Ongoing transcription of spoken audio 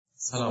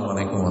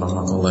Assalamualaikum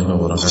warahmatullahi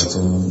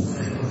wabarakatuh.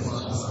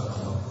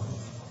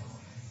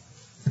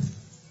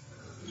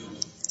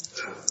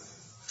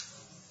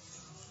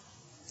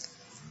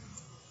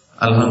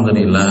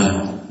 Alhamdulillah,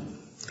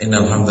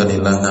 innal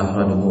hamdalillah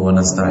nahmaduhu wa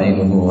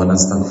nasta'inuhu wa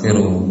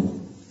nastaghfiruh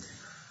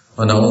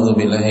wa na'udzu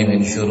billahi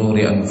min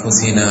shururi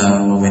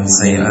anfusina wa min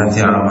sayyiati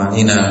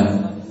a'malina.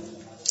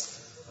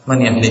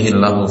 Man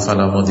yahdihillahu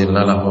fala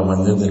mudilla lahu wa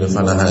man yudlil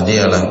fala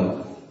hadiya lahu.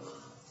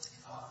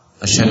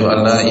 Asyhadu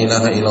an la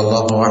ilaha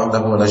illallah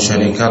wahdahu la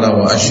syarika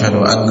lahu wa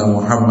asyhadu anna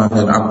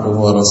Muhammadan abduhu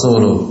wa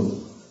rasuluh.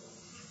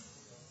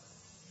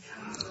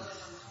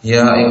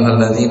 Ya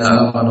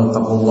ayyuhalladzina amanu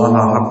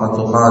taqullaha haqqa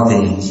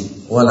tuqatih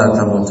wa la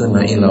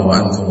tamutunna illa wa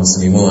antum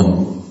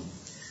muslimun.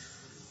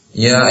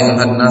 Ya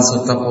ayyuhan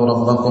nasu taqu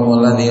rabbakum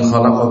alladzi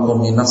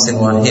khalaqakum min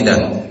nafsin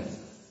wahidah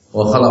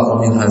wa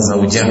khalaqa minha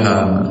zawjaha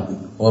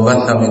wa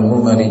batha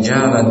minhuma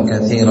rijalan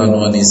katsiran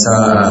wa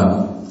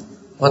nisaa'a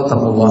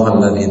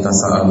wattaqullaha alladzi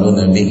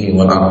tasaaluna bihi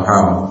wal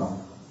arham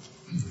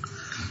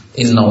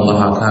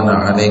innallaha kana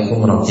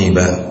 'alaikum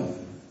raqiba.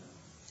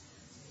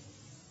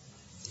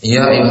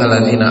 Ya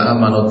ayyuhalladzina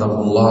amanu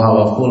taqullaha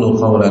wa qulu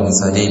qawlan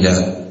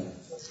sadida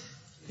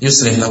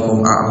yuslih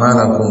lakum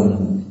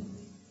a'malakum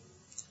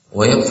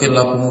wa yaghfir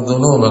lakum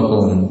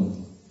dhunubakum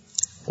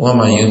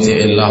wa may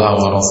yuti'illaha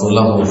wa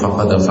rasulahu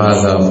faqad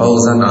faza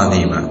fawzan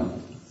 'azima.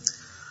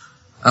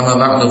 Amma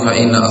ba'du, fa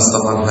inna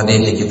asdaqal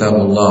hadithi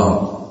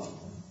kitabullah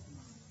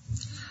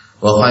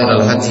wa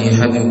khairal hadi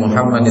hadi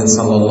Muhammadin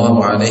sallallahu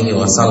alaihi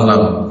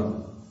wasallam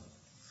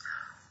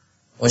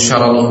wa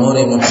syarrul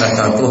umuri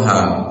muhdatsatuha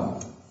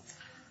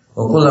wa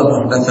kullu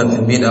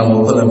muhdatsatin bid'ah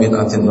wa kullu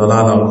bid'atin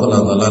dhalalah wa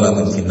kullu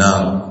dhalalatin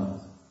finnar.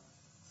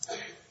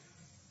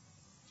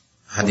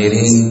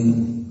 Hadirin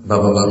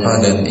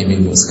bapak-bapak dan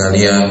ibu-ibu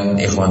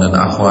sekalian, ikhwan dan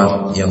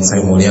akhwat yang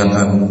saya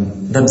muliakan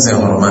dan saya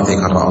hormati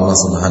karena Allah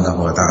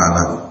Subhanahu wa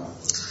taala.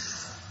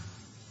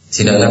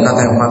 Tidak ada kata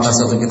yang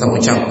pantas untuk kita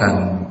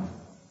ucapkan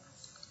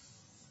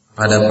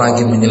pada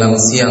pagi menjelang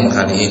siang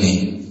kali ini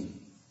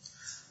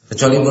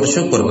kecuali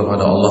bersyukur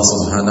kepada Allah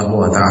Subhanahu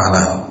wa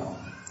taala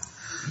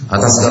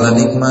atas segala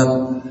nikmat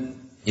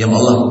yang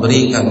Allah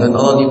berikan dan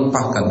Allah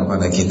limpahkan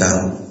kepada kita.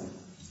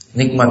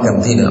 Nikmat yang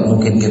tidak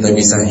mungkin kita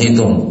bisa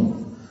hitung,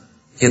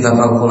 kita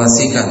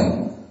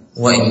kalkulasikan.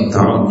 Wa in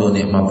ta'uddu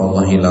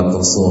nikmatallahi la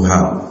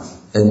tuhsuha.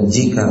 Dan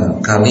jika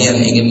kalian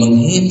ingin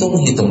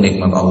menghitung-hitung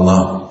nikmat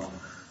Allah,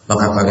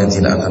 maka kalian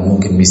tidak akan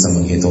mungkin bisa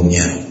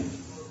menghitungnya.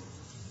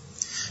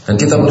 Dan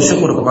kita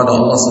bersyukur kepada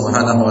Allah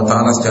Subhanahu wa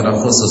taala secara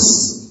khusus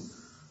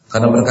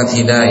karena berkat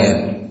hidayah,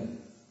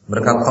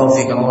 berkat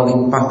taufik yang Allah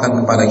limpahkan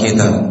kepada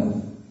kita,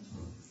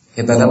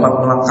 kita dapat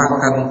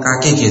melangkahkan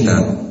kaki kita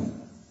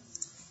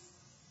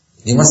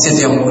di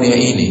masjid yang mulia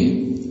ini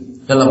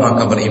dalam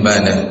rangka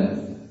beribadah,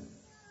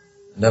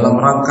 dalam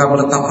rangka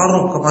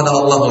bertaqarrub kepada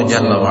Allah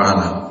Jalla wa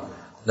ala,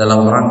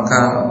 dalam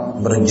rangka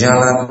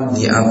berjalan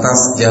di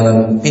atas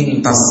jalan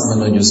pintas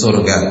menuju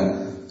surga.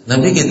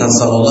 Nabi kita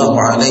sallallahu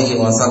alaihi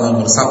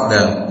wasallam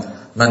bersabda,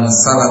 "Man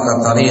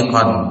salaka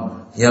tariqan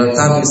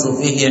yaltamisu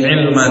fihi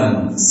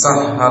ilman,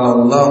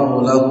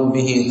 sahhalallahu lahu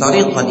bihi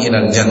tariqan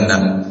ilal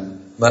jannah."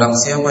 Barang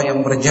siapa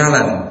yang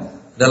berjalan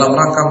dalam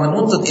rangka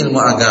menuntut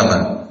ilmu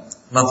agama,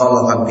 maka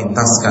Allah akan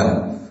pintaskan,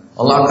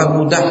 Allah akan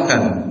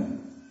mudahkan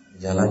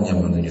jalannya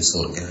menuju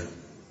surga.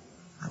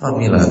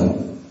 Apabila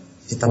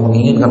kita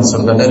menginginkan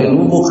surga dari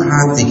lubuk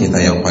hati kita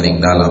yang paling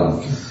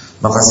dalam,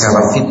 maka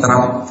secara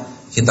fitrah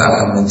kita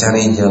akan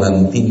mencari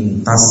jalan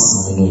pintas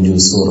menuju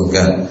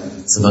surga.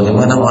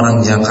 Sebagaimana orang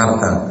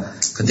Jakarta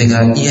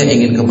ketika ia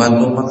ingin ke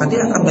Bandung, maka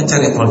dia akan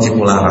mencari tol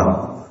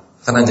Cipularang,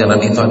 karena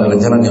jalan itu adalah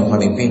jalan yang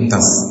paling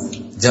pintas,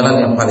 jalan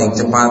yang paling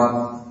cepat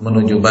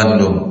menuju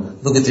Bandung.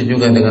 Begitu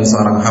juga dengan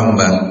seorang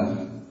hamba,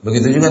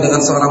 begitu juga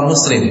dengan seorang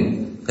muslim.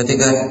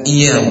 Ketika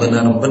ia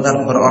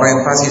benar-benar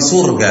berorientasi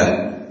surga,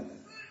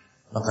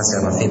 maka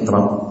secara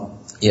fitrah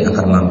ia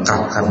akan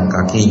langkahkan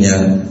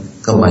kakinya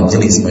ke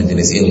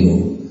majelis-majelis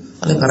ilmu.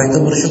 Oleh karena itu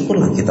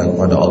bersyukurlah kita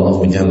kepada Allah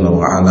Jalla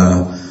wa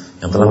ala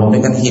yang telah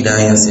memberikan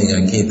hidayah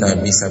sehingga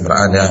kita bisa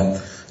berada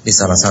di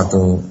salah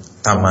satu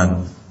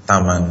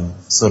taman-taman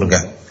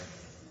surga.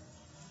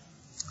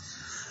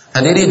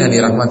 Hadirin yang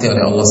dirahmati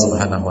oleh Allah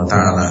Subhanahu wa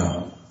taala.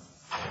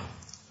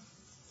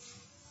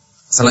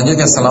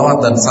 Selanjutnya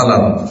salawat dan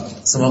salam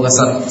semoga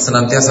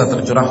senantiasa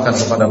tercurahkan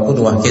kepada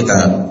qudwah kita,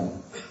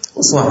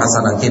 uswah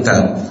hasanah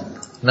kita,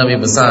 Nabi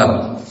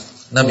besar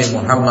Nabi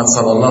Muhammad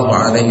sallallahu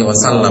alaihi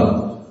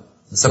wasallam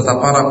beserta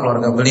para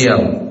keluarga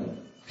beliau,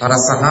 para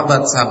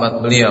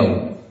sahabat-sahabat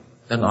beliau,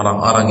 dan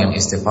orang-orang yang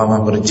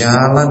istiqamah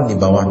berjalan di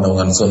bawah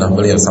naungan sunnah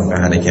beliau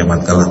sampai hari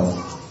kiamat kelak.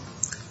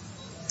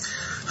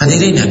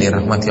 Hadirin yang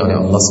dirahmati oleh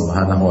Allah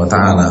Subhanahu wa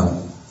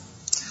taala,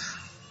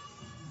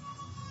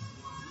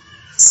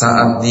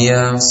 saat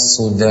dia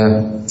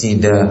sudah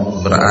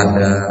tidak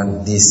berada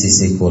di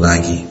sisiku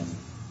lagi,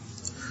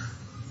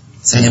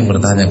 saya ingin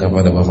bertanya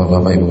kepada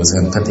bapak-bapak ibu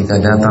sekalian, ketika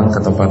datang ke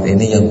tempat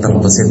ini yang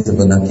terbesit di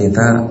benak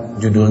kita,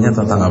 judulnya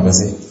tentang apa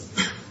sih?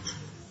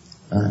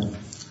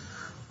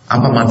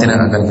 Apa materi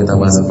yang akan kita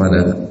bahas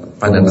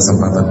pada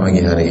kesempatan pagi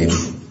hari ini?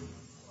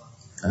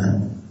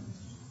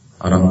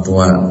 orang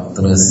tua,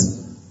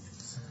 terus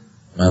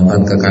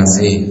mantan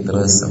kekasih,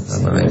 terus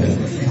apa lagi?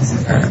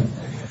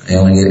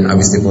 Yang lagi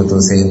habis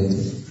diputusin,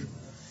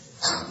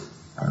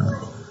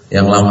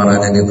 yang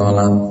lamarannya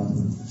ditolak.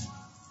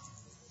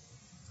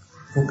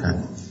 Bukan.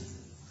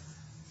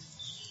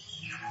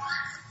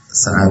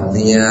 Saat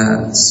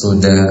dia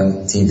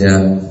sudah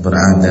tidak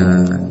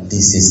berada di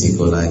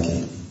sisiku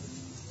lagi.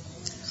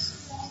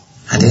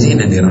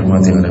 Hadirin yang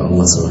dirahmati oleh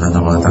Allah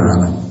Subhanahu wa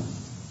taala.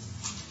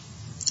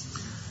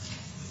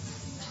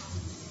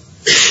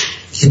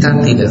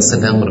 Kita tidak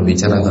sedang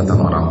berbicara tentang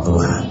orang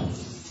tua.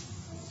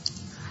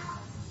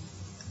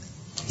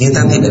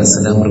 Kita tidak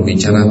sedang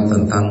berbicara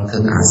tentang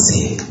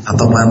kekasih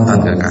atau mantan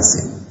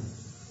kekasih.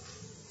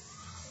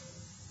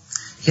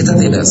 Kita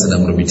tidak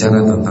sedang berbicara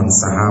tentang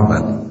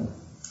sahabat.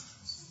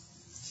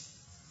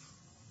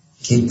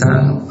 Kita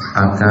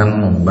akan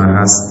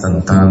membahas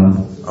tentang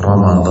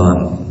Ramadan.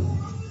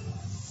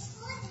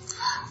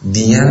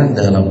 Dia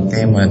dalam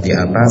tema di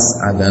atas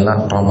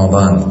adalah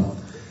Ramadan.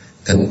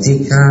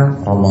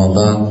 Ketika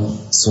Ramadan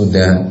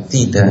sudah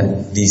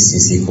tidak di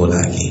sisiku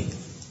lagi.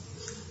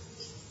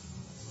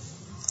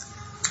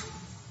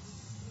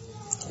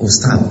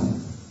 Ustaz,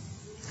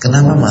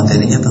 kenapa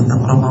materinya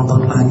tentang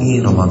Ramadan lagi?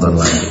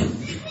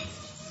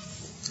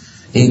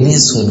 Ini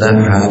sudah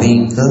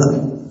hari ke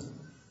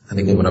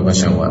berapa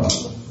Syawal?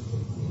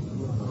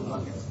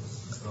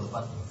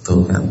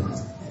 Tuh kan,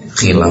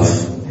 khilaf.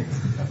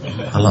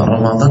 Kalau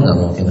Ramadan nggak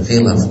mungkin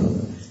khilaf.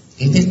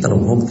 Ini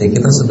terbukti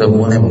kita sudah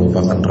mulai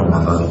melupakan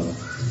Ramadan.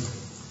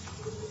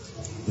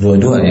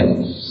 Dua-dua ya.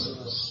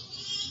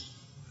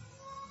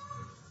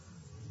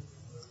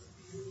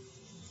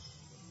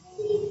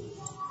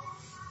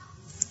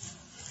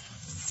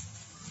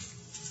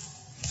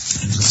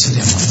 Jadi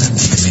apa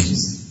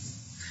ini?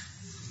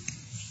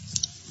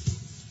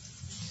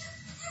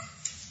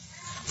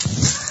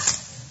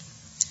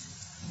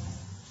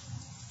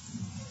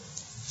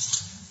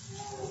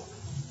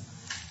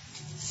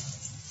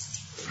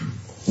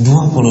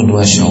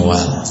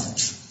 Syawal.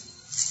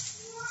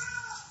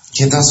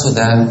 Kita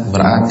sudah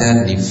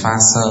berada di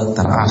fase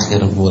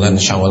terakhir bulan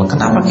Syawal.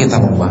 Kenapa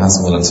kita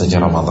membahas bulan suci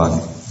Ramadan?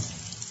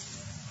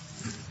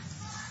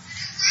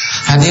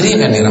 Hadirin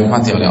yang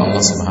dirahmati oleh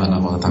Allah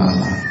Subhanahu wa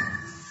taala.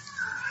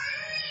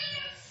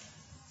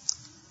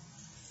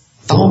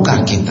 Tahukah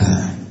kita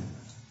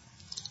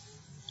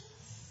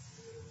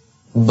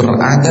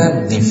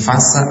berada di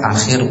fase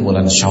akhir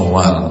bulan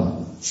Syawal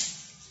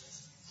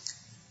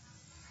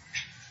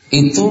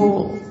itu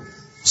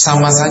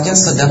sama saja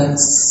sedang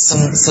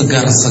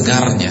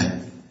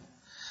segar-segarnya,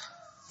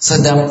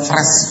 sedang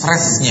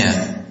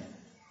fresh-freshnya.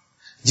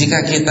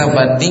 Jika kita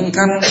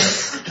bandingkan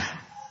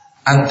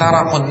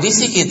antara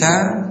kondisi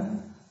kita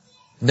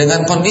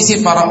dengan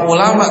kondisi para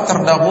ulama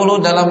terdahulu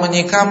dalam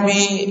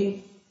menyikapi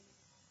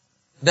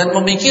dan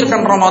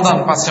memikirkan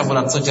Ramadan pasca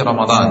bulan suci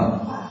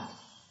Ramadan.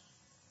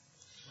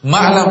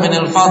 Ma'lam bin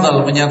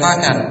al-Fadl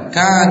menyatakan,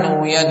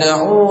 kanu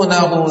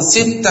yad'unahu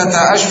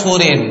sittata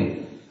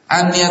ashhurin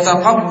an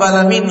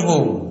yataqabbala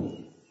minhum.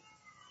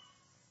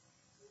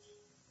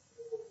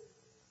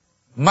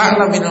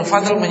 Ma'lam bin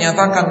al-Fadl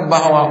menyatakan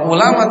bahwa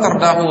ulama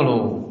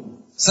terdahulu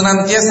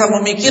senantiasa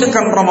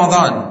memikirkan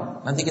Ramadan.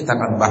 Nanti kita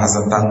akan bahas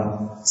tentang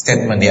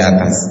statement di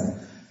atas.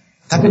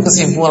 Tapi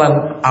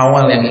kesimpulan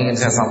awal yang ingin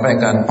saya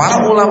sampaikan,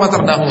 para ulama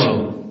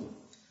terdahulu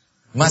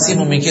masih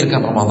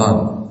memikirkan Ramadan.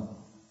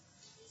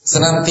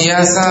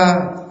 Senantiasa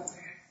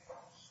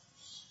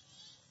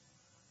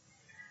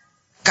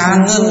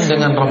kangen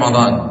dengan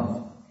Ramadan.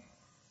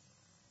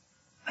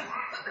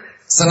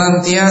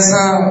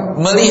 Senantiasa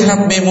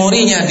melihat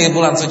memorinya di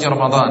bulan suci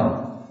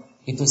Ramadan.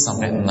 Itu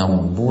sampai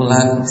 6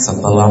 bulan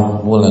setelah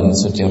bulan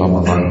suci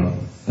Ramadan.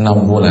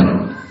 6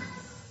 bulan.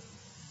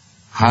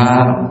 H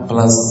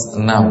plus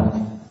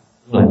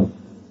 6 bulan.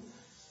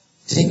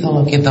 Jadi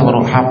kalau kita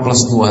baru H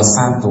plus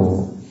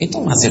 21, itu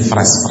masih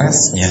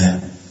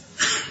fresh-freshnya.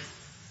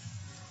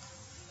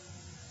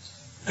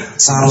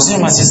 Seharusnya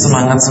masih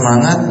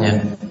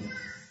semangat-semangatnya.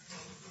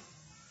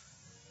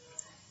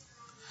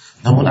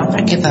 Namun apa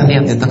yang kita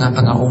lihat di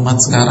tengah-tengah umat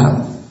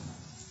sekarang?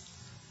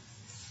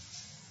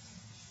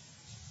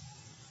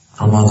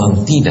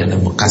 Ramadan tidak ada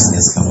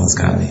bekasnya sama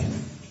sekali.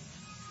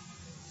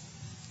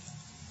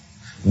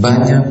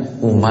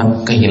 Banyak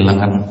umat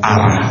kehilangan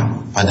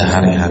arah pada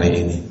hari-hari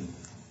ini.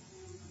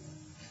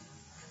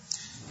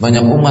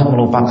 Banyak umat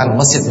melupakan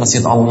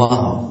masjid-masjid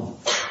Allah.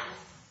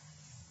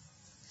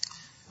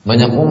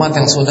 Banyak umat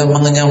yang sudah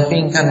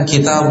mengenyampingkan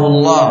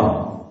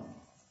kitabullah.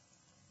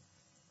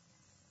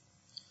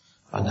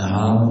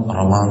 Padahal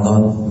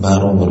Ramadan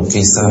baru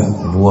berkisar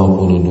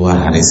 22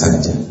 hari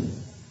saja.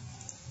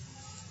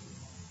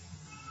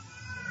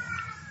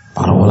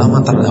 Para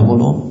ulama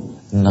terdahulu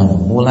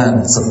 6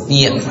 bulan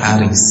setiap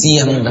hari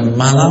siang dan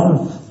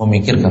malam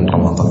memikirkan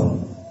Ramadan.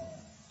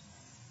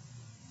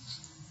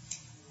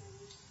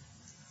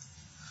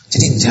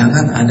 Jadi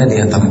jangan ada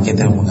di antara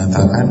kita yang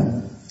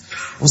mengatakan,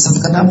 Ustaz,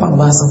 kenapa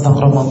bahas tentang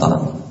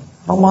Ramadan?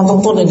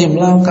 Ramadan itu udah di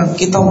belakang,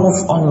 kita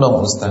move on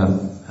dong Ustaz.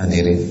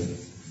 Hadirin,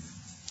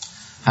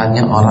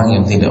 Hanya orang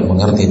yang tidak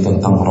mengerti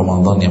tentang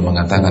Ramadan yang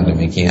mengatakan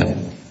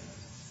demikian.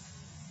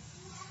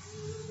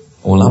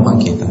 Ulama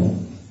kita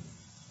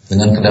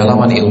dengan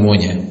kedalaman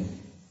ilmunya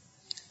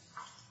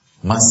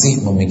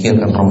masih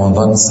memikirkan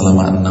Ramadan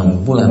selama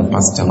 6 bulan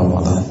pasca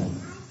Ramadan.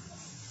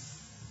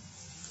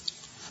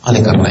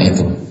 Oleh karena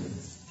itu,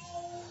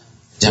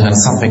 jangan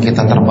sampai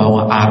kita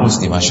terbawa arus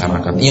di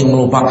masyarakat yang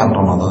melupakan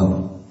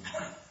Ramadan,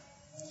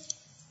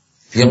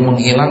 yang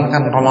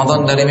menghilangkan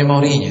Ramadan dari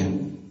memorinya,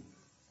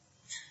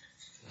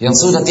 yang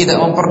sudah tidak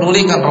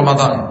memperdulikan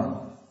Ramadan.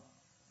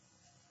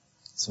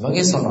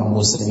 Sebagai seorang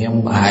muslim yang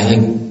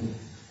baik,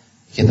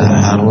 kita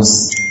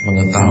harus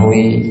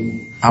mengetahui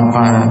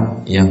apa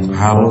yang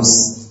harus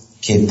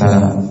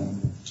kita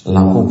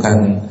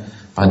lakukan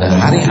pada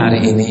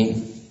hari-hari ini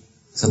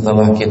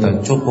setelah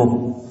kita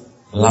cukup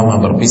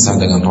lama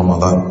berpisah dengan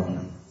Ramadan.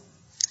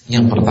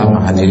 Yang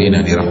pertama, hadirin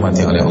yang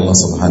dirahmati oleh Allah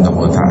Subhanahu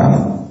wa taala.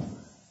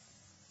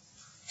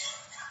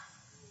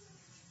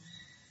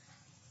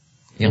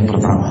 Yang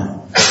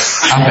pertama,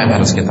 apa yang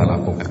harus kita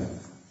lakukan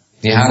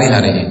di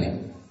hari-hari ini?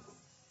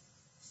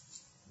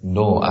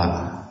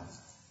 Doa.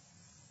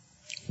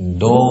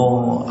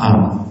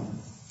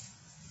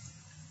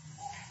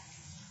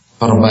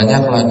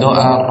 Perbanyaklah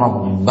doa.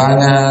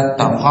 Rabbana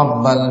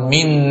taqabbal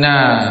minna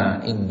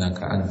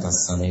innaka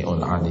antas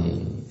samiul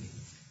alim.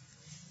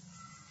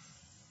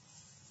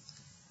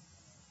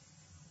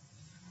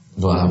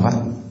 Doa apa?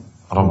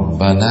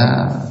 Rabbana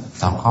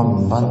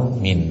taqabbal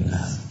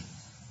minna.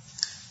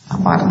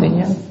 Apa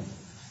artinya?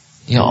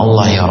 Ya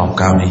Allah, ya Rabb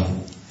kami,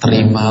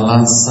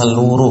 terimalah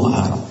seluruh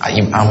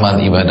amal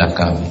ibadah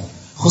kami,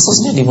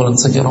 khususnya di bulan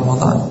suci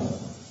Ramadan.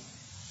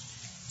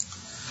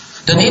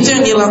 Dan itu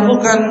yang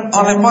dilakukan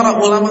oleh para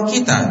ulama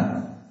kita,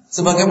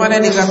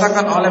 sebagaimana yang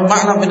dikatakan oleh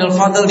Ma'lam bin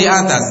al-Fadl di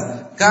atas,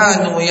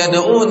 kanu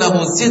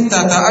yad'unahu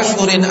sittata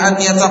ashhurin an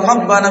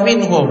yataqabbala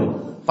minhum.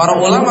 Para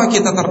ulama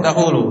kita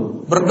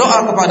terdahulu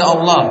berdoa kepada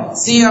Allah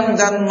siang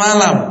dan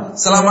malam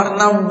selama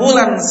 6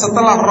 bulan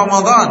setelah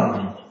Ramadan,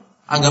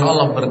 agar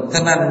Allah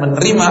berkenan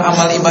menerima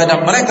amal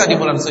ibadah mereka di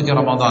bulan suci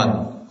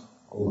Ramadan.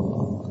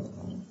 Allah,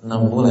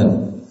 6 bulan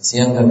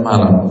siang dan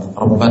malam.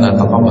 Rabbana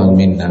taqabbal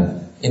minna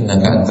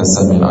innaka antas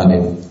samiul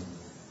alim.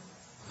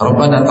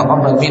 Rabbana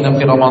taqabbal minna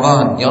fi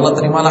Ramadan. Ya Allah,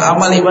 terimalah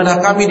amal ibadah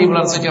kami di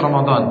bulan suci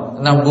Ramadan.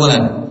 6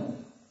 bulan.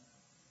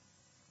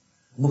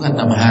 Bukan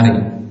 6 hari,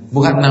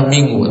 bukan 6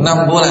 minggu,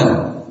 6 bulan.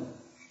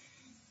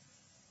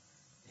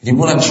 Di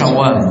bulan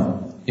Syawal,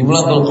 di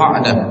bulan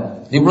Dzulqa'dah,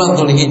 di bulan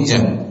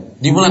Dzulhijjah,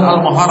 di bulan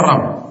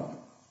Al-Muharram.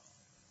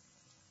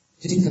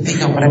 Jadi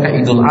ketika mereka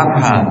Idul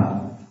Adha,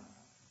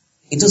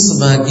 itu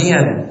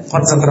sebagian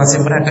konsentrasi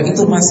mereka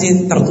itu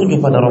masih tertuju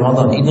pada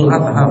Ramadan. Idul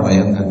Adha,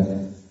 bayangkan.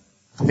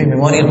 Tapi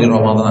memori di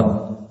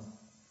Ramadan.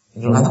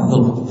 Idul Adha,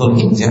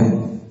 Dzulhijjah.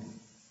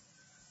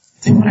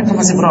 Tapi mereka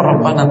masih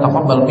berdoa, Rabbana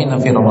taqabbal minna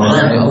fi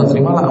Ramadan. Ya Allah,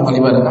 terimalah amal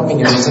ibadah kami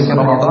di bulan suci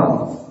Ramadan.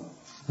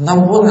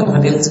 6 bulan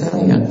hadirin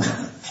sekalian.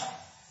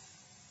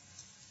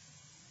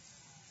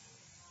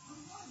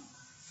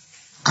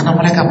 Karena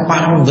mereka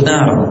paham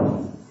benar.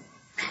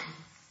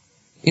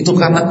 Itu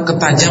karena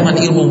ketajaman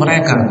ilmu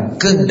mereka,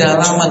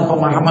 kedalaman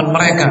pemahaman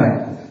mereka.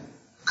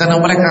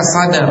 Karena mereka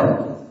sadar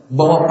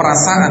bahwa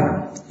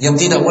perasaan yang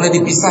tidak boleh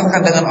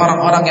dipisahkan dengan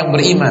orang-orang yang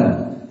beriman,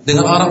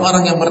 dengan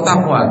orang-orang yang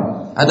bertakwa,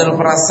 adalah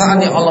perasaan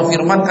yang Allah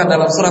firmankan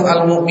dalam surat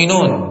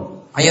Al-Mu'minun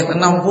ayat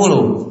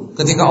 60,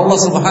 ketika Allah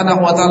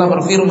Subhanahu wa taala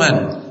berfirman,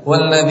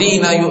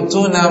 walladzina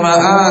yu'tuna ma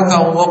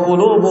ataw wa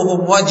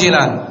qulubuhum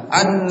wajilan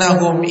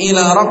annahum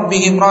ila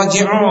rabbihim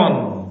raji'un.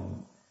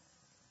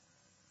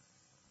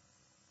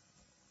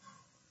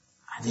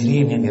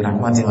 Hadirin yang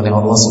dirahmati oleh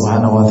Allah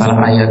Subhanahu wa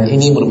taala, ayat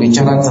ini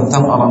berbicara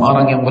tentang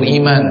orang-orang yang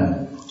beriman.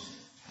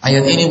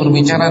 Ayat ini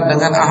berbicara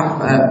tentang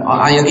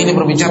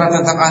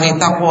ahli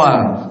takwa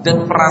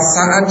dan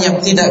perasaan yang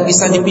tidak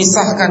bisa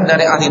dipisahkan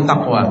dari ahli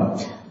takwa.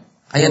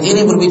 Ayat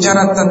ini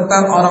berbicara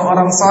tentang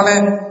orang-orang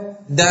saleh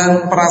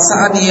dan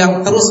perasaan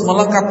yang terus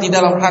melekat di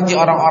dalam hati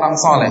orang-orang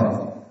saleh.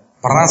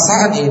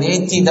 Perasaan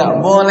ini tidak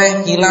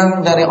boleh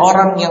hilang dari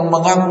orang yang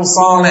mengaku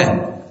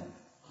saleh.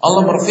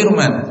 Allah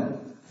berfirman,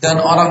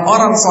 dan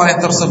orang-orang saleh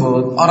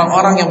tersebut,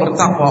 orang-orang yang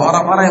bertakwa,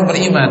 orang-orang yang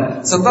beriman,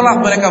 setelah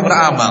mereka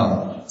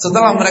beramal,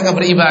 setelah mereka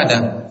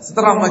beribadah,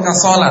 setelah mereka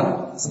sholat,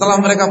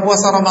 setelah mereka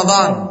puasa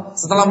Ramadan,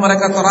 setelah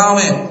mereka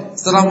tarawih,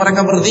 setelah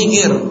mereka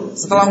berzikir,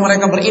 setelah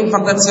mereka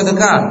berinfak dan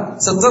sedekah,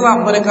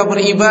 setelah mereka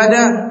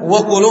beribadah, wa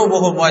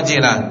qulubuhum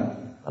wajilah,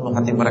 lalu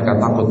hati mereka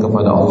takut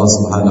kepada Allah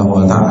Subhanahu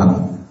wa taala,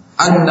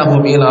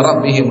 annahum ila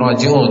rabbihim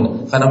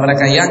raji'un, karena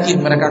mereka yakin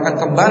mereka akan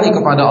kembali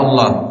kepada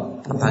Allah.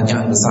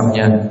 Pertanyaan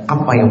besarnya,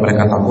 apa yang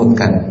mereka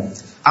takutkan?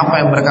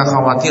 Apa yang mereka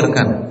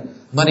khawatirkan?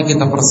 Mari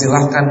kita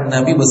persilahkan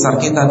Nabi besar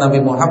kita,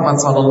 Nabi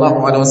Muhammad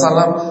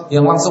SAW,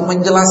 yang langsung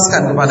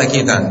menjelaskan kepada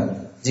kita.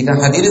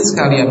 Jika hadirin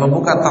sekalian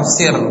membuka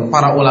tafsir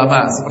para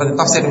ulama seperti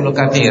tafsir Ibnu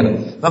Katsir,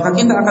 maka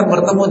kita akan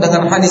bertemu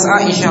dengan hadis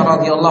Aisyah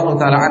radhiyallahu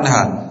taala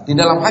anha. Di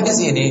dalam hadis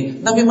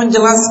ini Nabi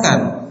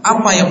menjelaskan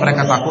apa yang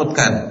mereka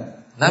takutkan.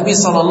 Nabi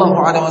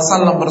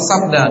SAW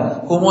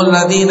bersabda, humul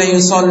ladzina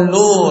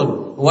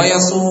yusallun wa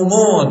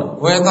yasumun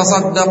wa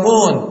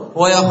yatasaddaqun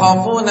wa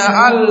yakhafuna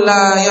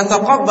alla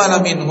yataqabbala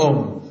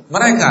minhum.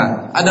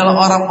 Mereka adalah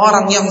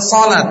orang-orang yang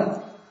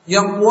salat,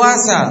 yang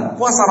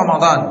puasa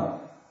Ramadan,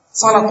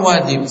 salat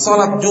wajib,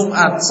 salat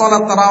Jumat,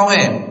 salat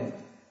tarawih.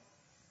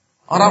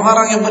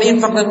 Orang-orang yang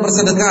berinfak dan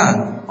bersedekah,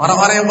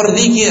 orang-orang yang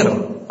berzikir,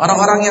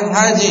 orang-orang yang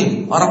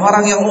haji,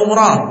 orang-orang yang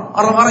umrah,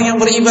 orang-orang yang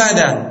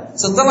beribadah.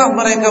 Setelah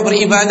mereka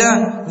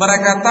beribadah,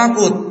 mereka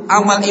takut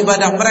amal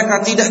ibadah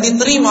mereka tidak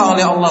diterima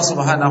oleh Allah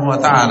Subhanahu wa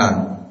taala.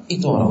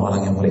 Itu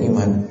orang-orang yang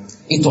beriman,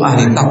 itu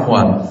ahli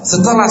takwa.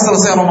 Setelah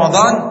selesai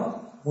Ramadan,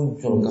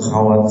 muncul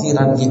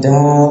kekhawatiran di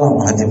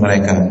dalam hati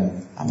mereka.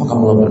 Apakah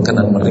Allah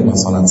berkenan menerima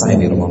salat saya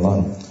di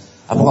Ramadan?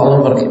 Apakah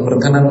Allah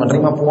berkenan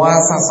menerima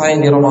puasa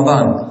saya di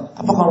Ramadan?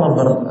 Apakah Allah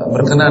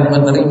berkenan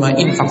menerima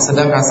infak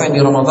sedekah saya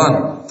di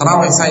Ramadan,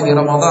 tarawih saya di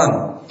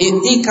Ramadan,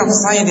 i'tikaf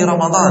saya di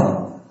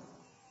Ramadan?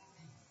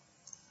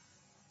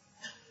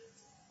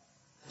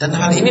 Dan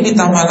hal ini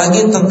ditambah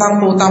lagi tentang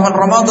keutamaan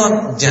Ramadan.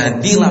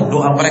 Jadilah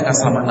doa mereka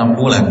selama 6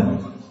 bulan.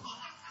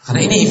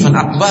 Karena ini event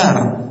akbar.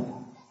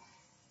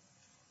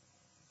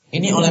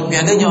 Ini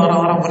olimpiadanya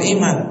orang-orang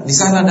beriman. Di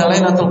sana ada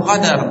Lailatul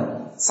Qadar.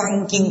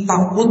 Saking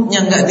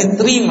takutnya nggak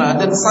diterima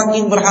dan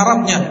saking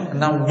berharapnya,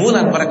 6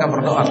 bulan mereka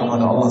berdoa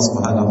kepada Allah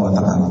Subhanahu wa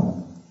taala.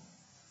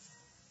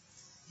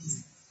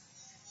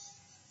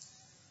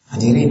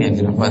 Hadirin yang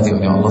dirahmati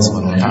oleh Allah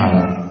Subhanahu wa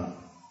taala.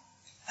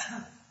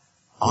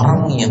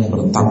 Orang yang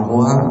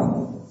bertakwa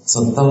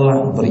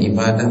setelah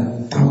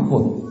beribadah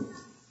takut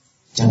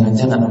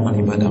jangan-jangan amal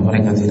ibadah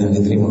mereka tidak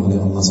diterima oleh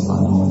Allah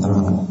Subhanahu wa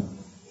taala.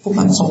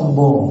 Bukan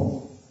sombong,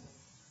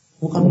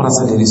 bukan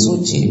merasa diri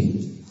suci,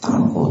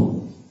 takut.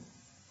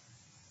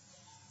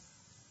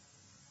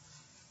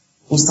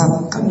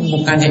 Ustaz, kan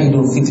bukannya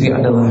Idul Fitri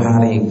adalah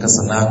hari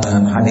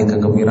kesenangan, hari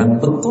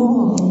kegembiraan?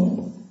 Betul.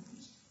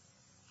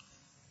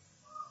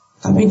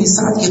 Tapi di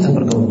saat kita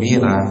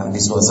bergembira,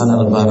 di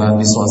suasana lebaran,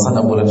 di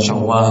suasana bulan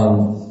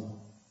Syawal,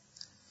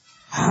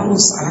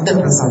 harus ada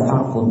rasa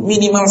takut.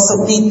 Minimal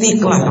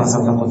setitiklah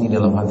rasa takut di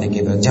dalam hati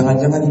kita.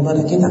 Jangan-jangan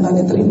ibadah kita akan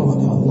diterima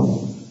oleh Allah.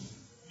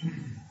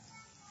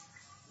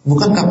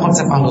 Bukankah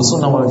konsep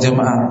Ahlussunnah wal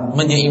Jamaah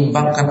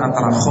menyeimbangkan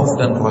antara khauf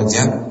dan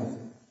roja?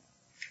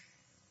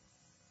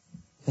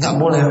 Gak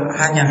boleh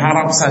hanya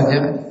harap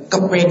saja.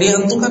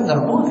 Kepedean itu kan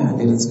gak boleh,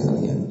 hadirin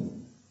sekalian.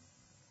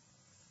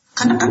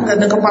 Karena kan gak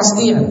ada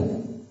kepastian.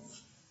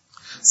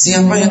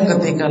 Siapa yang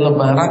ketika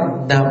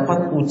lebaran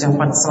dapat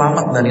ucapan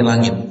selamat dari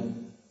langit,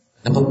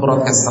 dapat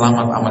broadcast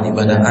selamat amal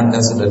ibadah Anda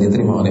sudah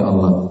diterima oleh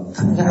Allah?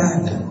 Kan gak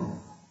ada.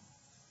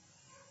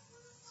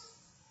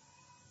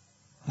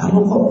 Lalu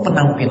kok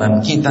penampilan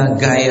kita,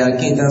 gaya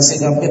kita,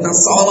 sikap kita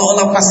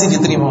seolah-olah pasti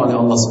diterima oleh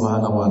Allah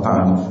Subhanahu wa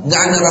taala.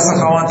 Gak ada rasa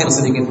khawatir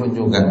sedikit pun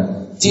juga.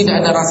 Tidak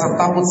ada rasa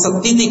takut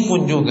setitik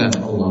pun juga.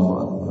 Allahu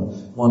Akbar.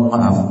 Mohon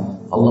maaf,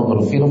 Allah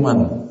berfirman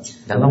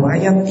dalam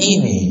ayat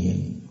ini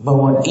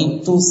bahwa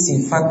itu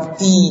sifat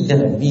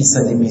tidak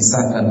bisa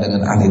dipisahkan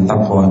dengan ahli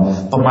takwa.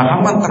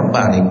 Pemahaman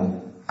terbalik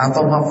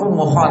atau mafhum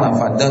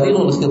mukhalafah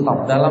dalilul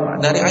khitab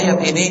dari ayat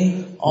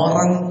ini,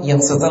 orang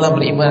yang setelah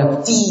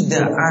beribadah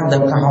tidak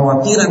ada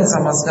kekhawatiran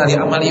sama sekali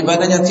amal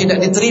ibadahnya tidak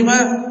diterima,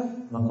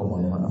 maka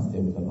mohon maaf dia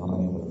bukan orang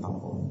yang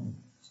bertakwa.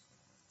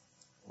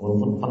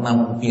 Walaupun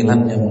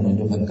penampilannya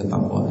menunjukkan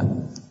ketakwaan,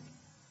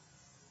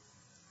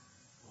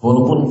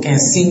 walaupun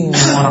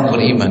casingnya orang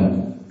beriman.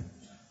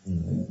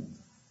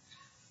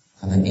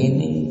 Karena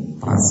ini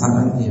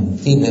perasaan yang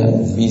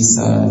tidak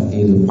bisa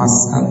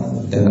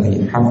dilepaskan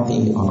dari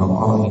hati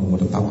orang-orang yang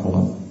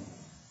bertakwa.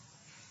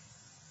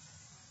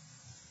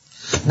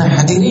 Nah,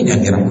 hadirin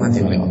yang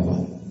dirahmati oleh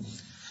Allah,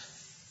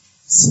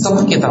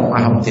 setelah kita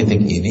paham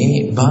titik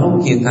ini,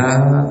 baru kita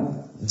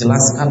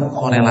jelaskan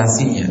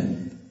korelasinya.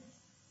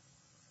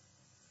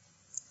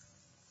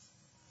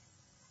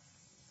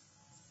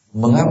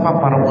 Mengapa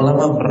para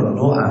ulama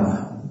berdoa?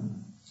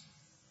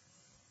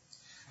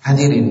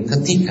 Hadirin,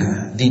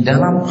 ketika di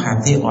dalam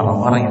hati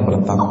orang-orang yang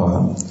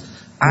bertakwa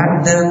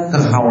ada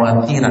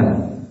kekhawatiran,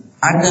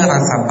 ada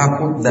rasa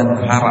takut dan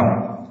harap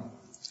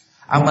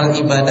amal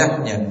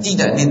ibadahnya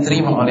tidak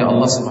diterima oleh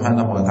Allah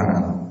Subhanahu wa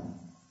taala.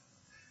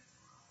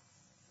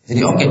 Jadi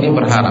dia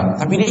berharap,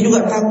 tapi dia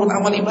juga takut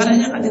amal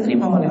ibadahnya akan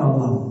diterima oleh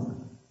Allah.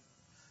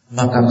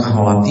 Maka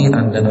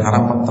kekhawatiran dan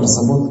harapan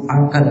tersebut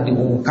akan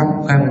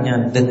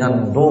diungkapkannya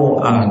dengan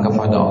doa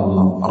kepada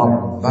Allah.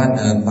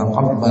 Rabbana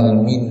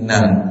taqabbal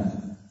minna.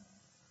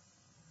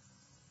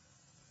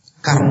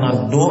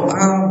 Karena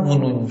doa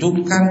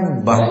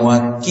menunjukkan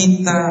bahwa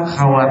kita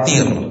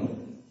khawatir.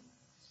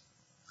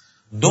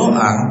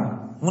 Doa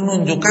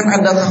menunjukkan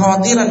ada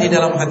kekhawatiran di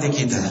dalam hati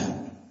kita.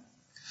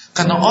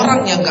 Karena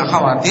orang yang gak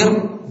khawatir,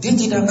 dia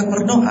tidak akan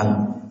berdoa.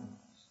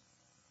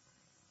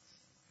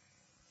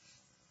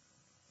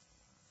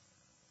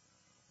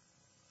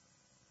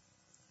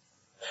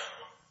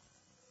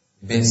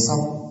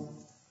 Besok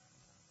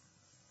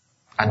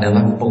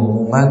adalah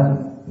pengumuman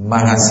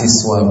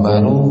mahasiswa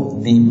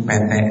baru di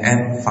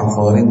PTN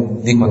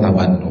favorit di Kota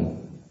Bandung.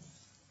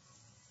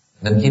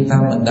 Dan kita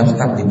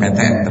mendaftar di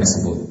PTN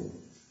tersebut.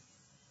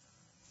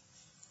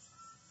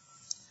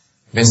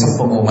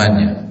 Besok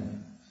pengumumannya,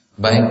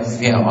 baik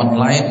via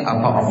online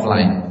atau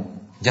offline,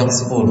 jam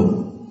 10.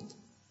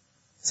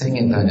 Saya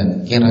ingin tanya,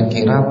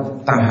 kira-kira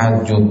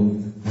tahajud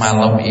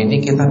malam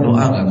ini kita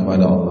doa nggak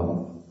kepada Allah?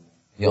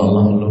 Ya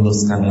Allah,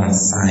 luluskanlah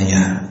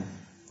saya.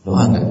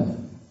 Doa nggak?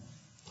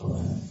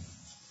 Doa.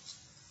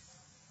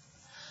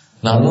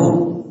 Lalu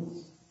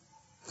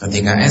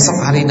ketika esok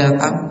hari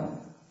datang,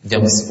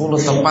 jam 10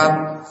 tepat,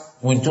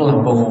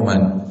 muncullah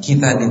pengumuman,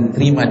 kita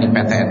diterima di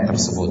PTN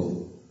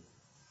tersebut.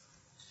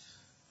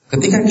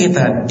 Ketika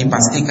kita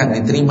dipastikan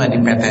diterima di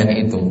PTN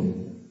itu,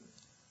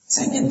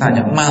 saya ingin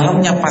tanya,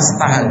 malamnya pas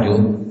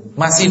tahajud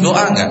masih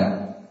doa nggak?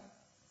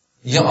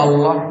 Ya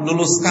Allah,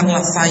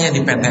 luluskanlah saya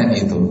di PTN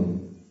itu.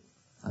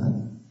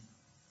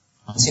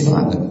 Masih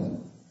doa nggak?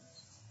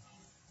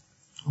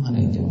 Ada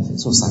yang jawab,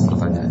 susah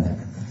pertanyaannya.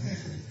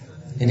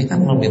 Ini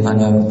kan belum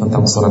ditanya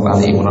tentang surat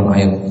Ali Imran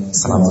ayat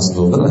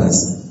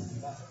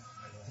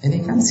 112.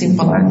 Ini kan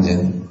simpel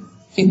aja,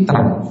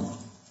 fitrah.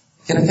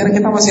 Kira-kira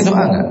kita masih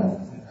doa nggak?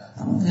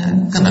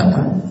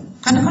 Kenapa?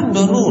 Karena kan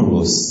udah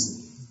lulus.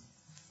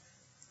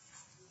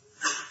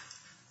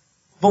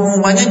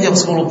 Pengumumannya jam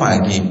 10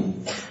 pagi.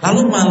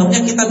 Lalu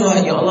malamnya kita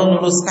doa, ya Allah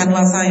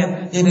luluskanlah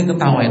saya. Jadi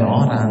ketawain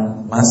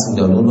orang, Mas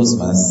udah lulus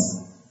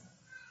Mas.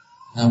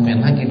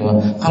 Ngapain lagi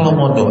doa? Kalau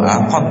mau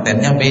doa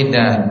kontennya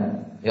beda.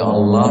 Ya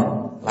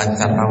Allah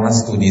lancarkanlah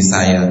studi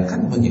saya.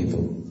 Kan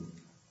begitu.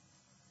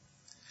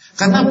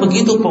 Karena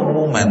begitu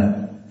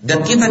pengumuman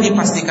dan kita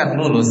dipastikan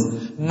lulus,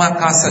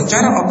 maka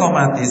secara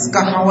otomatis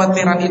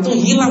kekhawatiran itu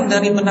hilang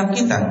dari benak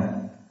kita.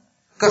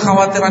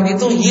 Kekhawatiran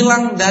itu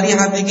hilang dari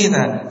hati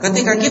kita.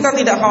 Ketika kita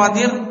tidak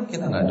khawatir,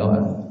 kita nggak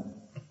doa.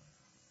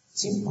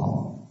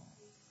 Simpel.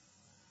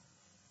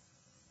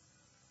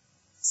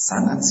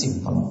 Sangat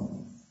simpel.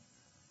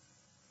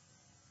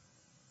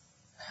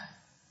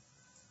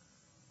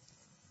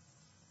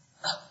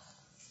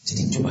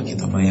 Jadi coba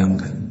kita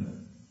bayangkan,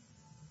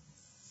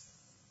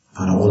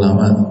 para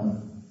ulama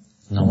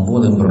 6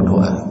 bulan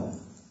berdoa.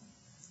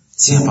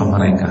 Siapa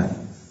mereka?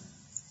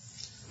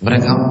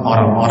 Mereka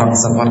orang-orang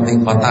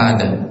seperti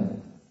Qatadah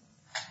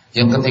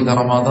yang ketika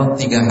Ramadan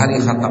 3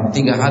 hari khatam,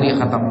 3 hari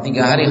khatam, 3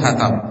 hari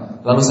khatam.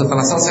 Lalu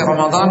setelah selesai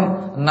Ramadan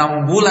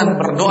 6 bulan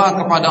berdoa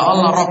kepada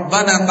Allah,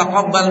 Rabbana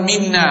taqabbal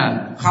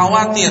minna.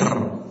 Khawatir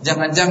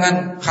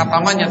jangan-jangan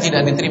khatamannya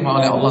tidak diterima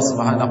oleh Allah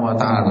Subhanahu wa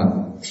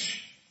taala.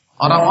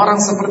 Orang-orang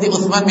seperti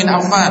Utsman bin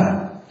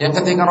Affan yang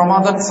ketika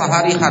Ramadan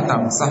sehari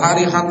khatam,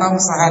 sehari khatam,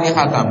 sehari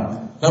khatam.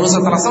 Lalu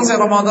setelah selesai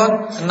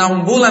Ramadan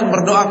 6 bulan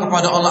berdoa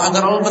kepada Allah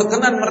agar Allah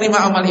berkenan menerima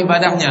amal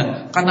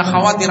ibadahnya, karena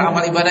khawatir amal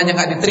ibadahnya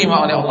tidak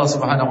diterima oleh Allah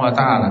Subhanahu wa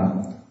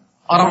taala.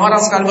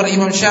 Orang-orang sekali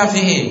berimam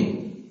Syafi'i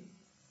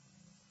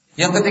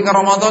yang ketika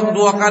Ramadan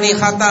 2 kali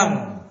khatam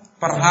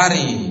per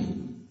hari,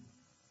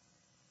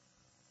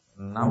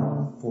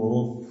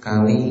 60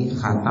 kali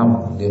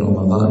khatam di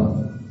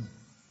Ramadan.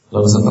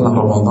 Lalu setelah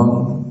Ramadan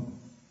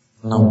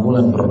 6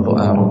 bulan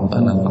berdoa,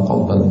 Rabbana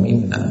taqabbal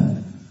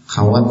minna.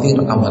 Khawatir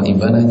amal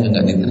ibadahnya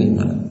enggak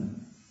diterima.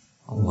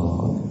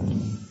 Allah.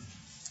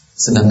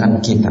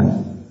 Sedangkan kita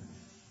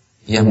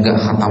yang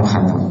enggak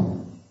khatam-khatam,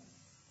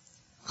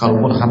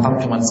 kalaupun khatam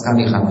cuma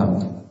sekali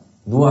khatam,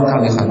 2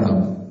 kali khatam,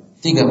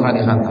 3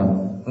 kali khatam,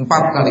 4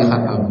 kali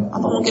khatam,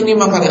 atau mungkin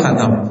 5 kali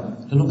khatam,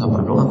 lalu enggak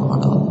berdoa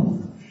kepada Allah.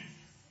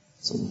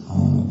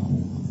 Subhanallah.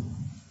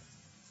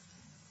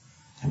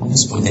 Emangnya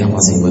seperti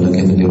apa sih ibadah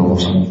kita di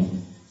Ramadan?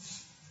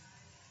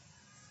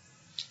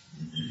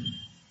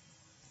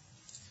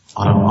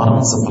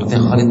 Orang-orang seperti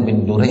Khalid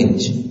bin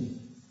Duraij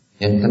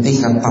yang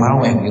ketika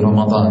tarawih di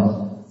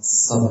Ramadan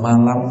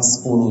semalam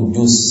 10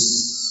 juz.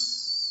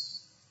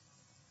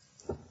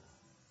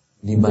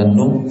 Di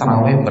Bandung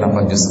tarawih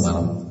berapa juz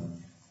semalam?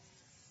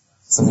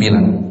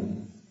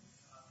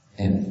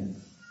 9. Ya.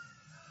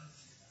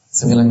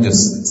 9 juz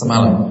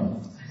semalam.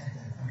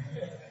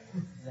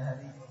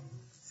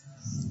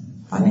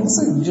 Paling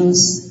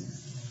sejuz,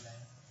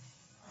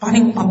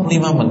 paling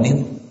 45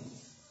 menit.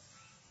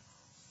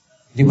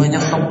 Di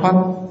banyak tempat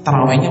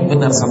tarawihnya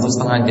benar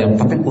 1,5 jam,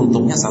 tapi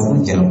kultumnya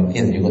 1 jam,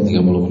 ya juga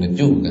 30 menit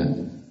juga.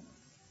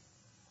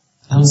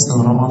 Lalu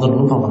setelah Ramadan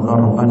lupa berdoa,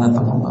 Rabbana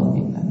taqabbal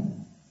minna.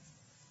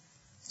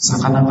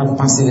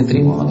 Seakan-akan pasti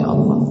diterima oleh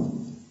Allah.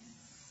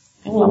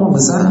 Yang ulama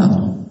besar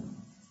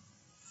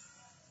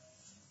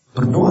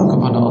berdoa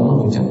kepada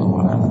Allah Jalla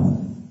wa ala,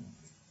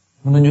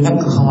 menunjukkan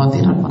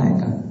kekhawatiran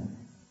mereka.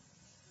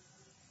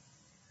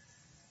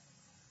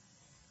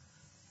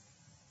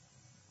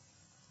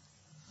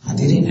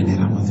 Hadirin yang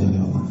dirahmati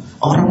oleh Allah,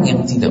 orang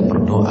yang tidak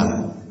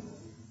berdoa,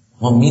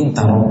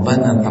 meminta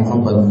Rabbana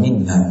taqabbal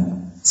minna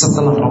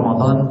setelah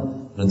Ramadan,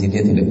 berarti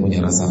dia tidak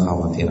punya rasa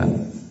khawatiran.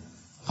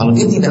 Kalau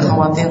dia tidak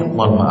khawatir,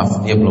 mohon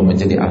maaf, dia belum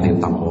menjadi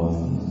ahli taqwa.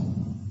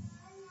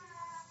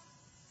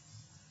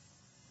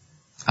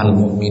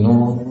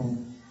 Al-Mu'minun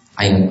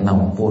ayat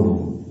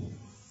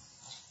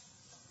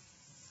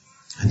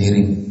 60.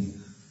 Hadirin,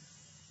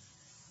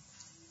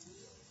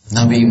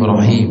 Nabi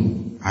Ibrahim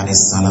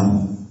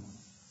alaihissalam,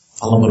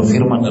 Allah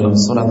berfirman dalam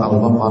surat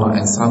Al-Baqarah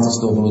ayat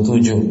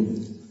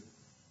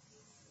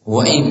 127,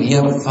 Wa idh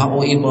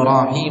yarfa'u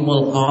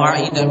Ibrahimul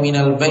qawa'ida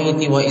minal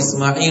baiti wa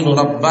Ismailu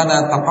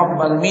rabbana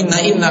taqabbal minna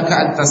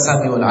innaka antas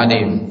samiul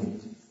alim.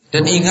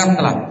 Dan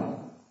ingatlah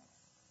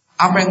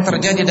apa yang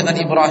terjadi dengan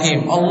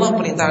Ibrahim. Allah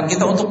perintahkan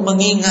kita untuk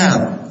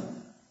mengingat.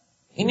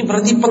 Ini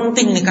berarti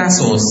penting nih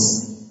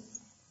kasus.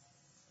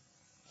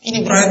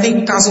 Ini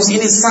berarti kasus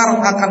ini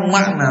syarat akan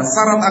makna,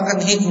 syarat akan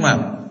hikmah.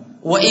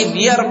 Wa idh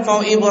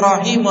yarfa'u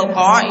Ibrahimul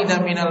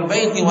qawa'ida minal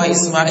baiti wa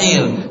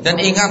Ismail. Dan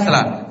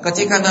ingatlah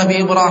ketika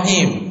Nabi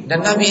Ibrahim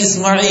dan Nabi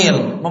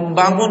Ismail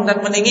membangun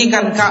dan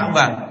meninggikan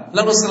Ka'bah.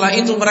 Lalu setelah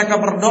itu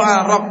mereka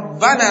berdoa,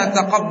 Rabbana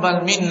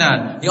taqabbal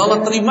minna, ya Allah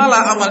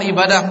terimalah amal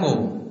ibadahku,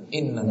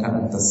 innaka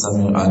antas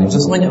samiul alim,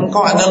 sesungguhnya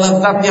Engkau adalah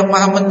Zat yang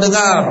Maha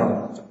mendengar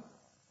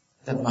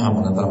dan Maha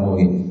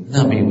mengetahui.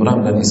 Nabi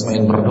Ibrahim dan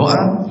Ismail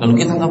berdoa, lalu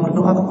kita enggak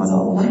berdoa kepada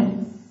Allah.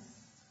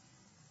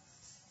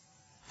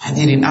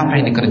 Hadirin, apa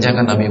yang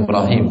dikerjakan Nabi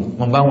Ibrahim?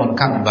 Membangun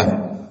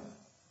Ka'bah.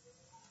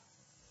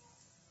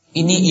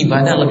 Ini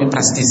ibadah lebih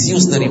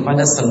prestisius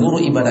daripada seluruh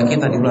ibadah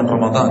kita di bulan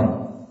Ramadan.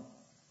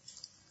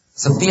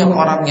 Setiap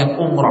orang yang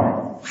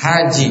umrah,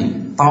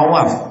 haji,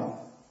 tawaf,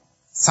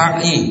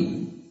 sa'i,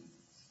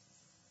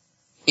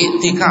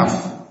 iktikaf,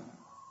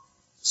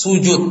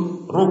 sujud,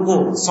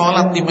 ruku,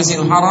 salat di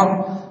Masjidil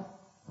Haram,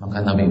 maka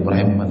Nabi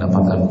Ibrahim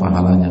mendapatkan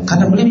pahalanya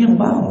karena beliau yang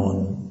bangun.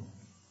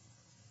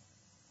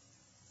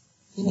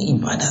 Ini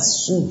ibadah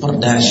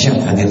super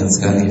dahsyat, hadirin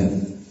sekalian.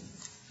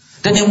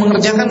 Dan yang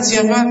mengerjakan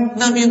siapa?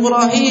 Nabi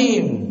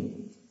Ibrahim.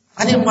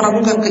 Ada yang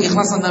meragukan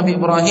keikhlasan Nabi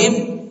Ibrahim?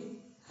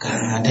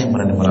 Gak ada yang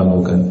berani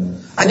meragukan.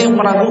 Ada yang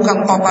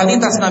meragukan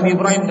totalitas Nabi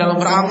Ibrahim dalam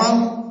beramal?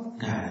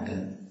 Gak ada.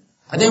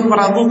 Ada yang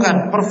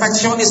meragukan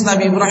perfeksionis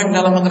Nabi Ibrahim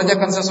dalam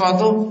mengerjakan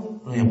sesuatu?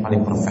 Lu yang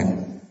paling perfect.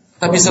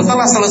 Tapi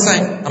setelah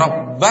selesai,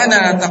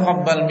 Rabbana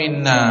taqabbal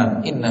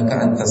minna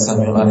innaka antas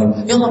samiul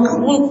alim. Ya Allah,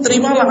 kamu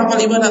terimalah amal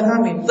ibadah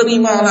kami.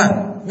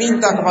 Terimalah.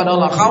 Minta kepada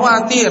Allah,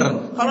 khawatir.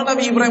 Kalau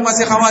Nabi Ibrahim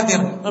masih khawatir,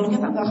 lalu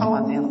kita enggak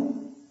khawatir.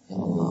 Ya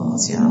Allah,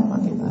 siapa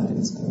kita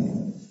hadirin sekalian?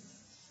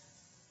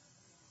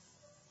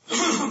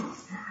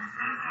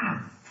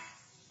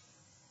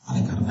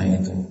 Oleh karena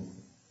itu,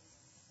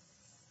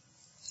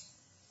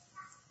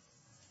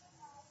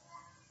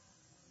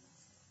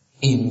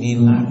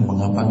 inilah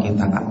mengapa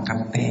kita angkat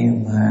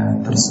tema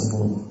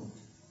tersebut.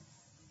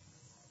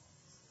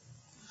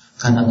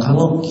 Karena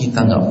kalau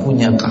kita nggak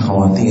punya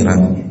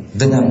kekhawatiran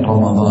dengan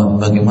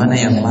Ramadan, bagaimana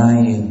yang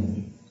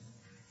lain?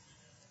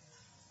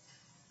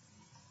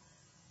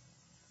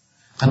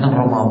 Karena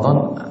Ramadan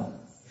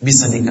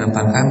bisa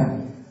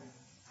dikatakan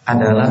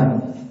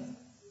adalah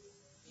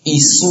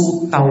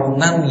isu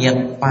tahunan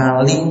yang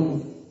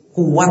paling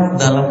kuat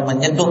dalam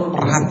menyedot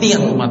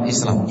perhatian umat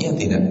Islam. Iya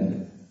tidak?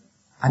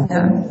 Ada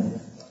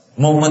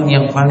momen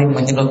yang paling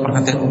menyedot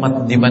perhatian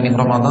umat dibanding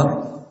Ramadan?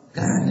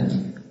 Gak ada.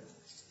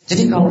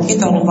 Jadi kalau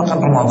kita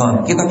lupakan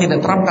Ramadan, kita tidak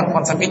terapkan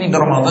konsep ini di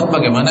Ramadan,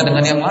 bagaimana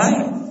dengan yang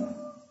lain?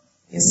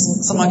 Ya,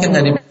 semakin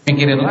gak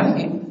dipikirin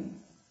lagi.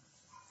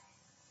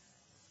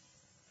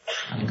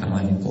 Oleh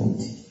karena itu,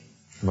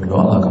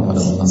 berdoalah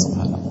kepada Allah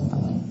Subhanahu wa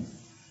Ta'ala.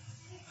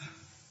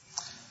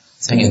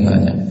 Saya ingin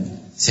tanya,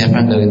 siapa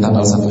yang dari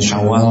tanggal 1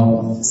 Syawal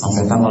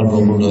sampai tanggal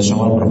 22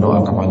 Syawal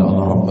berdoa kepada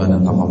Allah, Rabbana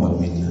taqabbal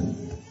minna?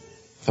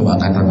 Coba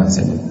angkat tangan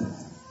saja.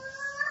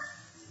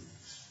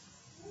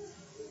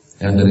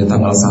 Yang dari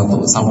tanggal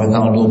 1 sampai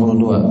tanggal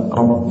 22,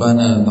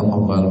 Rabbana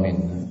taqabbal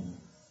minna.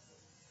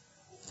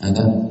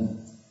 Ada?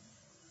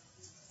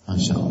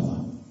 Masya Allah.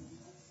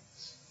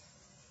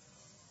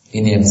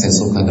 Ini yang saya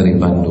suka dari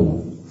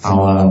Bandung,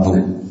 tawadu,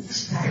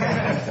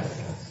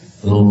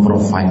 low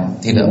profile,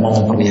 tidak mau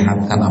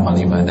memperlihatkan amal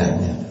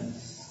ibadahnya.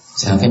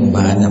 Saya yakin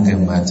banyak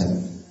yang baca,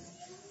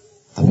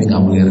 tapi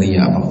gak boleh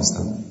ria Pak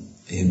Ustaz.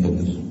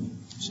 Benar.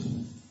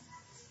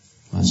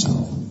 Masya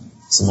Allah.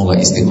 Semoga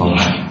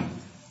istiqomah.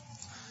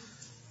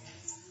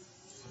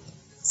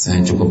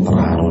 Saya cukup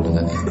terharu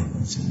dengan ini.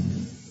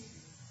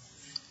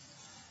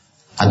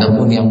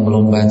 Adapun yang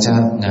belum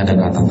baca, nggak ada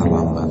kata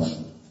terlambat.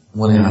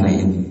 Mulai hari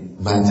ini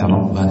baca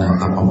Rabbana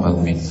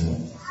taqabbal minna,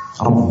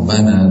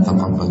 Rabbana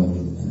taqabbal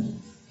minna,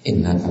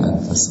 innaka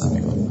antas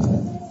samiul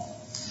alim.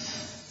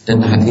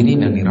 Dan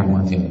hadirin yang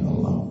dirahmati oleh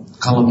Allah,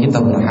 kalau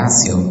kita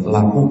berhasil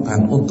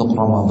lakukan untuk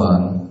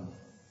Ramadan,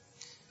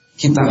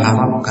 kita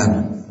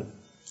harapkan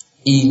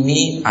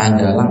ini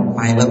adalah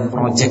pilot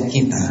project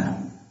kita.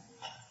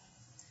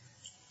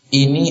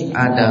 Ini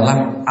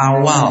adalah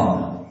awal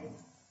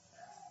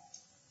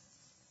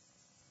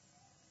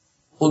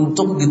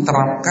untuk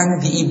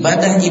diterapkan di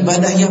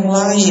ibadah-ibadah yang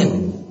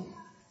lain.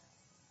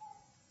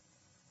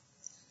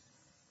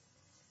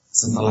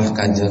 Setelah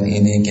kajian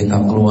ini kita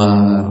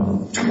keluar,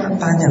 coba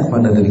tanya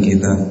kepada diri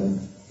kita,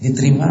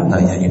 diterima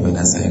nggak ya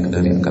ibadah saya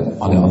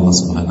oleh Allah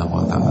Subhanahu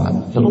wa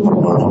Ta'ala? Lalu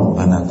berdoa,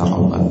 Rabbana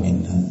taqabbal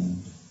minna.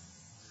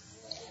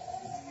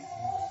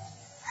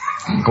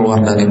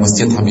 Keluar dari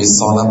masjid habis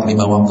sholat 5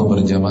 waktu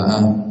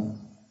berjamaah,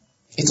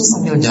 itu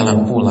sambil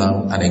jalan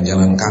pulang, ada yang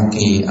jalan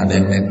kaki, ada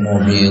yang naik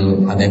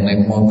mobil, ada yang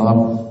naik motor.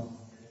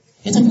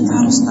 Itu kita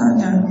harus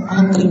tanya,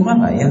 Allah terima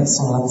gak ya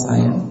sholat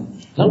saya?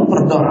 Lalu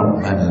berdoa,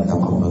 Rabbana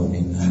taqabbal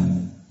minna,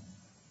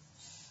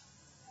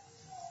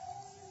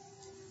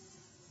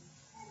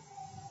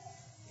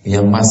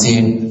 yang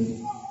masih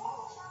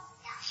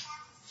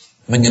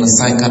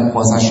menyelesaikan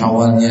puasa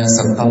Syawalnya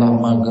setelah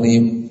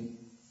maghrib,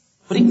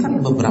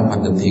 berikan beberapa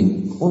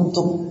detik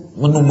untuk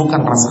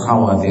menumbuhkan rasa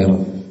khawatir.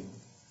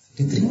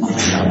 Diterima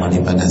amal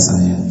ibadah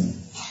saya,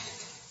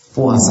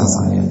 puasa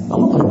saya.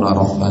 Lalu berdoa,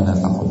 Rabbana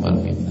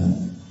taqabbal minna.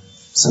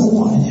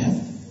 Semuanya.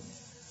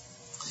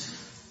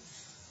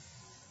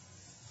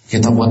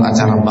 Kita buat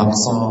acara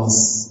baksos,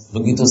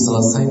 begitu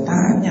selesai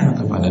tanya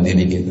kepada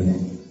diri kita,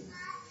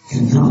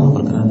 kira-kira Allah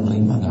berkenan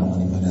menerima gak amal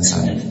ibadah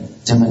saya?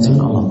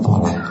 Jangan-jangan Allah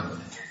tolak.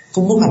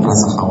 Tumbuhkan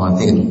rasa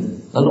khawatir,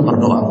 lalu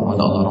berdoa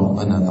kepada Allah,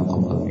 Rabbana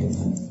taqabbal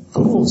minna.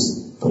 Terus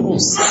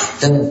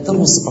dan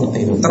terus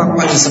seperti itu.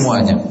 Terapkan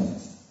semuanya.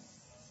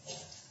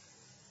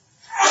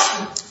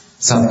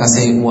 Saat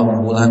kasih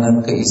uang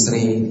bulanan ke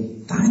istri,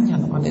 tanya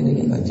kepada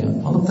diri aja,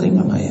 Allah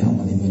terima gak ya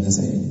amal ibadah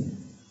saya ini?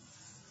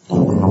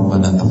 Lalu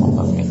Rabbana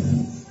taqabbal minna.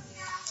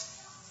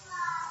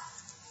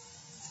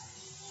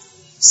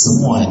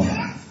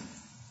 Semuanya.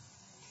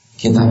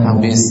 Kita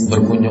habis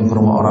berkunjung ke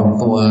rumah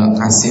orang tua,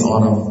 kasih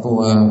orang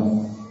tua,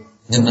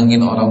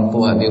 nyenengin orang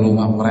tua di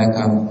rumah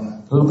mereka.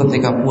 Lalu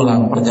ketika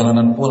pulang,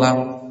 perjalanan pulang,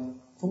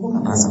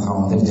 tumbuhkan rasa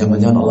khawatir,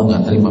 jangan-jangan Allah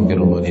gak terima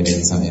birrul walidain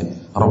saya.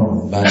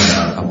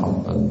 Rabbana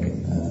taqabbal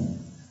minna.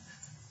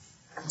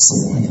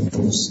 Semuanya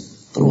terus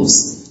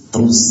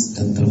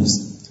dan terus.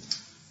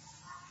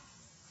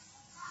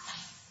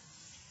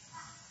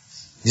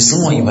 Di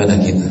semua ibadah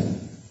kita.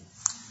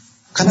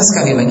 Karena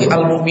sekali lagi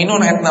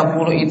Al-Mu'minun ayat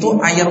 60 itu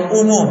ayat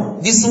umum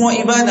di semua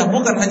ibadah,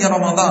 bukan hanya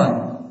Ramadan.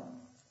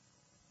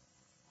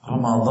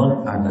 Ramadan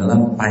adalah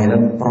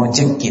pilot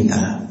project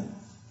kita.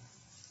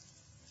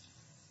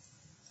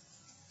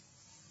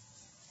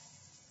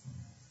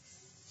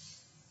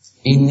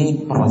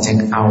 Ini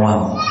project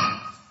awal.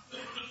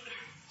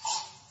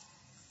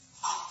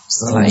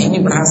 Setelah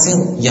ini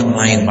berhasil, yang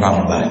lain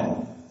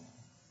merambah.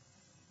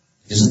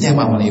 Di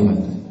setiap amal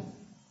ibadah.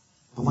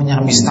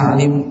 Pokoknya habis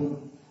ta'lim,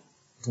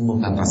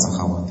 tumbuhkan rasa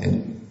khawatir.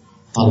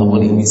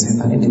 Talabul ilmi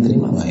saya tadi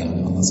diterima gak ya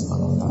oleh Allah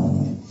Subhanahu wa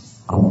taala?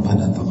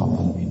 Rabbana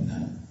taqabbal minna.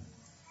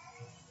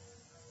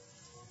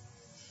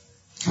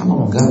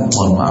 Kalau enggak,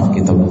 mohon maaf,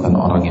 kita bukan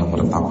orang yang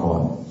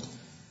bertakwa.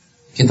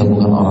 Kita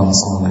bukan orang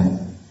soleh.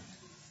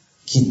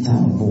 Kita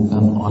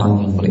bukan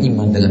orang yang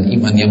beriman dengan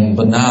iman yang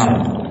benar.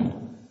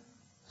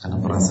 Karena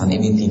perasaan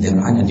ini tidak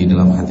ada di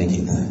dalam hati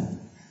kita.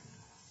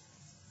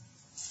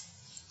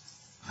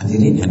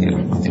 Hadirin yang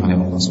dirahmati oleh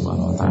Allah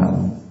Subhanahu wa taala.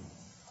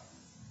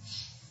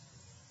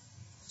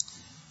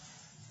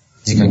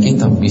 Jika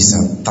kita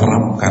bisa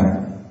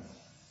terapkan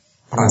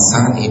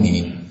perasaan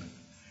ini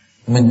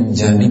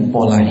menjadi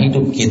pola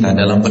hidup kita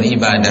dalam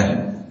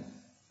beribadah,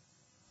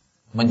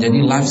 menjadi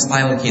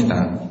lifestyle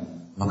kita,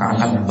 maka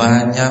akan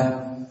banyak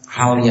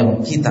hal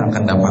yang kita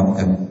akan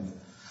dapatkan.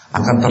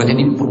 Akan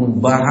terjadi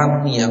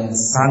perubahan yang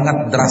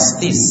sangat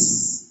drastis,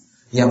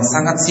 yang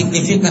sangat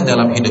signifikan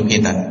dalam hidup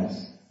kita.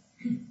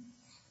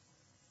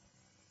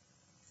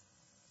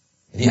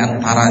 Di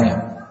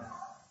antaranya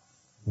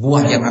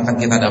buah yang akan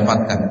kita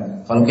dapatkan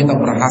kalau kita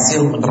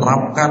berhasil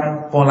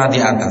menerapkan pola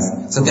di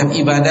atas. Setiap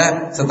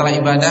ibadah, setelah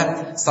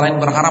ibadah,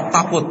 selain berharap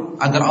takut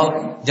agar Allah,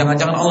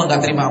 jangan-jangan Allah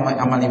gak terima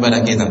amal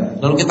ibadah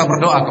kita, lalu kita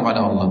berdoa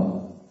kepada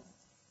Allah.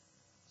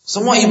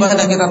 Semua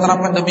ibadah kita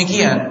terapkan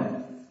demikian,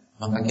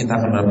 maka kita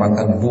akan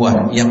mendapatkan buah.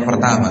 Yang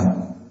pertama,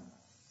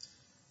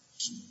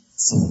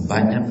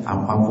 sebanyak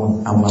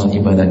apapun amal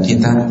ibadah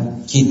kita,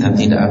 kita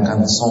tidak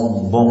akan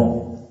sombong.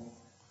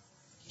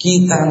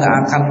 Kita gak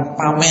akan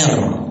pamer.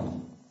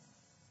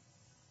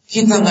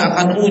 Kita gak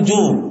akan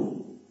ujub.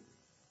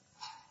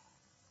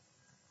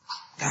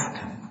 Gak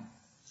akan.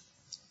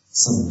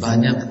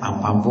 Sebanyak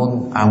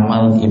apapun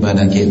amal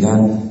ibadah kita,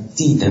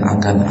 tidak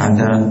akan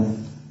ada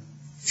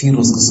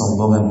virus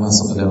kesombongan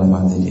masuk ke dalam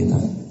hati kita.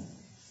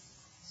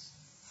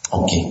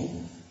 Oke,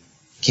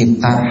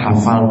 kita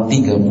hafal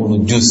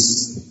 30 juz,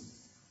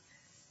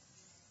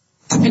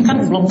 tapi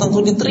kan belum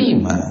tentu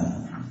diterima.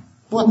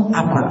 Buat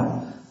apa?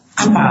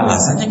 Apa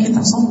alasannya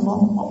kita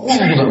sombong?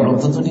 Uang juga belum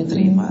tentu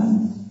diterima.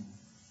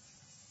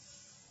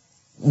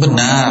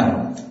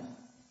 Benar,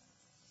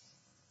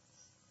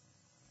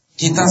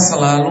 kita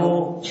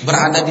selalu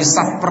berada di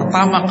saf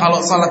pertama kalau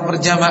salat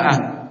berjamaah,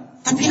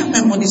 tapi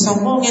apa yang mau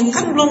disombongin?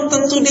 Kan belum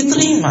tentu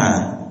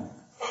diterima.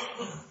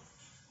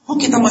 Oh,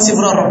 kita masih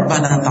berharap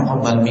Rabbana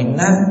taqabbal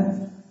minna.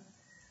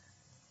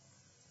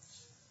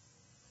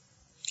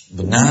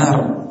 Benar,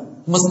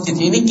 masjid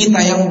ini kita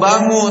yang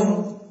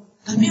bangun,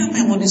 tapi apa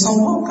yang mau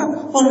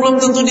disombongkan? Oh,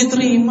 belum tentu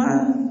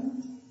diterima.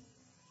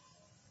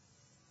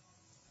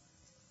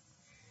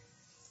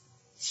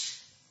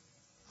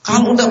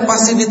 Kalau udah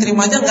pasti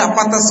diterimanya nggak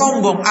patah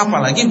sombong,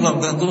 apalagi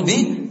belum tentu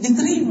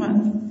diterima.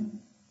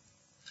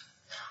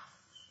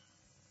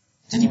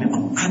 Jadi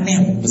memang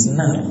aneh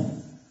benar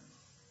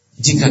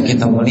jika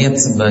kita melihat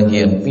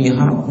sebagian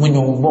pihak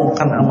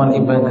menyombongkan amal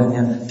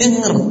ibadahnya. Dia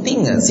ngerti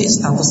nggak sih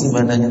status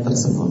ibadahnya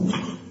tersebut?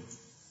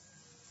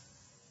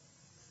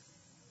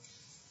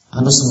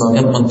 Ada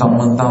sebagian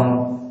mentang-mentang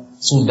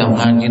sudah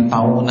ngaji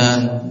tahunan,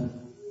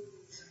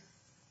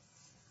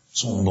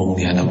 sombong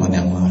di hadapan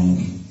yang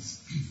lain.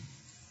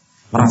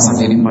 merasa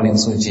diri paling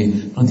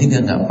suci, berarti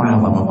dia nggak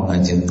paham apa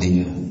pengajian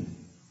dia.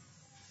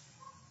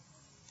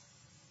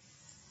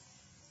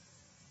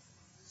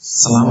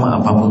 Selama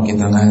apapun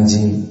kita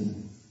ngaji,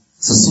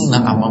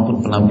 sesunnah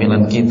apapun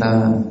penampilan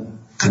kita,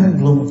 kan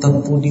belum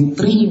tentu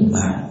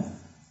diterima.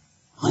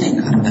 Oleh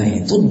karena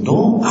itu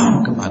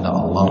doa kepada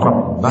Allah,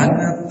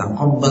 Rabbana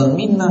taqabbal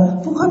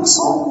minna, bukan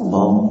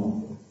sombong.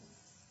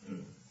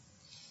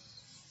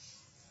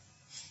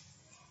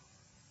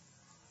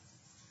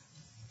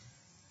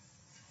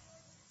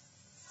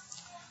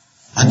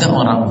 Ada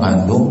orang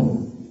Bandung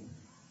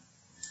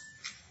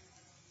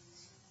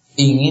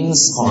ingin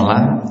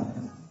sekolah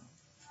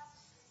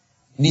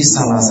di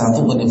salah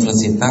satu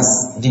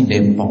universitas di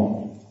Depok.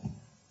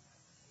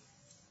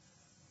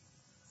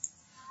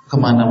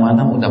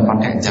 Kemana-mana udah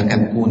pakai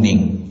jaket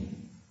kuning.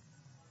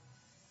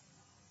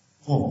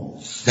 Oh,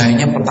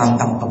 gayanya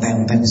petantang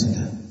petenteng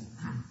sudah.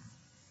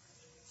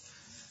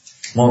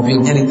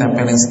 Mobilnya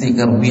ditempelin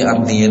stiker "We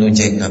are the yellow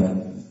jacket".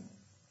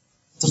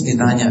 Terus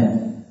ditanya,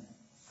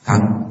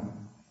 "Kang,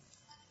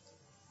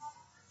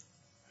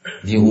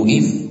 di UI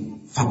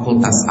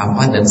fakultas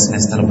apa dan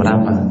semester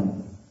berapa?"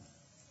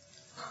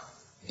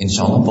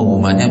 Insya Allah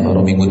pengumumannya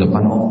baru minggu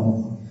depan.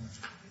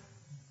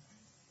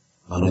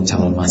 Baru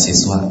calon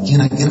mahasiswa.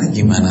 Kira-kira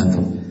gimana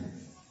tuh?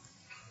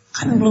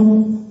 Kan belum,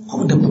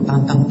 kok udah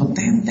petantang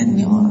petenten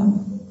nih orang.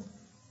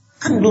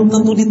 Kan belum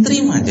tentu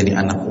diterima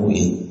jadi anak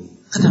UI.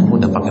 Kenapa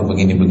udah pakai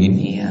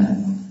begini-begini ya?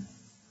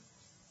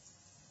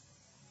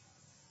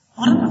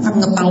 Orang akan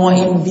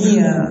ngetawain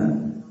dia.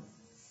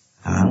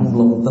 Kan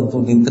belum tentu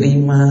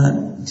diterima,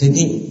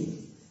 jadi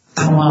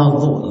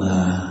tawadhu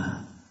lah.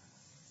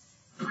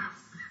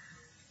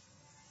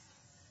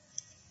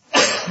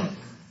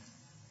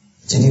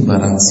 Jadi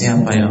barang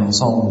siapa yang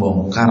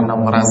sombong karena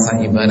merasa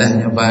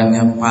ibadahnya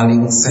banyak,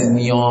 paling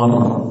senior,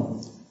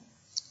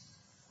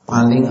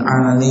 paling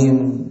alim,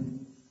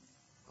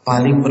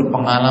 paling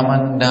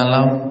berpengalaman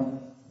dalam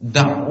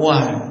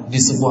dakwah di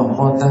sebuah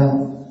kota,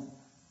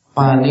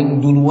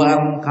 paling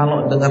duluan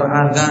kalau dengar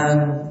azan,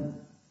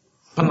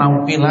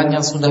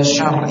 penampilannya sudah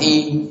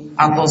syar'i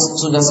atau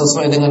sudah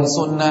sesuai dengan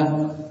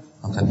sunnah,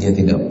 maka dia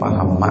tidak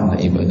paham makna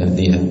ibadah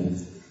dia,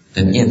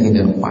 dan dia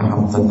tidak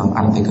paham tentang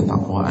arti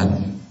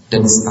ketakwaan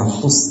dan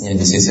statusnya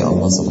di sisi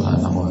Allah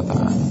Subhanahu wa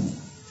ta'ala.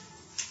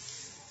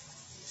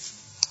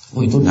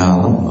 Oh, itu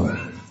dalam loh.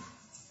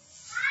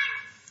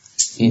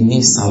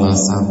 Ini salah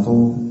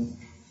satu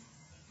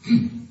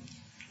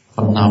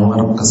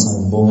penawar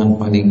kesombongan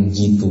paling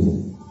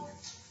jitu.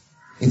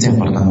 Itu yang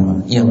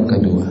pertama. Yang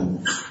kedua,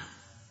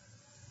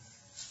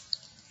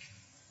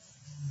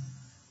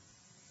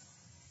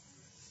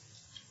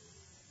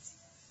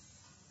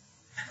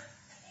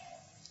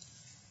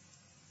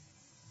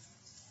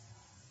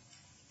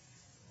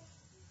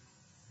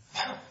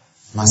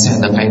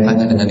 masih ada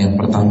kaitannya dengan yang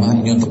pertama.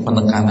 Ini untuk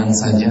penekanan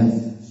saja.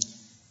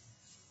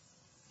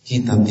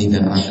 Kita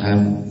tidak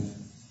akan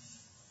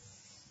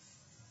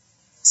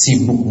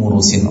sibuk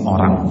ngurusin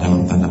orang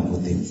dalam tanda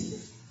kutip,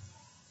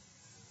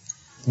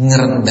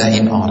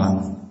 ngerendahin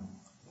orang,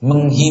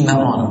 menghina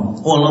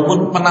orang,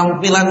 walaupun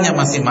penampilannya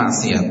masih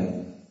maksiat.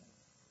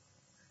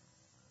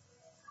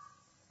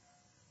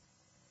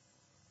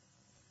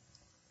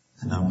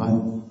 Kenapa?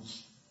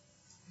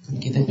 Kan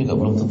kita juga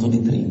belum tentu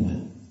diterima.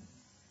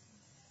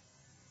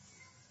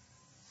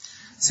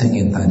 Saya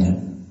ingin tanya,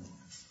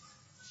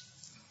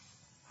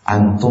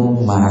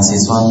 antum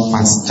mahasiswa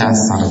pasca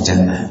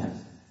sarjana,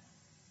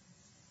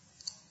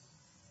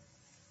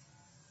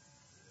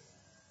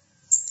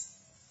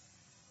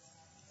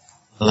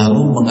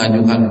 lalu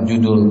mengajukan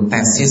judul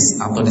tesis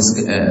atau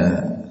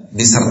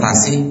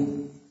disertasi,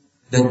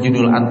 dan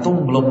judul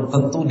antum belum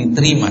tentu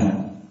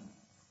diterima.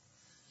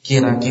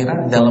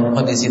 Kira-kira dalam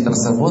kondisi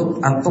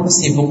tersebut antum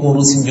sibuk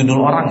ngurusin judul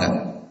orang gak?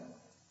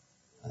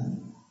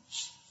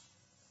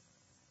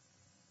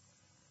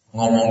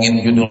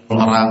 Ngomongin judul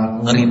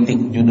orang,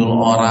 ngeritik judul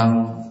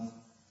orang,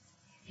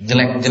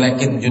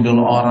 jelek-jelekin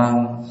judul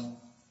orang,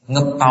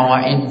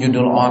 ngetawain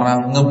judul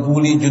orang,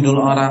 ngebully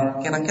judul orang.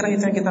 Kira-kira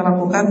itu yang kita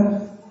lakukan?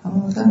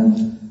 Enggak.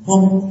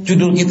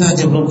 Judul kita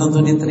aja belum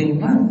tentu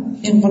diterima.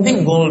 Yang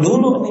penting goal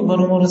dulu nih,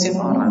 baru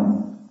ngurusin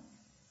orang.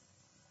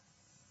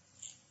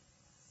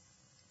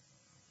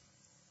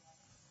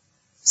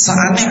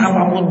 Seaneh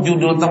apapun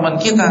judul teman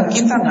kita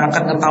gak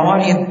akan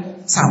ngetawain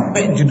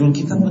sampai judul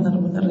kita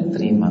benar-benar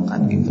diterima,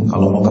 kan gitu.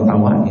 Kalau mau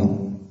ketawain,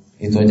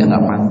 itu aja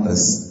gak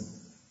pantas.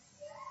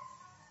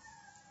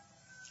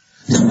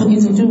 Dan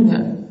begitu juga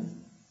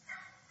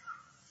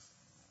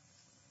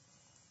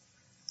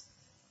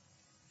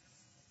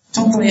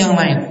contoh yang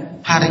lain.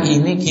 Hari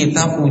ini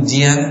kita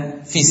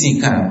ujian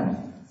fisika,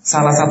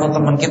 salah satu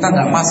teman kita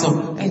gak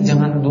masuk.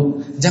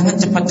 Jangan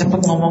cepat-cepat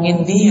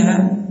ngomongin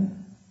dia.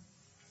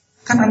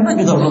 Kan Anda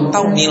juga belum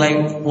tahu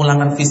nilai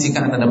ulangan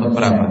fisika Anda dapat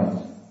berapa.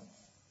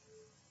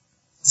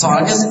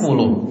 Soalnya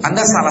 10,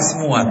 Anda salah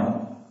semua.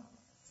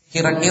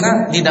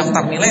 Kira-kira di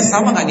daftar nilai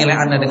sama gak nilai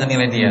Anda dengan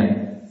nilai dia?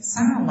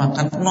 Sama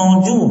kan,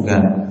 0 juga.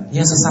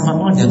 Ya sesama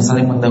 0 jangan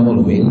saling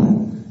mendahului lah.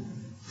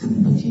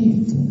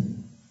 Begitu.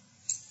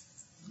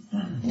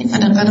 Ini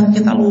kadang-kadang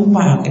kita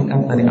lupa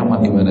hakikat dari amal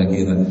ibadah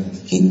kita.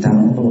 Kita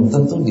belum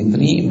tentu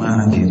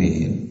diterima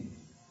hadirin.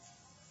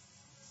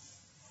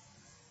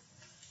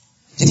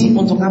 Jadi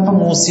untuk apa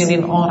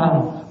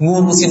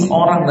ngurusin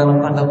orang dalam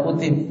tanda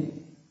kutip?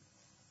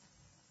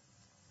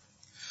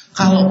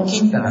 Kalau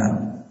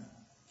kita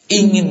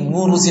ingin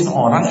ngurusin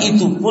orang,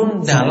 itu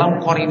pun dalam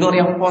koridor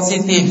yang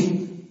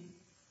positif.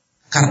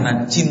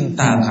 Karena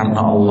cinta,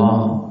 karena Allah,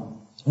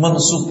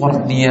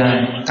 mensupport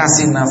dia,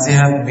 kasih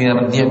nasihat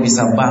biar dia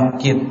bisa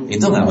bangkit,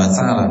 itu gak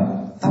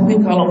masalah.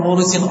 Tapi kalau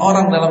ngurusin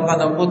orang dalam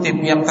tanda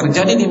kutip, yang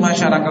terjadi di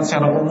masyarakat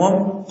secara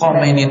umum,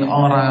 komenin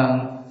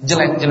orang,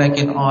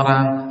 jelek-jelekin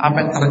orang, apa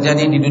yang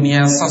terjadi di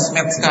dunia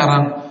sosmed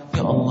sekarang,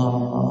 ya Allah,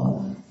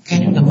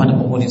 kayaknya udah pada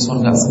penghuni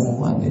surga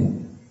semua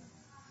deh.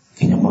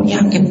 Kayaknya kok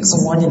yakin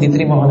semuanya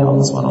diterima oleh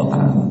Allah SWT.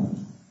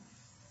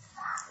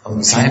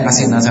 Saya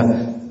kasih nasihat.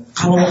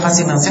 Kalau mau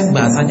kasih nasihat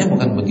bahasanya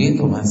bukan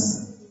begitu,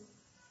 Mas.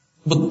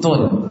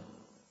 Betul,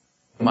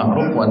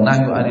 ma'ruf wa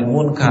nahyu 'anil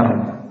munkar.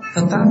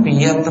 Tetapi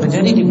yang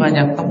terjadi di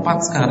banyak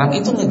tempat sekarang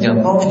itu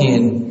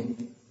ngejatuhin,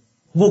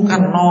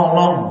 bukan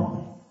nolong.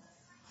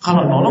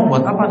 Kalau nolong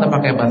buat apa Anda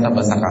pakai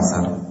bahasa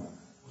kasar?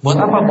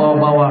 Buat apa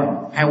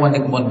bawa-bawa hewan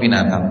di kebun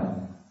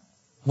binatang?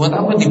 Buat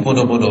apa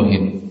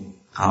dibodoh-bodohin?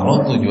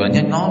 Kalau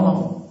tujuannya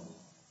nolong.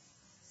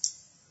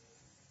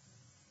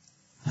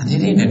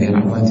 Hadirin yang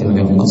dirahmati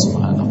oleh Allah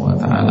Subhanahu wa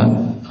taala.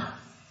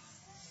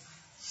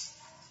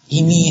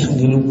 Ini yang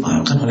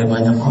dilupakan oleh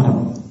banyak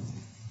orang.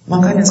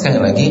 Makanya sekali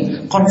lagi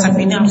konsep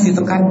ini harus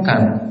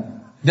ditekankan.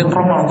 Dan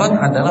Ramadan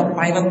adalah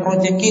pilot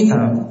project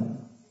kita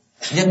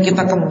yang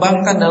kita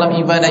kembangkan dalam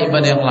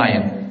ibadah-ibadah yang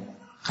lain.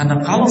 Karena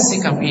kalau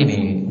sikap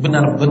ini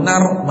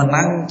benar-benar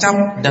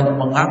menancap dan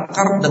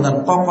mengakar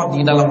dengan kokoh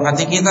di dalam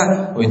hati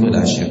kita, itu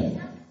dahsyat.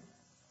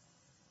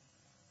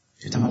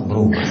 Kita akan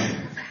berubah.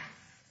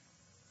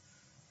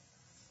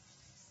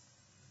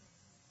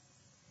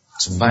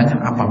 Sebanyak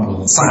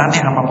apapun,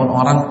 seaneh apapun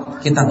orang,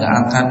 kita gak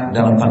akan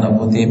dalam tanda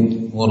kutip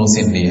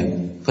ngurusin dia,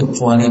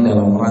 kecuali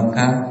dalam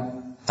rangka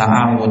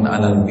ta'awun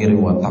 'alal birri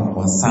wa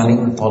taqwa,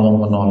 saling tolong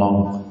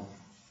menolong.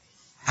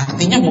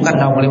 Artinya bukan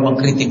gak boleh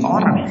mengkritik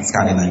orang,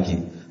 sekali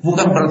lagi,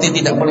 bukan berarti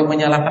tidak boleh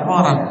menyalahkan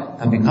orang.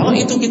 Tapi kalau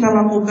itu kita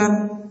lakukan,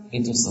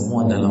 itu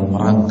semua dalam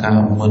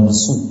rangka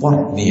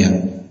mensupport dia,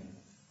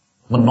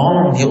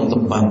 menolong dia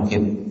untuk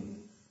bangkit,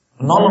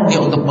 menolong dia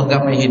untuk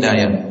menggapai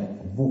hidayah,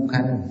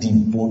 bukan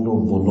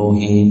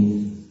dibodoh-bodohi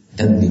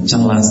dan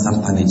dicela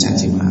serta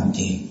dicaci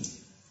maki.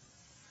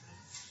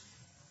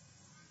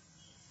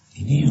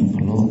 Ini yang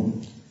perlu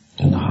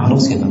dan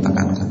harus kita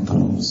tekankan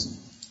terus.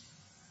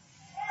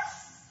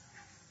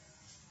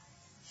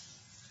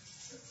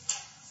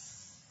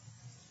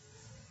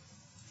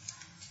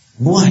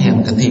 Buah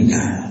yang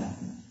ketiga,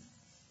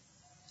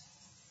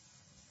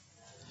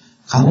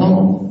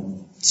 kalau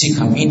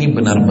sikap ini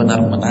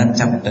benar-benar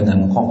menancap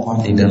dengan kokoh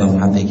di dalam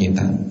hati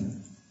kita,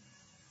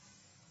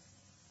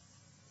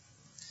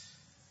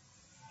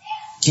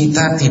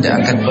 kita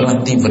tidak akan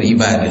berhenti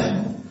beribadah.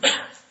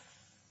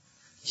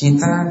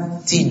 Kita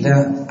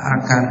tidak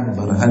akan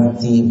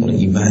berhenti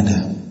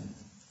beribadah.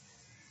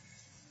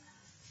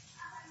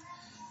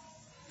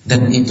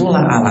 Dan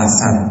itulah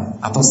alasan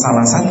atau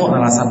salah satu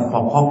alasan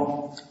pokok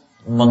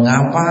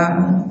mengapa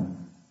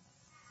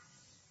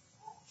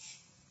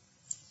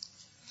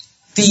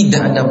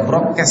tidak ada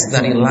broadcast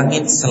dari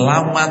langit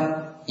selamat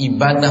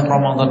ibadah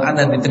Ramadan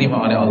Anda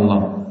diterima oleh Allah,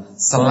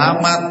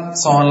 selamat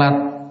sholat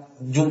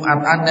Jumat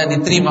Anda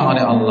diterima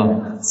oleh Allah,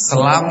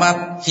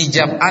 selamat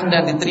hijab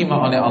Anda diterima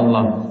oleh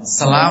Allah,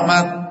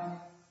 selamat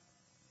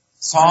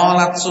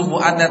sholat subuh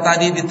Anda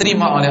tadi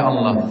diterima oleh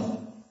Allah.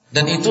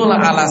 Dan itulah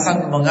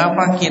alasan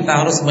mengapa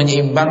kita harus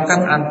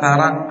menyeimbangkan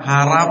antara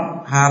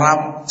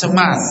harap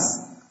cemas.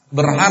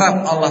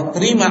 Berharap Allah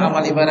terima amal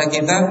ibadah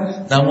kita,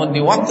 namun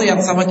di waktu yang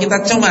sama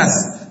kita cemas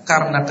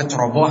karena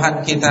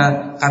kecerobohan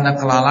kita, karena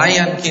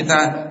kelalaian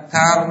kita,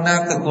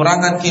 karena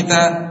kekurangan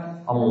kita,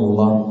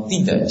 Allah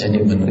tidak jadi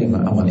menerima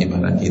amal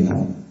ibadah kita.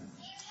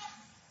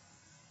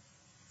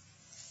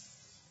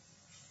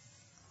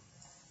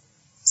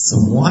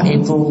 Semua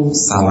itu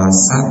salah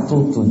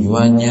satu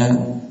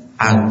tujuannya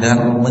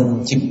agar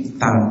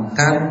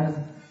menciptakan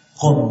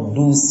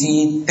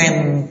kondisi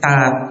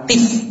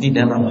tentatif di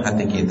dalam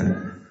hati kita.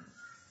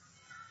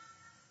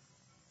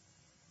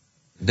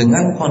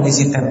 Dengan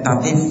kondisi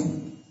tentatif,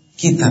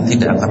 kita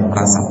tidak akan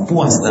merasa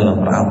puas dalam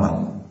beramal.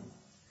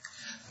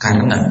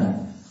 Karena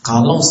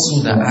kalau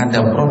sudah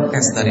ada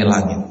broadcast dari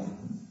langit,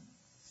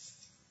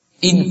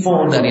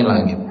 info dari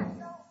langit,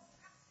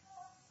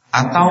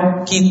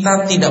 atau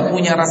kita tidak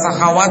punya rasa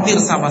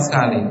khawatir sama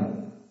sekali,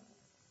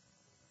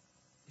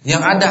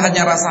 yang ada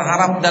hanya rasa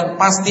harap dan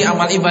pasti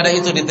amal ibadah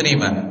itu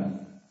diterima,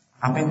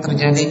 apa yang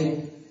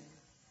terjadi?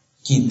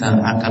 Kita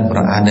akan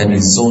berada di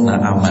zona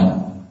aman,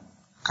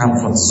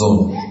 comfort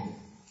zone,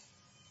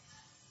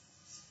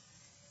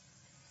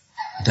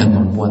 dan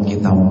membuat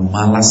kita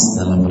malas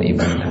dalam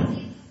beribadah.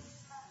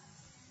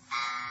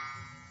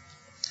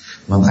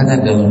 Makanya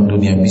dalam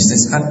dunia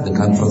bisnis kan the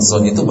comfort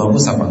zone itu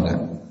bagus apa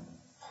enggak?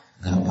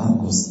 Enggak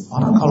bagus.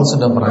 Orang kalau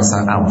sudah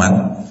merasa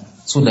aman,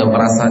 sudah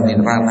merasa di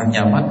ranah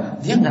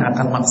nyaman, dia nggak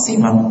akan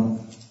maksimal.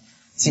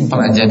 Simpel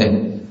aja deh.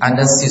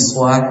 Ada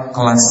siswa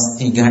kelas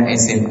 3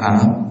 SMA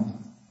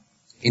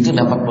itu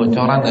dapat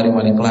bocoran dari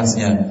wali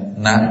kelasnya.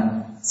 Nah,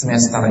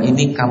 semester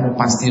ini kamu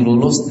pasti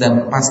lulus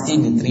dan pasti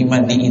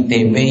diterima di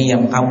ITB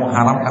yang kamu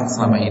harapkan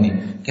selama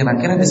ini.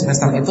 Kira-kira di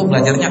semester itu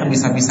belajarnya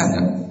habis-habisan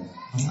nggak?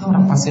 Enggak,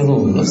 orang pasti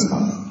lulus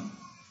kok.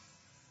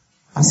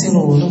 Pasti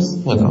lulus.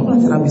 Buat apa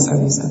belajar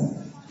habis-habisan?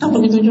 Nah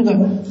begitu juga.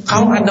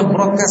 Kalau ada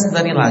broadcast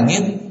dari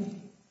langit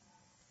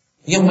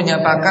yang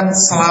menyatakan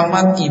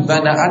selamat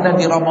ibadah ada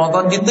di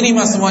Ramadan,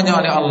 diterima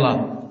semuanya oleh Allah,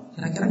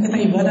 kira-kira kita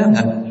ibadah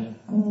nggak?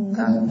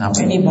 Enggak.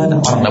 Ngapain ibadah?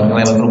 Orang dapat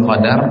Lailatul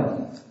Qadar,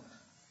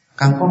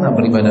 kang kok nggak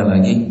beribadah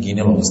lagi?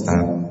 Gini loh Ustaz,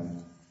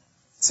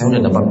 saya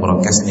udah dapat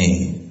broadcast nih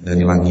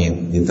dari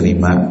langit,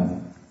 diterima.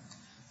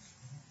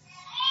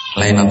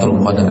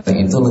 Lailatul Qadar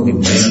itu lebih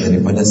baik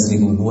daripada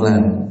 1000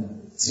 bulan.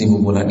 1000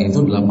 bulan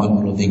itu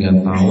 83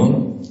 tahun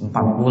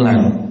 4 bulan.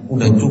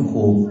 Udah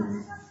cukup.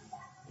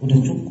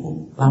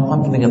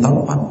 83 tahun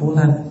 4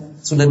 bulan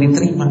sudah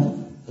diterima.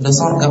 Udah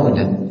surga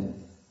udah.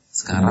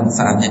 Sekarang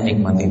saatnya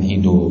nikmatin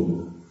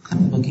hidup.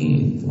 Kan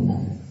begitu.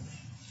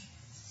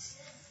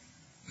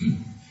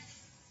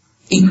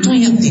 Itu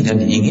yang tidak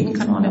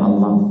diinginkan oleh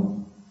Allah.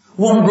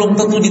 Wong belum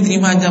tentu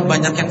diterima aja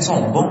banyak yang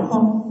sombong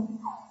kok.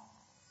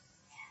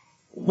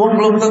 Wong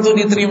belum tentu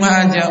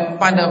diterima aja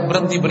pada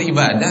berhenti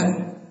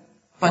beribadah,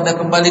 pada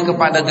kembali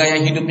kepada gaya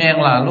hidupnya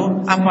yang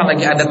lalu,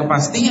 apalagi ada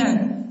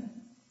kepastian.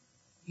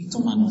 Itu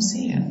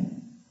manusia.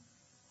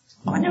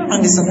 Makanya memang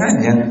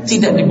disengaja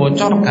tidak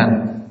dibocorkan,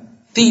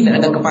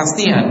 tidak ada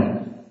kepastian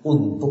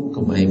untuk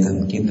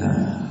kebaikan kita.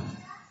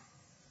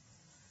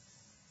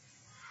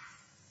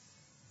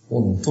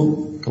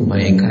 Untuk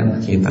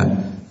kebaikan kita.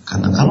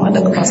 Karena kalau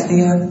ada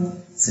kepastian,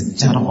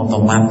 secara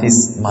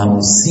otomatis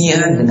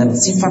manusia dengan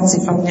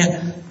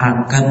sifat-sifatnya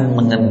akan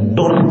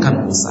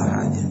mengendorkan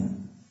usahanya.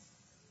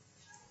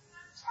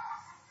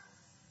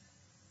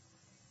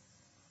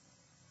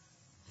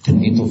 Dan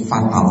itu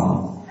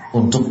fatal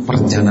untuk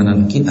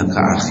perjalanan kita ke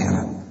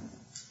akhirat.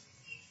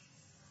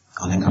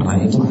 Oleh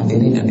karena itu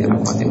hadirin yang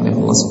dirahmati oleh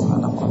Allah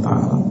Subhanahu wa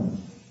taala,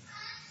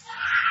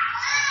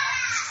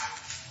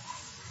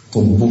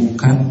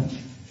 tumbuhkan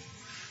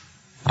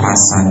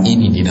rasa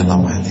ini di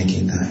dalam hati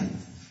kita.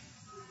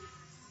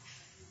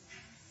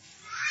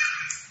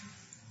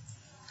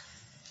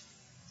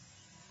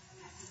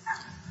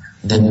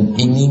 Dan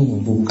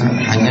ini bukan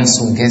hanya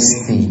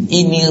sugesti,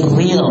 ini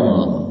real.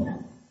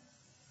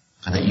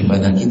 Karena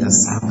ibadah kita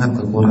sangat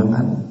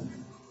kekurangan.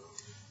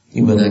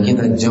 Ibadah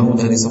kita jauh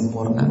dari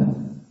sempurna.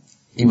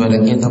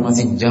 Ibadah kita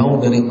masih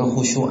jauh dari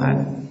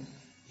kekhusyuan.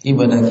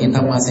 Ibadah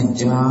kita masih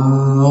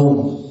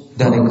jauh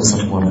dari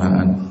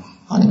kesempurnaan.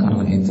 Oleh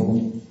karena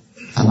itu,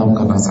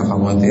 tanamkan rasa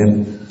khawatir,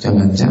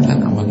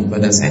 jangan-jangan amal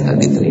ibadah saya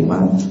nggak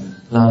diterima.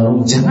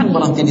 Lalu jangan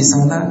berhenti di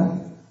sana.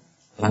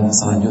 Langkah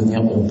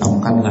selanjutnya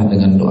ungkapkanlah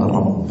dengan doa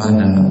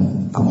Rabbana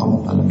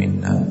taqabbal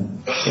minna.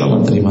 Ya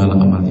Allah, terimalah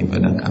amal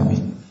ibadah kami.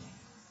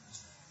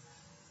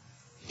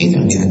 Itu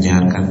yang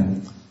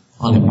diajarkan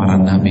oleh para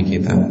nabi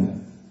kita.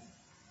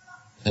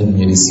 Dan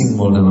menjadi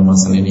simbol dalam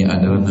masalah ini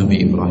adalah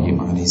Nabi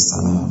Ibrahim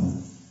alaihissalam.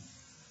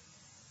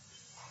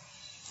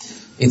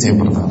 Itu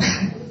yang pertama.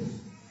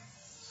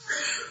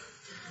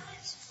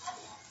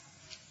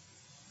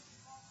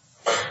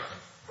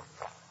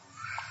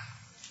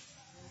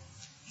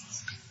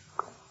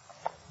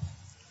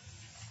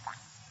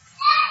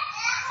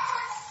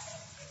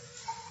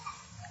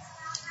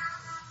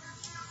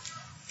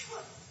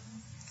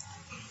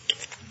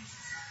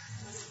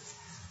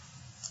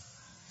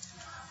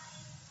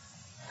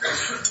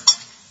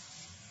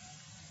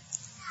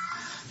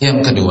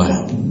 Yang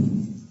kedua,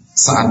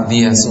 saat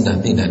dia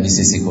sudah tidak di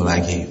sisiku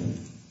lagi,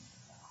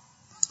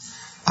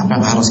 apa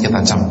yang harus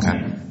kita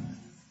camkan?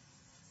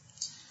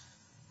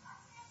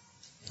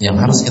 Yang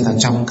harus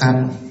kita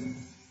camkan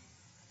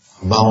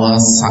bahwa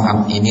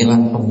saat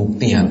inilah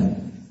pembuktian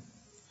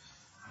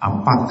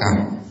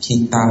apakah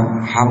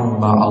kita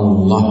hamba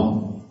Allah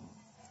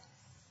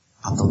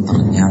atau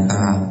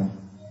ternyata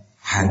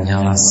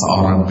hanyalah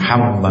seorang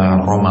hamba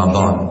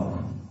Ramadan.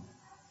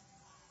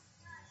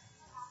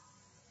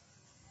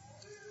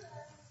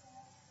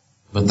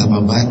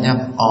 Betapa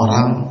banyak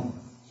orang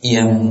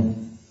yang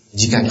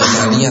jika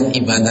kita lihat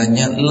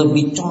ibadahnya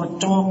lebih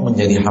cocok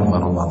menjadi hamba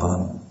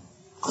Ramadan.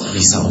 Kok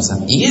bisa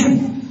Ustaz? Iya,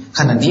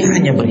 karena dia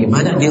hanya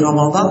beribadah di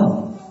Ramadan.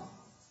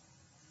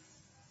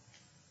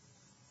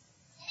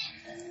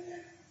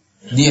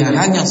 Dia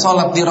hanya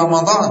sholat di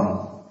Ramadan.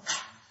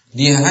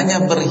 Dia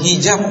hanya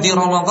berhijab di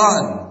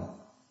Ramadan.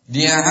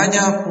 Dia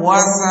hanya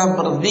puasa,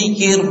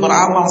 berzikir,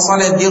 beramal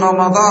saleh di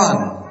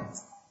Ramadan.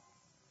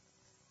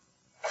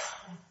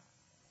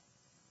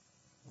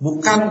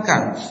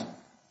 Bukankah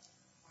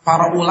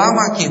para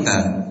ulama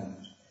kita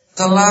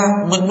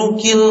telah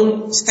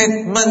menukil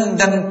statement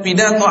dan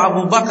pidato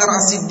Abu Bakar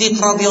As-Siddiq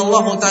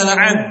radhiyallahu taala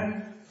an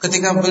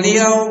ketika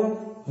beliau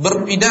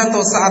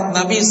berpidato saat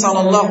Nabi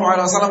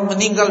SAW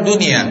meninggal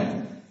dunia?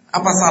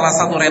 Apa salah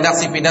satu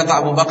redaksi pidato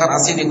Abu Bakar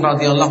As-Siddiq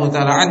radhiyallahu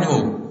taala anhu?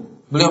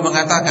 Beliau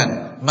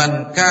mengatakan,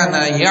 man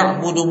kana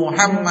ya'budu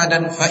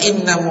Muhammadan fa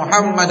inna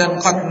Muhammadan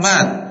qad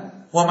mat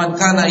wa man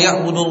kana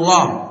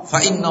ya'budullah fa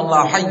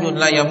innallaha hayyun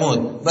la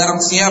yamut.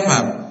 Barang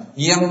siapa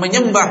yang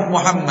menyembah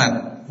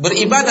Muhammad,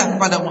 beribadah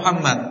kepada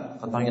Muhammad,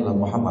 ketahuilah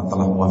Muhammad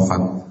telah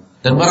wafat.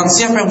 Dan barang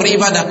siapa yang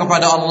beribadah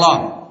kepada Allah,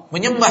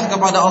 menyembah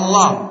kepada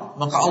Allah,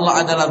 maka Allah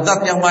adalah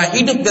zat yang maha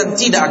hidup dan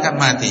tidak akan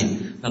mati.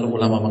 Lalu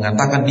ulama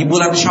mengatakan di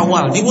bulan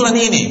Syawal, di bulan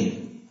ini,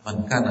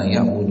 man kana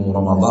ya'budu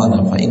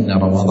Ramadhana fa inna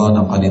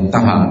Ramadhana qad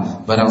intaha.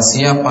 Barang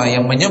siapa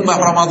yang menyembah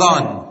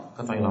Ramadan,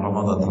 ketahuilah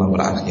Ramadan telah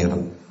berakhir.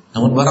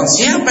 Namun barang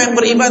siapa yang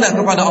beribadah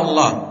kepada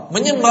Allah,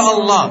 menyembah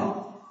Allah,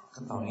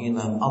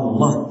 ketahuilah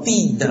Allah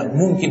tidak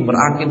mungkin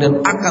berakhir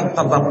dan akan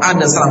tetap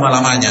ada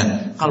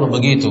selama-lamanya. Kalau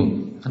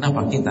begitu,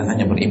 kenapa kita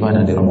hanya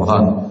beribadah di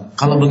Ramadan?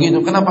 Kalau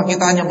begitu, kenapa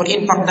kita hanya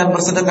berinfak dan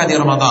bersedekah di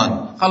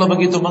Ramadan? Kalau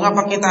begitu,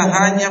 mengapa kita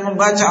hanya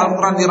membaca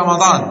Al-Quran di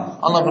Ramadan?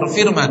 Allah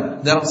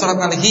berfirman dalam surat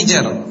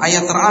Al-Hijr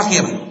ayat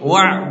terakhir,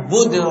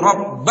 wa'bud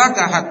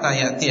rabbaka hatta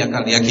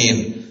ya'tiyakal yakin.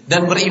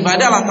 Dan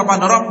beribadahlah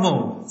kepada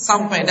Rabbmu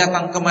sampai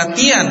datang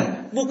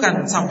kematian,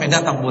 bukan sampai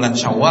datang bulan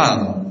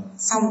Syawal,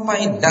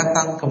 sampai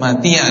datang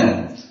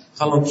kematian.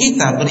 Kalau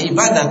kita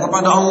beribadah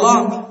kepada Allah,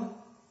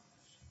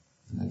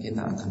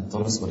 kita akan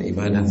terus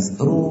beribadah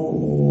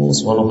terus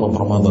walaupun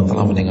Ramadan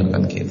telah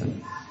meninggalkan kita.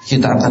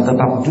 Kita akan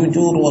tetap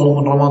jujur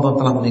walaupun Ramadan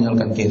telah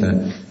meninggalkan kita.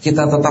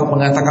 Kita tetap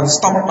mengatakan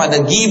stop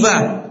pada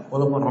ghibah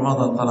walaupun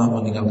Ramadan telah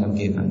meninggalkan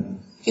kita.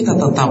 Kita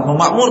tetap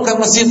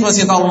memakmurkan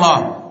masjid-masjid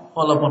Allah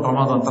walaupun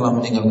Ramadan telah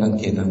meninggalkan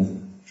kita.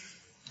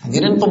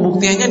 Hadirin,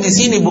 pembuktiannya di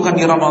sini bukan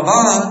di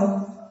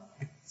Ramadan.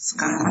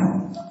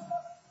 Sekarang,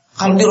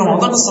 kalau di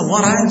Ramadan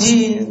semua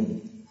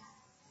rajin,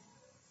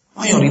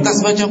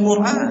 mayoritas baca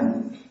Quran,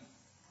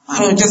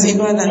 mayoritas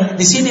ibadah.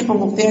 Di sini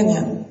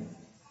pembuktiannya.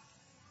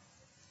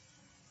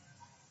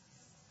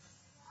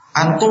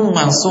 Antum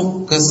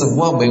masuk ke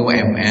sebuah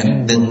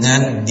BUMN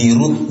dengan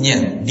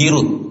dirutnya,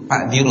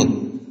 Pak Dirut.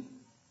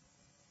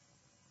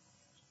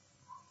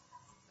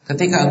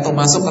 Ketika antum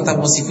masuk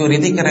ketemu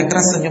security,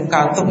 kira-kira senyum ke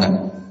antum nggak?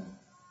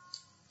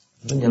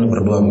 Antum jalan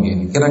berdua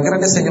begini, kira-kira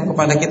dia senyum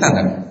kepada kita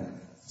nggak?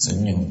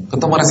 Senyum.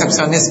 Ketemu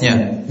resepsionisnya,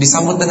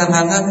 disambut dengan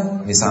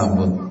hangat,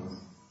 disambut.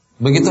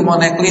 Begitu mau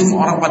naik lift,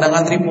 orang pada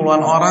ngantri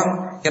puluhan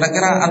orang,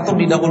 kira-kira antum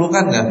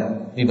didahulukan nggak?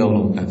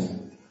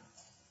 Didahulukan.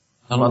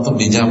 Lalu antum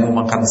dijamu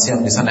makan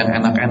siang di sana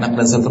yang enak-enak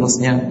dan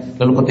seterusnya.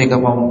 Lalu ketika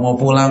mau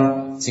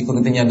pulang,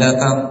 security-nya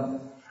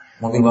datang,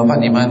 mobil bapak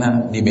di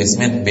mana? Di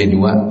basement B2.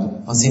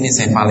 Oh sini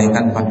saya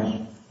valekan pak.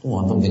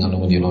 Antum tinggal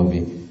nunggu di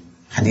lobi.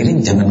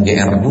 Hadirin jangan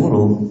GR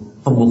dulu.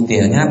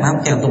 Pembuktiannya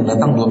nanti antum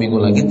datang 2 minggu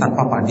lagi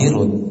tanpa Pak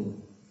Dirut.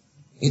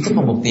 Itu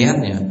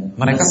pembuktiannya.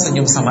 Mereka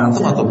senyum sama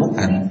antum atau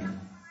bukan?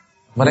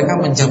 Mereka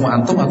menjamu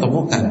antum atau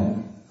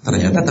bukan?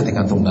 Ternyata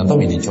ketika antum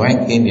datang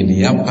dicuekin,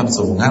 didiamkan,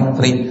 suruh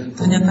ngantri.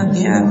 Ternyata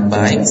dia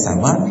baik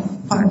sama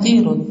Pak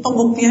Dirut.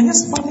 Pembuktiannya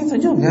seperti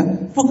itu juga.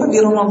 Bukan di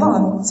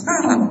Ramadan,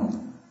 sekarang.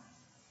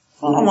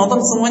 Kalau Ramadan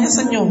semuanya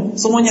senyum,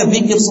 semuanya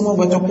zikir, semua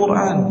baca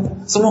Quran,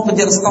 semua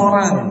kejar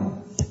setoran.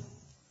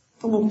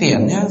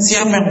 Pembuktiannya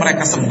siapa yang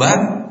mereka sembah,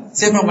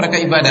 siapa yang mereka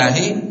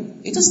ibadahi,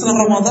 itu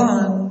setelah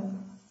Ramadan.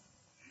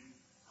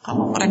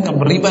 Kalau mereka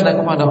beribadah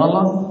kepada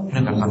Allah,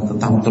 mereka akan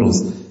tetap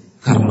terus.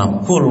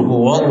 Karena qul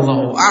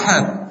huwallahu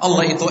ahad,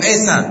 Allah itu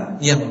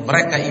Esa. Yang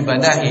mereka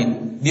ibadahi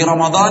di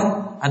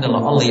Ramadan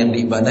adalah Allah yang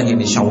diibadahi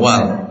di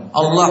Syawal,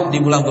 Allah di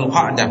bulan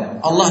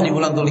Dzulqa'dah, Allah di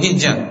bulan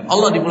Dzulhijjah,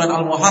 Allah di bulan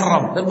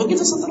Al-Muharram, dan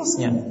begitu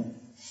seterusnya.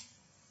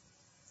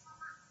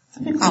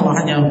 Tapi kalau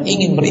hanya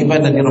ingin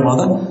beribadah di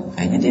Ramadan,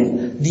 kayaknya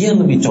dia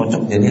lebih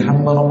cocok jadi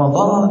hamba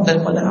Ramadan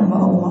daripada hamba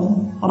Allah.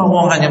 Orang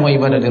mau hanya mau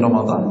ibadah di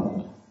Ramadan.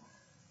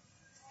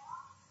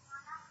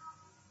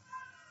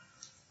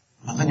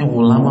 Makanya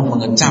ulama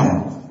mengecam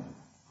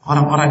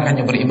orang-orang yang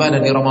hanya beribadah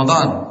di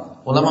Ramadan.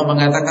 Ulama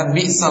mengatakan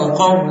bi'sal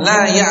qaum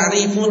la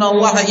ya'rifuna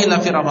Allah illa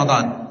fi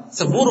Ramadan.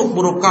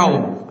 Seburuk-buruk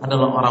kaum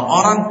adalah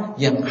orang-orang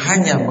yang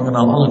hanya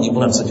mengenal Allah di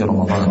bulan suci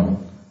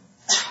Ramadan.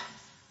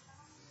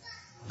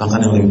 Bahkan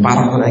yang lebih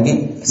parah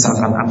lagi,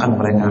 seakan-akan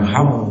mereka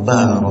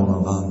hamba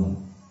Ramadan.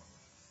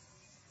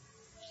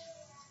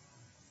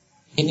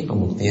 Ini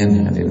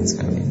pembuktiannya hadirin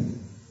sekalian.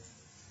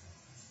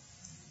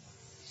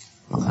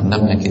 Maka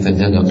hendaknya kita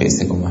jaga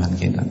keistiqomahan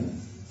kita.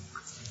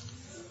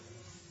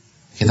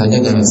 Kita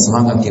jaga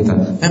semangat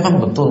kita.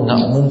 Memang betul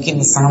nggak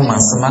mungkin sama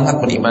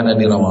semangat beribadah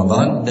di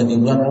Ramadan dan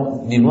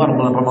di luar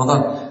bulan Ramadan.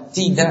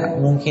 Tidak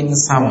mungkin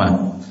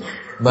sama.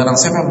 Barang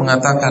siapa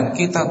mengatakan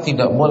kita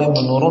tidak boleh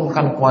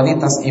menurunkan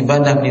kualitas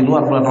ibadah di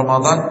luar bulan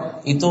Ramadan,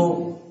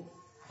 itu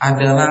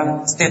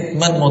adalah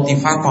statement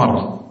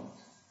motivator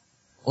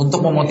untuk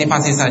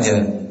memotivasi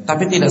saja,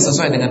 tapi tidak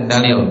sesuai dengan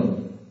dalil.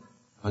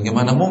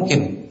 Bagaimana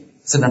mungkin?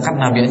 Sedangkan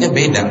Nabi aja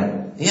beda.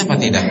 Iya apa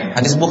tidak?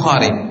 Hadis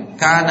Bukhari,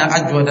 kana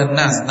ajwadan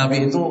nas,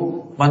 Nabi itu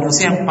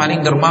manusia yang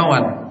paling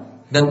dermawan.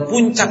 Dan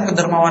puncak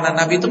kedermawanan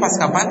Nabi itu pas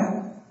kapan?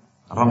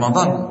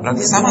 Ramadan.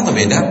 Berarti sama atau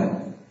beda?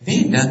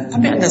 Beda,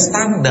 tapi ada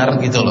standar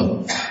gitu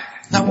loh.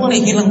 Gak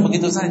boleh hilang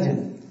begitu saja.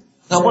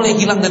 Gak boleh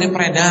hilang dari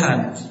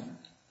peredaran.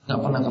 Gak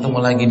pernah ketemu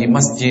lagi di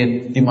masjid,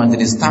 di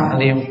majelis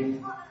taklim.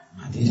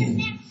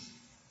 Hadirin,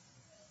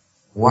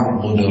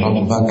 wa'bud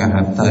rabbaka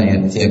hatta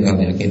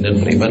ya'tiyakal yaqin, dan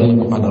beribadah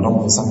kepada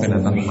Rabbmu sampai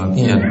datang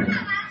kematian,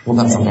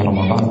 bukan sampai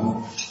Ramadan.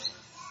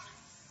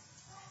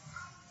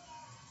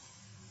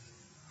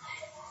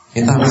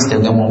 Kita harus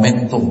jaga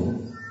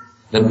momentum,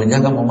 dan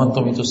menjaga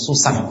momentum itu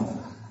susah.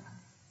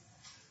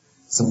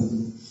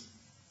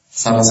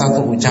 Salah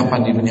satu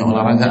ucapan di dunia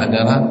olahraga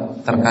adalah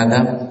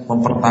terkadang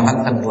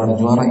mempertahankan gelar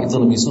juara itu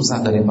lebih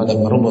susah daripada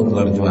merebut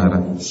gelar juara.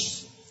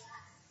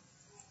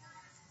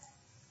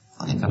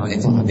 Oleh karena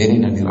itu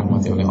hadirin yang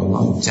dirahmati oleh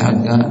Allah,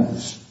 jaga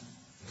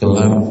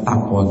gelar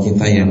takwa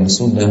kita yang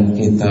sudah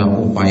kita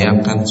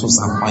upayakan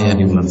susah payah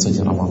di bulan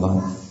suci Ramadan.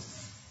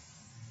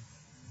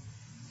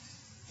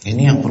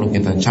 Ini yang perlu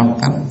kita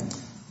camkan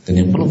dan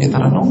yang perlu kita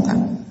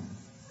renungkan.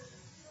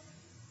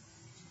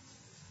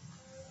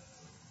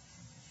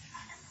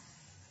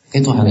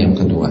 Itu hal yang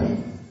kedua.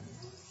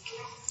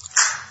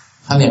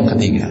 Hal yang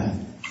ketiga,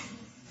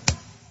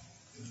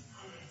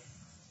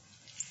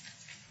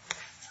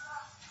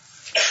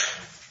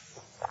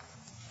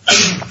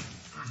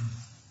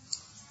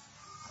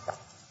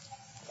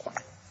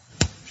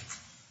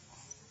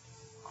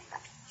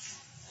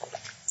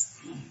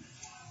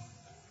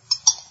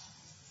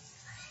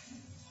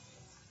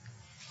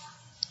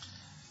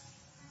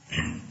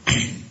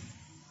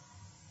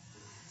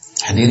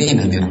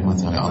 hadirin yang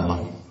dirahmati oleh Allah,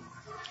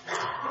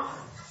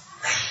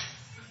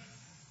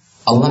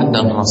 Allah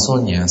dan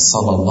Rasulnya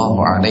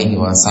Sallallahu Alaihi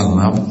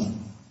Wasallam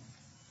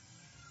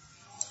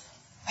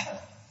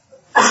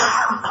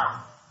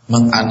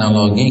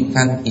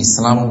menganalogikan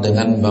Islam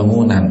dengan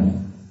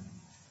bangunan,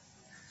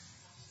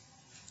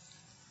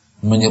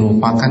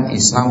 menyerupakan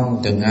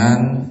Islam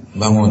dengan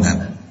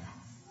bangunan.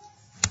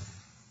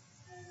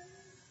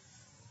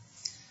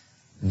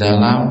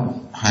 Dalam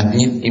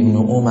hadis Ibnu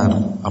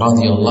Umar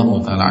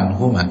radhiyallahu taala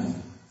anhuma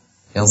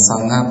yang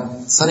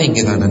sangat sering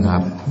kita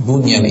dengar,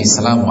 bunyal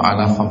Islamu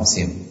ala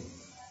khamsin.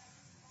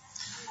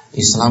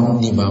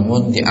 Islam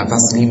dibangun di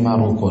atas 5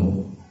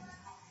 rukun.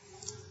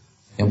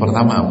 Yang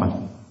pertama apa?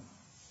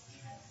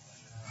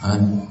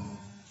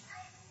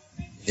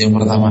 Yang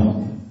pertama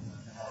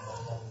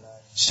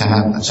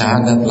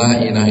syahadat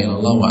la ilaha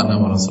illallah wa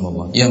anna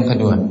rasulullah. Yang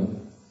kedua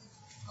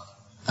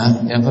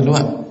Yang kedua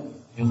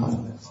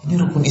ini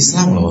rukun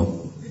Islam loh.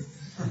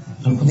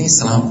 Rukun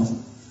Islam,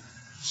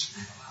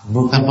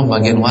 bukan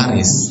pembagian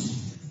waris.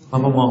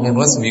 Kalau pembagian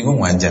waris bingung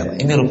wajar.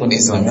 Ini rukun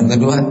Islam. Yang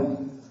kedua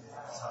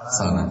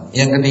salat.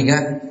 Yang ketiga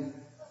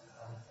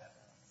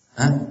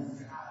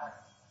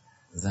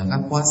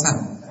zakat, puasa.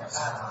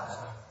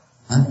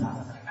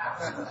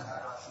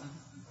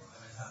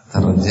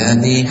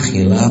 Terjadi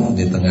khilaf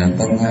di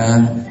tengah-tengah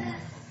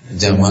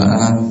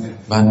jamaah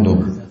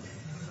Bandung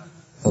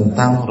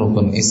tentang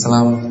rukun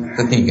Islam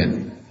ketiga.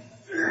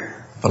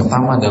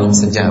 Pertama, dalam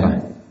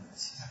sejarah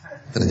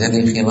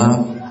terjadi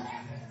khilaf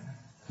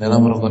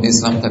dalam rukun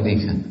Islam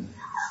ketiga.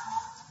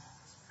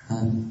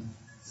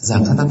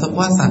 Zakat atau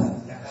puasa?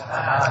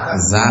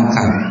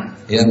 Zakat.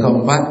 Yang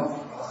keempat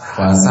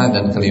puasa,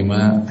 dan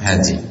kelima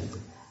haji.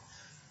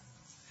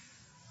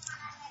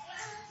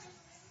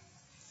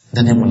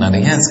 Dan yang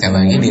menariknya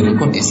sekali lagi, di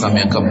rukun Islam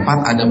yang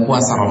keempat ada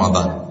puasa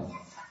Ramadan.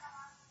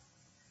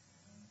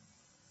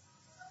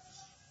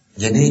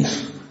 Jadi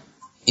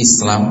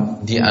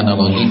Islam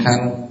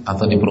dianalogikan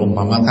atau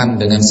diperumpamakan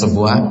dengan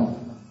sebuah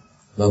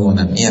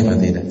bangunan. Iya atau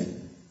tidak?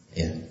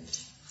 Ya.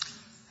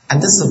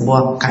 Ada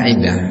sebuah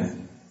kaidah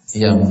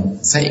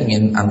yang saya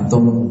ingin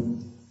antum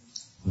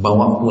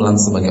bawa pulang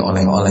sebagai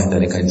oleh-oleh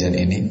dari kajian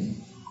ini.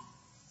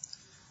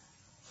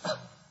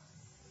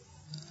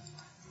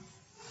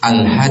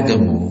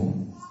 Al-hadmu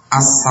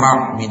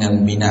asra'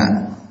 minal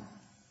bina.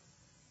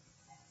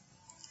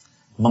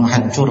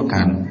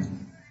 Menghancurkan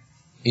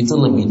itu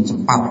lebih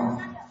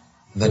cepat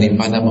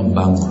daripada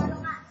membangun.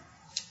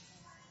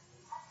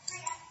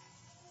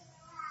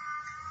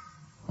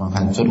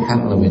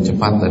 Menghancurkan lebih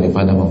cepat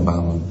daripada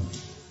membangun.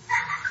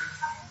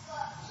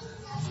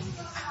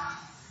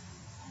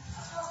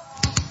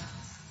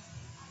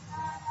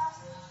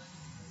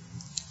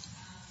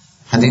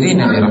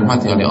 Hadirin yang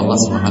dirahmati oleh Allah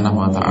Subhanahu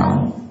wa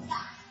taala,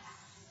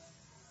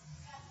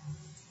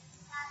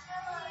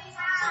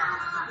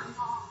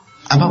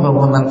 apa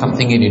bangunan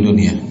tertinggi di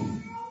dunia?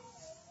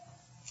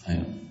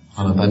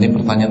 Kalau tadi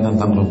pertanyaan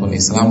tentang rukun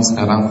Islam,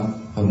 sekarang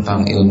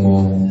tentang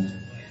ilmu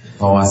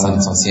wawasan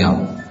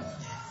sosial,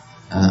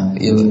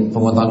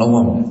 pengetahuan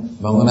umum.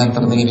 Bangunan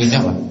tertinggi di dunia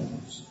apa?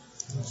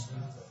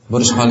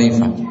 Burj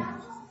Khalifa.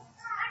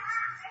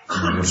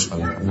 Burj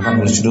Khalifa, bukan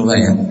Burj Dubai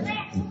ya.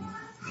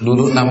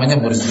 Dulu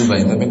namanya Burj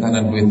Dubai, tapi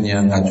karena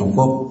duitnya nggak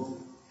cukup,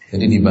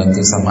 jadi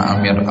dibantu sama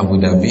Amir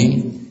Abu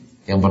Dhabi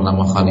yang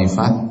bernama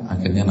Khalifah,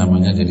 akhirnya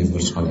namanya jadi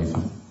Burj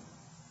Khalifa.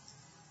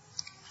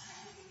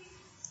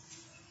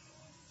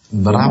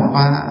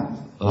 Berapa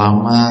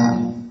lama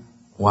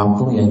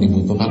waktu yang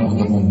dibutuhkan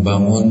untuk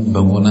membangun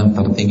bangunan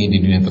tertinggi di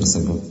dunia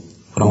tersebut?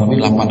 Kurang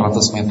lebih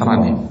 800 meteran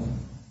ya.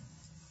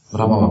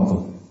 Berapa waktu?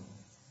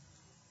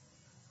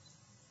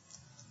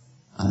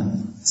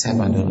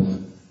 Siapa dulu?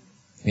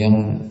 Yang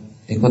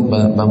ikut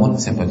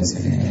bangun siapa di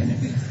sini?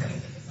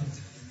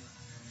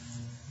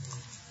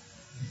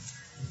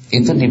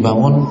 Itu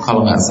dibangun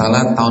kalau nggak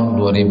salah tahun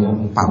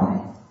 2004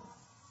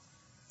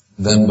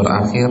 dan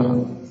berakhir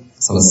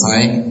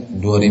selesai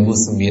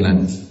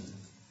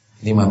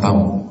 2009, 5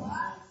 tahun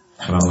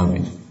kurang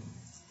lebih.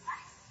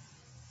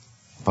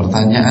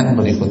 Pertanyaan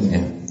berikutnya,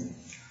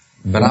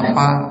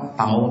 berapa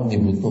tahun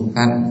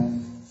dibutuhkan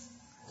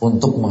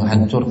untuk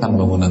menghancurkan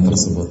bangunan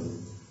tersebut?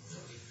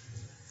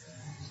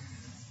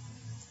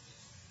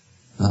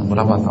 Nah,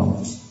 berapa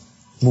tahun?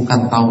 Bukan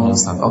tahun,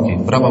 Ustaz. Oke,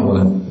 berapa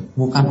bulan?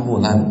 Bukan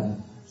bulan.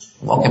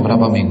 Oke,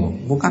 berapa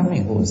minggu? Bukan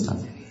minggu,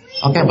 Ustaz.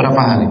 Oke, berapa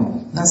hari?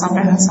 Nggak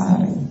sampai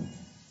sehari.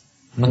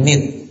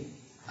 Menit.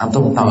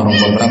 Antum taruh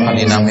beberapa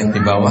dinamit di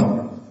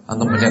bawah,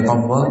 antum pencet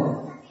tombol,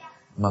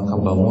 maka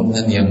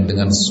bangunan yang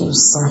dengan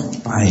susah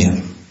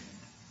payah,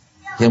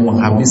 yang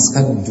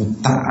menghabiskan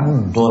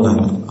jutaan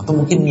dolar atau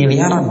mungkin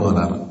miliaran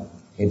dolar,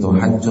 itu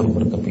hancur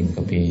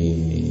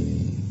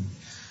berkeping-keping.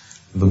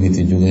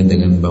 Begitu juga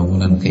dengan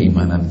bangunan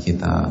keimanan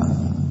kita,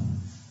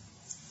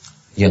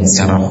 yang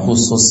secara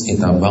khusus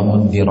kita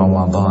bangun di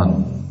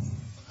Ramadan.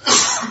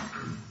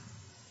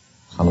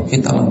 Kalau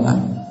kita lengah,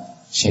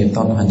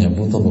 syaitan hanya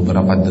butuh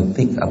beberapa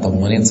detik atau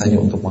menit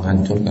saja untuk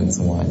menghancurkan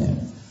semuanya.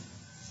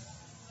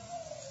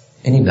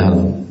 Ini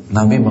dalam.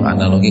 Nabi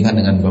menganalogikan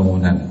dengan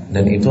bangunan,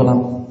 dan itulah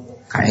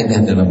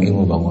kaidah dalam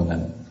ilmu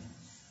bangunan.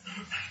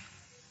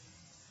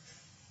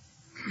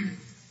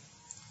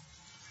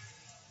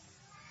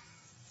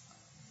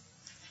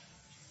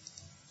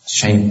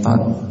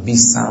 Syaitan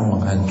bisa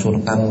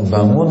menghancurkan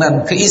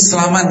bangunan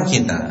keislaman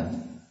kita,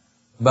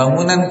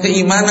 bangunan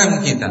keimanan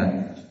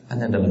kita,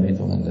 hanya dalam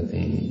hitungan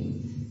detik.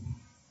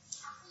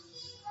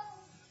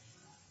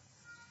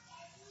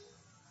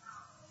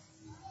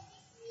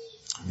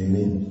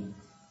 Ini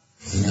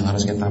yang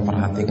harus kita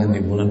perhatikan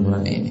di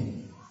bulan-bulan ini.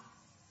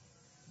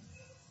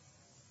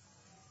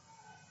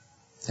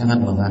 Jangan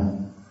lengah,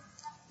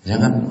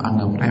 jangan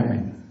anggap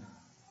remeh,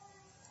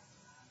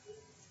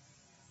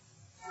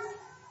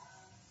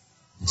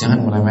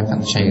 jangan meremehkan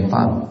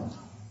syaitan.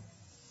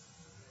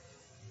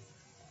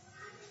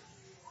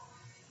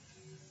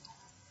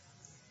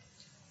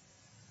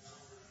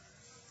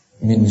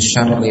 Min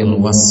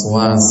syarril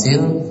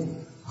waswasil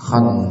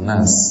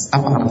khannas.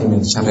 Apa arti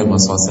min syarril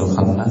waswasil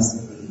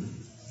khannas?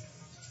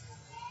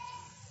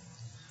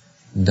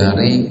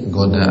 Dari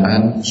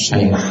godaan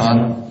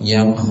syaitan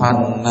yang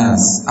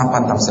khannas.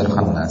 Apa tafsir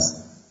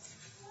khannas?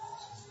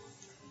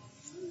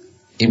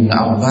 Ibn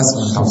Abbas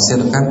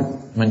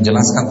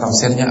menjelaskan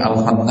tafsirnya,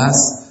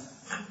 al-khannas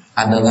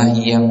adalah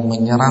yang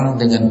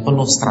menyerang dengan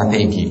penuh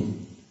strategi.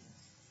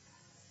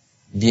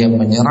 Dia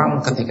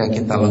menyerang ketika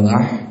kita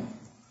lengah,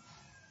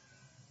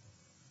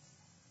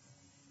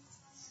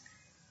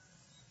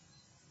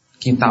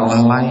 kita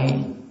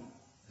lalai,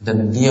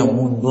 dan dia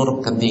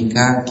mundur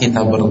ketika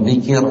kita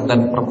berzikir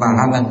dan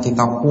pertahanan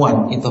kita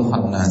kuat. Itu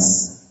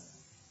khannas.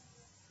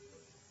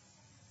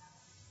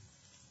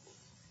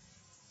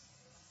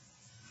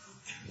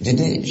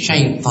 Jadi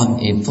syaitan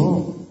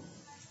itu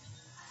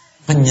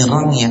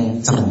penyerang yang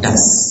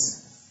cerdas.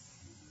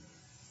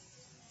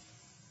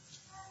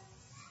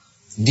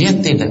 Dia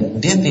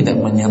tidak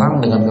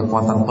menyerang dengan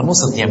kekuatan penuh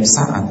setiap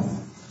saat.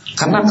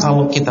 Karena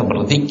kalau kita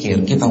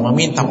berzikir, kita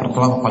meminta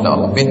pertolongan kepada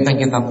Allah, benteng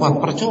kita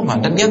kuat, percuma,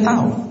 dan dia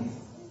tahu.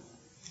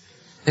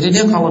 Jadi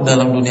dia kalau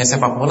dalam dunia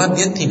sepak bola,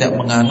 dia tidak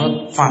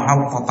menganut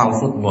faham total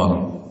football.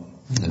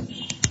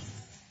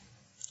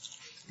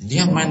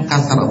 Dia main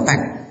counter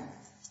attack.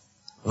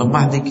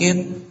 Lemah dikit,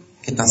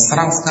 kita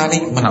serang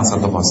sekali, menang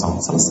 1-0,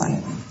 selesai.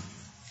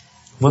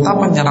 Buat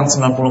apa nyerang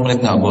 90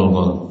 menit gak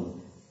gol-gol?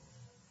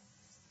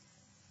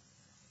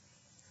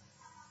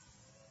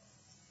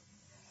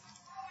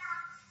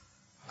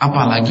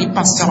 Apalagi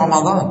pasca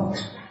Ramadan,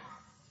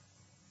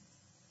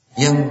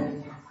 yang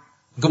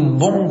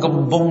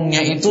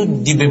gembong-gembongnya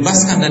itu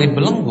dibebaskan dari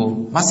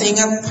belenggu. Masih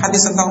ingat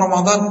hadis tentang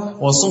Ramadan?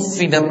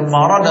 Wasuffidat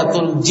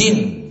maradatul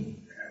jin.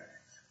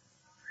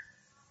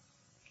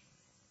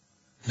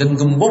 Dan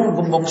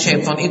gembong-gembong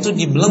syaitan itu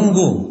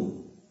dibelenggu.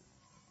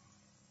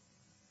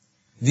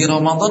 Di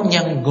Ramadan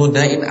yang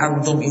godain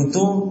antum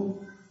itu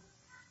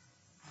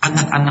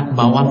anak-anak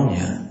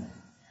bawangnya.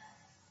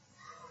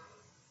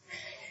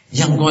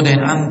 Yang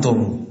godain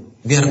antum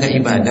biar gak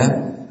ibadah,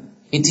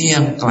 itu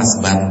yang kelas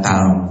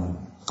bantal,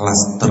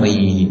 kelas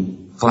teri,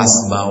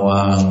 kelas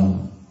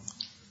bawang,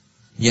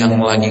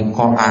 yang lagi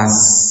koas,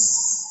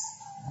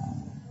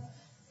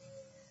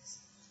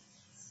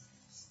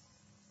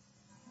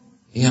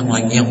 yang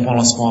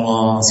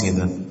polos-polos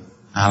gitu.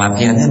 Nah,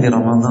 latihannya di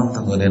Ramadan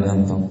tuh godain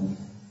antum.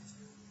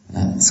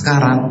 Nah,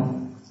 sekarang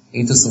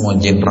itu semua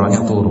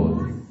jenderalnya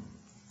turun,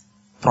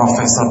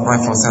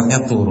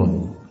 profesor-profesornya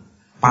turun,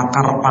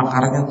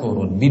 pakar-pakarnya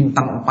turun,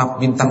 bintang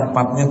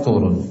 4-nya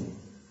turun.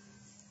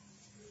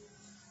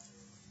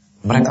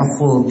 Mereka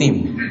full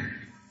tim.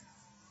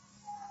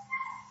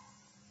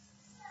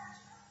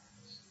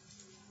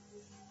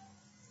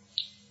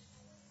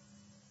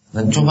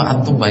 Dan coba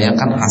antum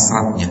bayangkan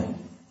hasratnya.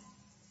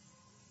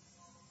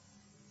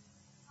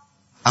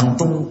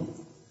 Antum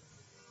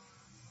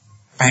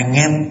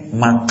pengen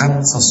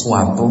makan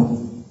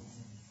sesuatu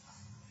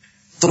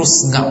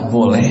terus nggak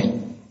boleh,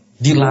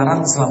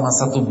 dilarang selama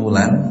 1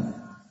 bulan.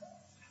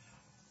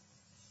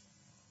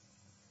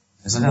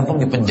 Misalnya antum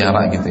di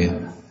penjara gitu ya,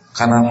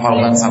 karena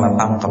korban salah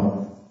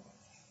tangkap,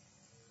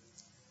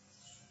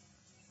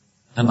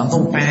 dan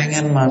antum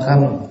pengen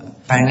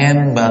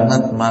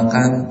banget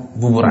makan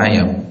bubur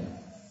ayam.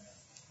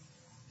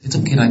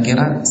 Itu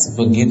kira-kira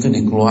begitu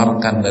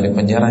dikeluarkan dari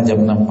penjara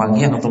jam 6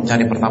 pagi, yang antum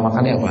cari pertama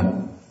kali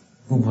apa?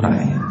 Bubur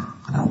ayam.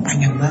 Karena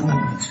pengen banget.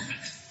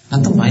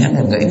 Antum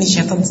bayangkan gak, ini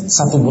syaitan 1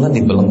 bulan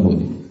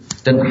dibelenggu,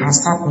 dan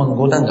hasrat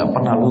menggoda gak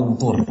pernah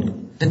luntur,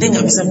 dan dia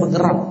gak bisa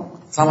bergerak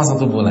selama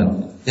 1 bulan,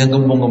 yang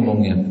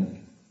gembong-gembongnya.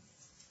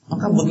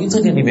 Maka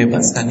begitu dia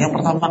dibebaskan, yang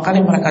pertama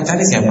kali mereka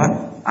cari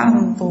siapa?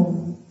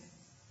 Antum.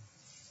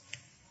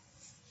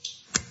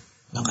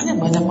 Makanya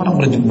banyak orang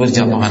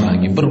berjatuhan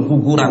lagi,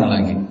 berguguran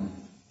lagi.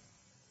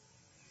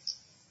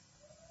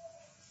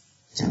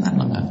 Jangan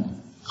lengah.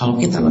 Kalau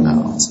kita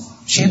lengah,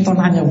 syaitan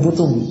hanya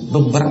butuh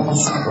beberapa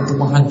saat untuk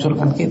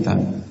menghancurkan kita.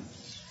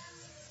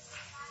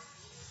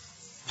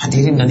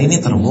 Hadirin, dan ini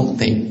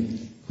terbukti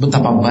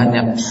betapa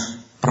banyak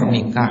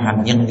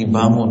pernikahan yang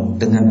dibangun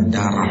dengan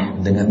darah,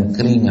 dengan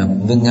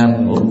keringat,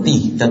 dengan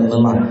letih dan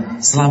lelah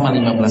selama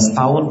 15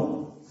 tahun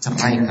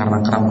cerai karena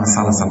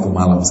masalah 1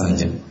 malam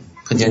saja.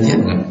 Kejadian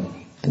enggak?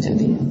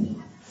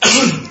 Kejadian.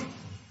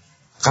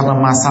 Karena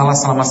masalah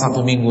selama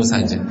 1 minggu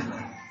saja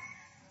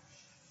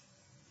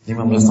 15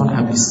 tahun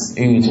habis.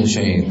 Itu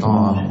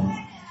syaitan.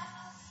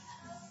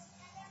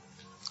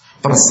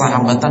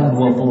 Persahabatan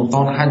 20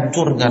 tahun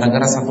hancur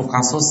gara-gara 1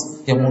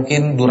 kasus yang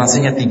mungkin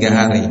durasinya 3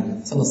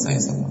 hari.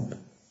 Selesai semua.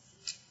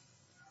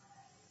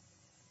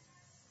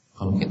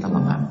 Kalau kita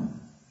lengah,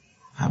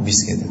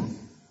 habis kita.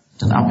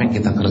 Dan apa yang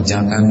kita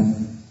kerjakan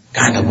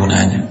gak ada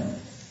gunanya.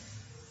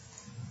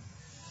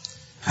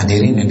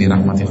 Hadirin yang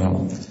dirahmati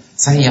Allah,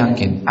 saya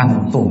yakin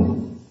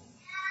antum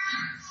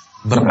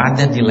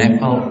berada di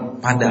level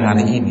pada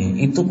hari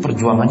ini, itu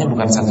perjuangannya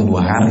bukan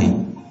 1-2 hari.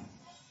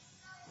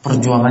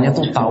 Perjuangannya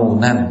tuh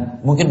tahunan,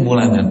 mungkin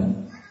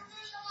bulanan.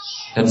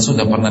 Dan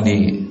sudah pernah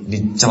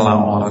dicela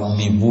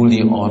orang,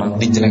 dibully orang,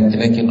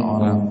 dijelek-jelekin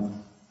orang.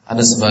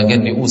 Ada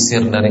sebagian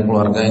diusir dari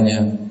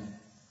keluarganya,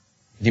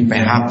 di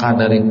PHK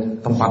dari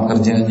tempat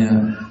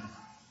kerjanya,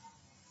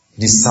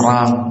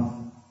 diserang.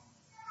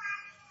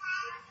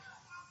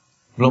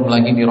 Belum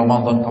lagi di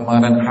Ramadan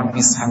kemarin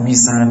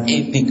habis-habisan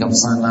iktikaf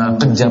sana,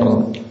 kejar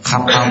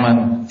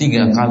khataman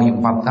 3 kali,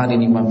 4 kali,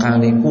 5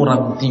 kali,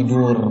 kurang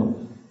tidur.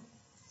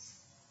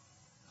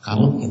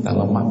 Kalau kita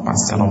lemah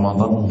pasca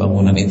Ramadan,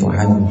 bangunan itu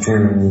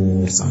hancur,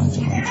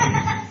 sangat hancur.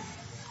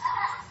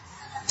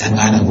 Dan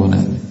gak ada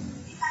gunanya.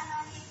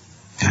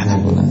 Gak ada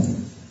gunanya.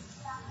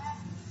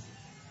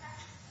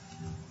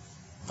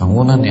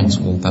 Bangunan yang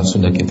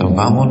sudah kita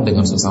bangun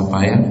dengan susah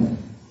payah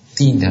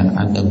tidak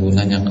ada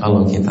gunanya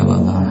kalau kita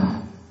lengah.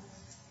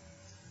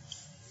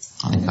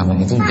 Oleh karena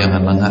itu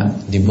jangan lengah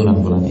di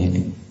bulan-bulan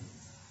ini.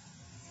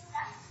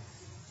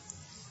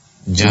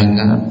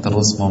 Jaga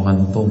terus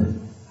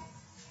momentum.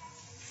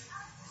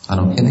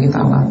 Kalau kita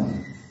lengah,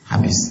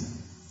 habis.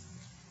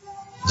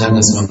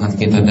 Jaga semangat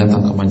kita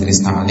datang ke majelis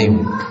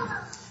ta'lim.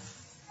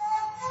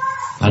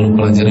 Lalu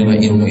pelajarilah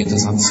ilmu itu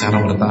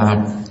secara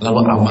bertahap, lalu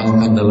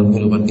amalkan dalam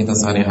kehidupan kita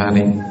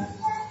sehari-hari.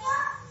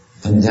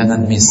 Dan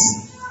jangan miss.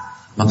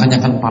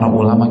 Makanya kan para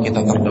ulama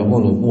kita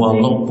terdahulu,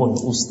 walaupun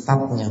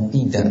ustadznya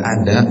tidak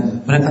ada,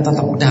 mereka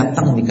tetap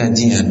datang di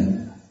kajian.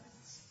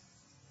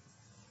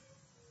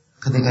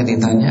 Ketika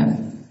ditanya,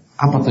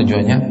 apa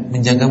tujuannya?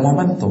 Menjaga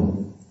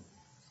momentum.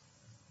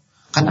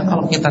 Karena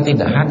kalau kita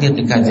tidak hadir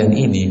di kajian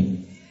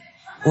ini,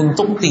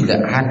 untuk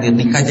tidak hadir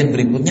di kajian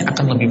berikutnya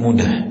akan lebih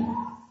mudah.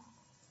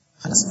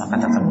 Karena semangat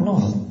akan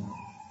menurun.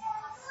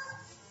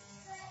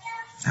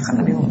 Akan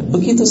lebih mudah.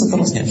 Begitu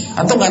seterusnya.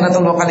 Atau gak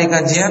datang 2 kali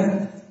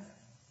kajian,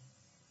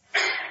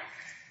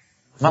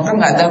 maka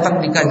gak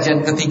datang di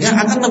kajian ketiga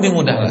akan lebih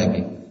mudah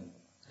lagi.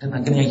 Dan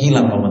akhirnya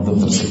hilang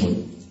momentum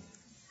tersebut.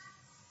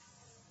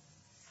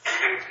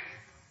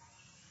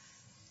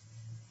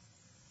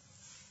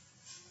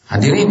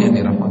 Hadirin yang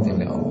dirahmati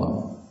oleh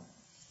Allah,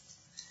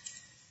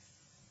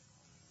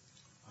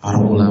 para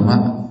ulama,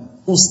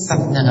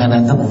 ustadznya gak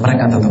datang,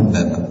 mereka tetap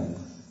datang.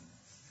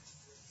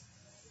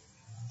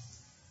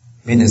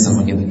 Beda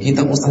sama kita.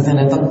 Kita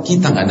ustadznya datang,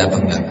 kita gak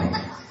datang-datang.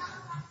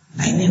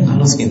 Nah ini yang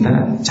harus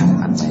kita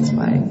camkan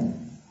baik-baik.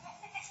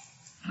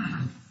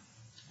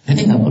 Jadi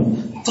gak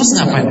boleh. Terus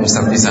ngapain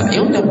ustadz di sana?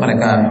 Ya udah,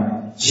 mereka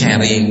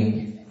sharing,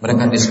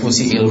 mereka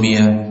diskusi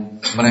ilmiah,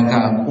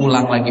 mereka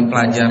ulang lagi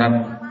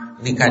pelajaran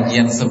di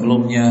kajian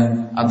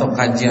sebelumnya atau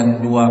kajian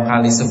 2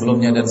 kali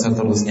sebelumnya dan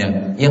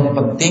seterusnya. Yang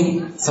penting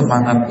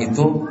semangat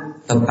itu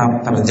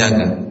tetap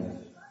terjaga.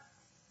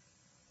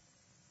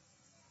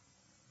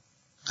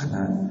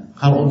 Karena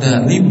kalau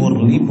udah libur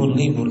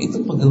itu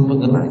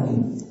pegel-pegel lagi.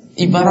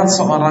 Ibarat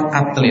seorang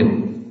atlet,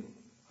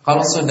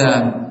 kalau sudah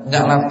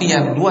nggak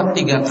latihan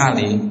 2-3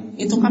 kali,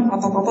 itu kan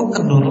otot-otot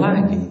kendur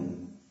lagi.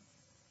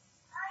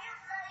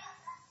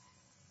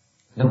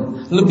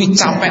 Dan lebih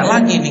capek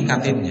lagi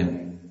ningkatinnya.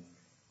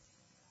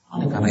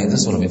 Oleh karena itu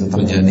sebelum itu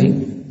terjadi,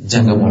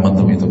 jaga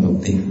momentum itu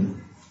penting.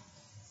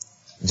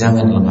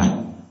 Jangan lengah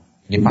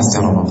di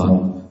pasca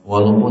Ramadan,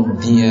 walaupun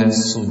dia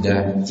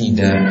sudah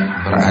tidak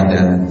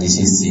berada di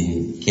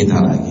sisi kita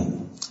lagi.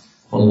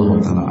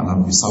 Wallahu ta'ala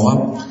a'lam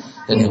bishawab.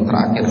 Dan yang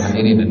terakhir,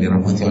 hadirin dan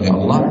dirahmati oleh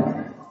Allah,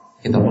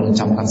 kita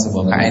mengucapkan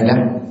sebuah kaidah.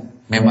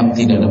 Memang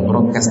tidak ada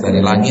broadcast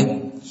dari langit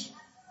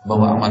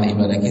bahwa amal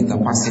ibadah kita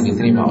pasti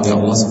diterima oleh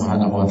Allah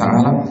Subhanahu wa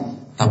ta'ala,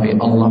 tapi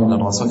Allah dan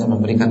Rasulnya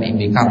memberikan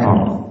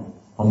indikator,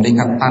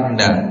 memberikan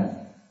tanda.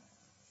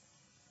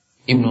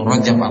 Ibnu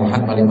Rajab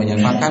Al-Hanbali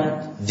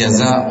menyatakan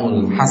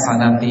jazaul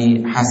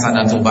hasanati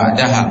hasanatu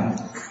ba'daha.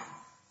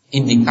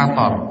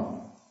 Indikator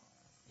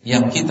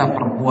yang kita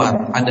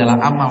perbuat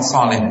adalah amal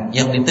soleh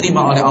yang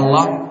diterima oleh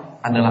Allah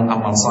adalah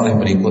amal soleh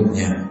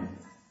berikutnya,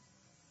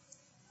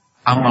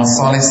 amal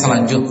soleh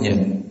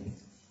selanjutnya,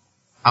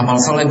 amal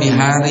soleh di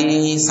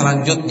hari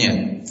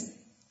selanjutnya,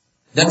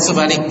 dan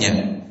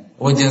sebaliknya.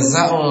 Wa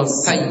jazaul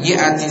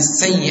sayyi'ati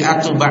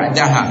sayyi'atu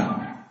ba'daha.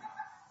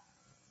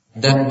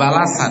 Dan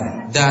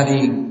balasan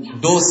dari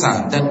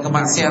dosa dan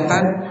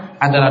kemaksiatan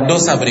adalah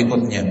dosa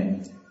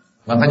berikutnya.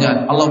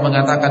 Makanya Allah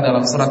mengatakan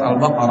dalam surat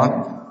Al-Baqarah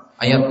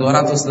ayat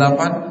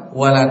 208,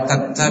 wala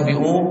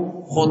tattabi'u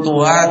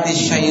khutuwati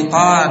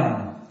syaitan,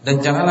 dan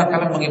janganlah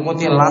kalian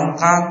mengikuti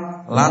langkah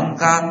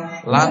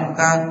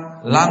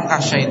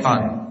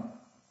syaitan.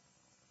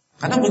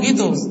 Karena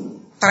begitu,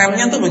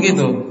 trennya tuh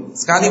begitu.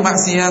 Sekali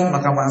maksiat,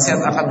 maka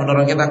maksiat akan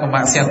mendorong kita ke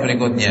maksiat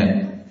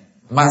berikutnya.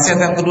 Maksiat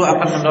yang kedua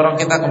akan mendorong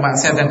kita ke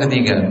maksiat yang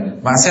ketiga.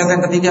 Maksiat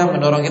yang ketiga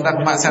mendorong kita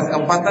ke maksiat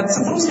keempat, dan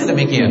seterusnya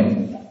demikian.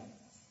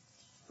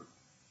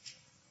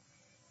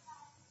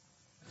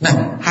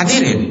 Nah,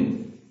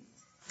 hadirin,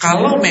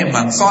 kalau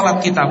memang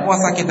sholat kita,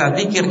 puasa kita,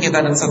 zikir kita,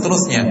 dan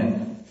seterusnya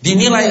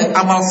dinilai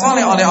amal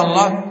soleh oleh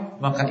Allah,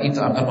 maka itu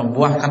akan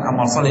membuahkan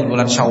amal soleh di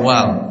bulan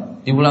Syawal,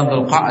 di bulan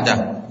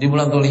Dzulqa'dah, di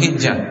bulan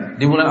Dzulhijjah,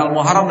 di bulan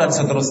Al-Muharram, dan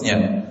seterusnya.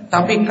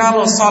 Tapi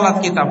kalau sholat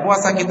kita,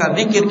 puasa kita,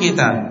 zikir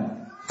kita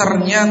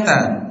ternyata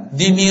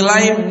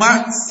dinilai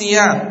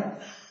maksiat,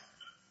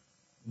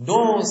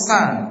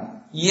 dosa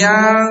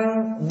yang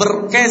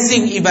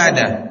berkasing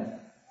ibadah,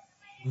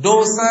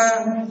 dosa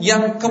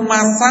yang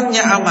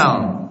kemasannya amal.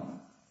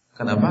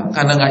 Kenapa?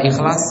 Karena gak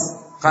ikhlas,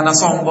 karena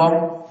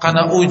sombong,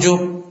 karena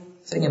ujub.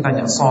 Saya ingin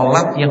tanya,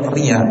 sholat yang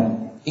ria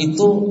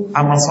itu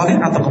amal soleh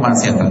atau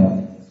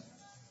kemaksiatan?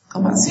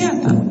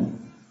 Kemaksiatan.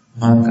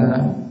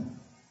 Maka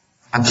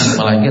akan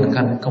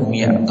melahirkan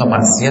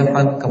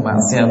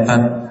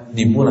kemaksiatan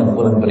di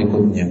bulan-bulan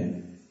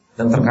berikutnya.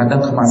 Dan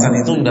terkadang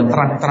kemaksiatan itu sudah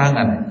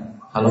terang-terangan.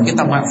 Kalau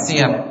kita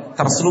maksiat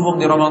terselubung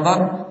di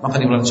Ramadan,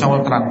 maka di bulan Syawal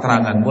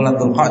terang-terangan, bulan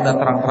Dzulqa'dah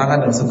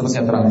terang-terangan, dan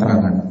seterusnya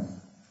terang-terangan.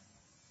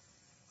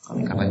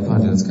 Oleh karena itu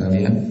hadirin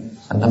sekalian,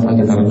 hendaklah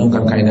kita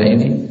renungkan kaidah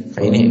ini.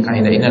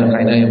 Kaidah ini adalah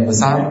kaidah yang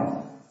besar,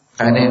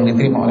 kaidah yang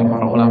diterima oleh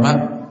para ulama.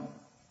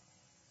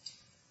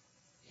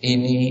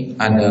 Ini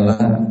adalah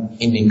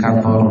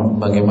indikator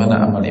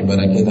bagaimana amal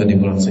ibadah kita di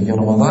bulan suci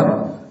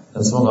Ramadan.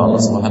 Dan semoga Allah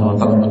Subhanahu wa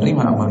ta'ala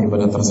menerima amal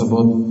ibadah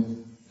tersebut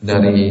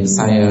dari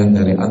saya,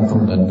 dari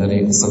antum, dan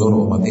dari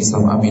seluruh umat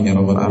Islam. Amin ya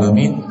rabbal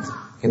alamin.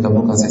 Kita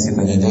buka sesi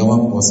tanya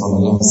jawab.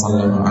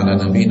 Wassallallahu ala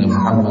nabiyina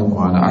Muhammad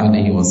wa ala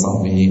alihi wa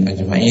sahbihi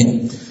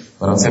ajma'in.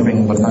 Barang siapa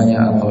yang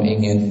bertanya atau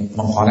ingin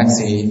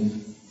mengkoreksi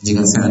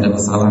jika saya ada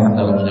kesalahan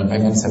dalam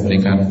menyampaikan, saya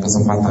berikan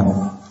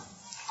kesempatan.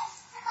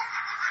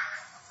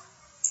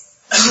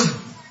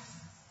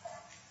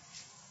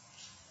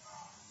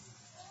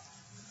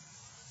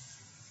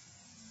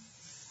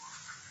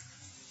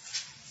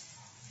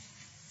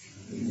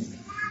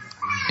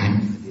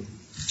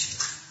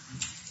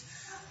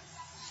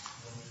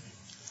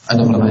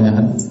 Ada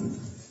pertanyaan?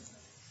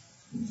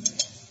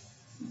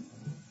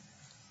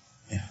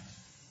 Ya.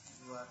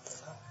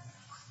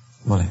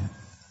 Boleh.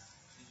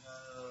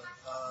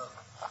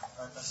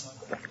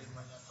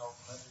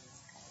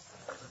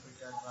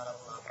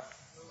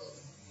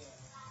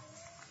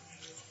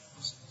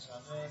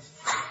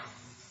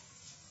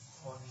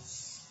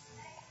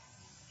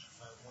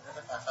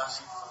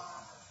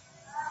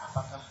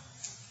 Apakah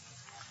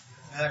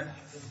benar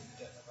itu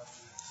tidak dapat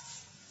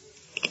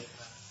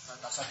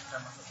batasan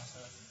sudah masuk masa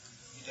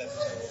tidak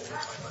bisa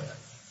dilakukan?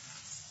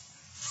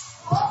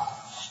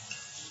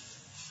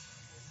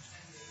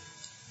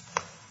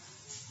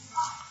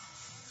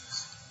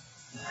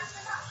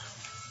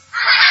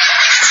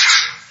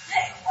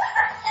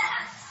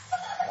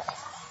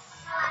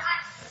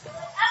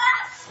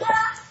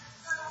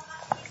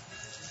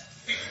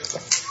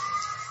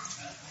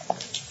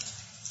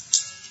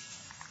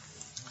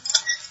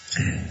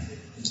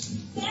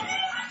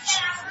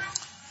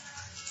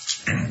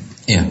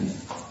 Ya.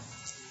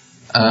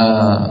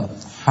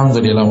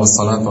 Alhamdulillah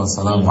wassalatu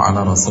wassalamu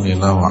ala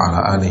Rasulillah wa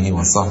ala alihi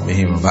wa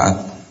sahbihi wa ba'd.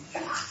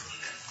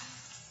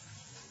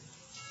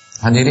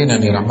 Hadirin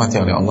yang dirahmati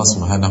oleh Allah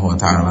Subhanahu wa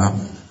taala.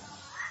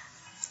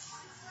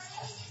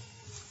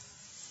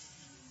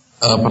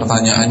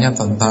 Pertanyaannya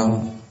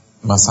tentang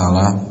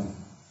masalah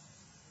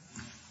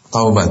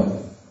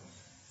taubat.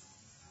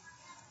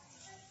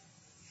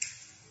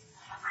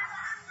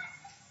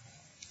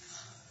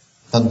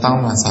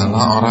 Tentang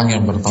masalah orang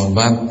yang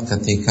bertaubat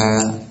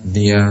ketika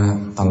dia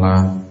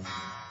telah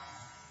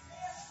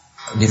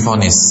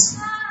divonis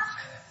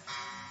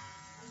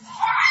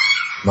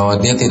bahwa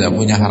dia tidak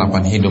punya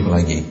harapan hidup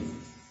lagi,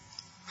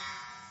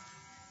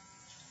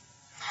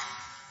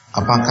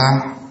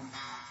 apakah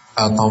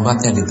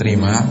taubatnya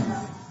diterima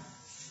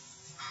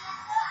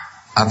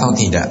atau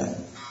tidak?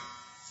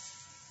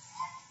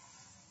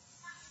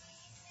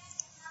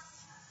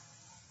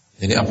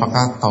 Jadi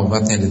apakah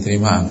taubatnya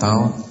diterima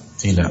atau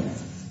tidak?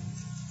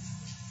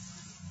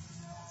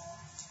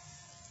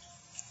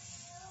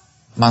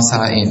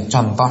 Masalah ini,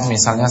 contoh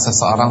misalnya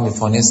seseorang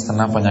divonis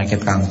kena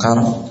penyakit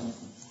kanker.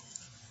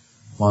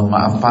 Mohon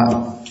maaf Pak,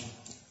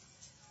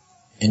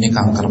 ini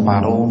kanker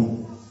paru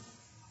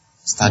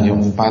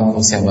stadium 4,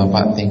 usia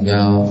Bapak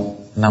tinggal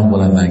 6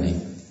 bulan lagi.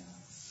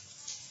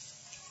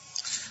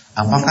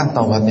 Apakah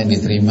taubatnya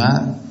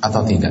diterima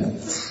atau tidak?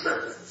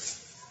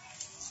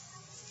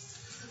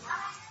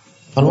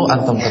 Perlu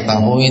antum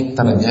ketahui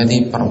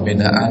terjadi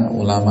perbedaan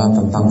ulama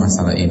tentang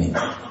masalah ini.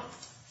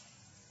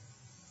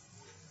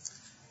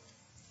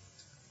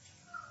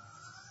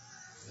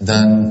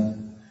 Dan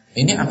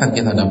ini akan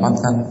kita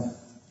dapatkan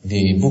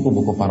di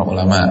buku-buku para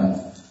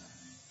ulama.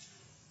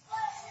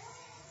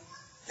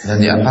 Dan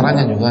di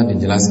antaranya juga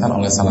dijelaskan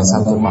oleh salah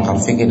satu pakar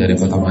fikih dari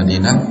kota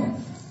Madinah,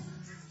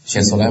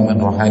 Syekh Sulaiman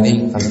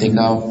Rohani,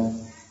 ketika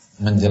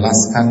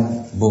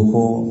menjelaskan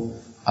buku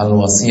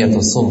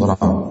Al-Wasiyatus Sughra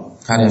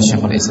karya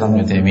Syekhul Islam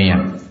Ibnu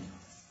Taimiyah.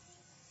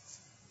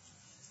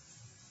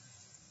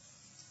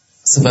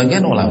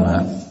 Sebagian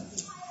ulama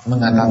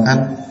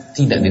mengatakan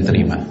tidak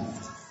diterima.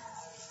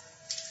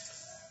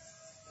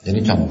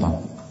 Jadi contoh,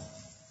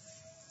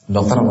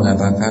 dokter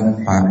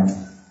mengatakan, Pak,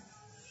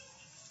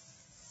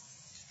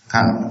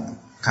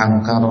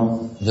 kanker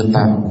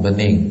getah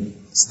bening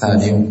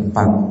stadium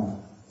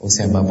 4,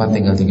 usia Bapak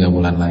tinggal 3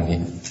 bulan lagi.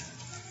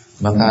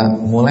 Maka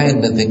mulai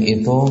detik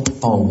itu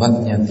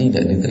taubatnya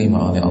tidak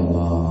diterima oleh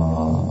Allah.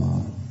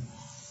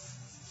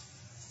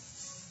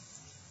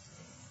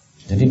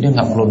 Jadi dia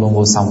nggak perlu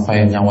nunggu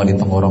sampai nyawa di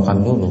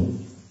tenggorokan dulu.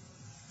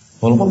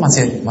 Walaupun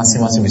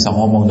masih bisa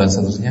ngomong dan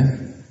seterusnya,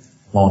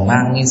 mau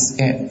nangis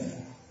kek,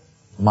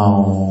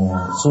 mau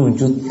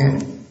sujud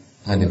kek,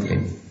 nggak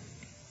diterima.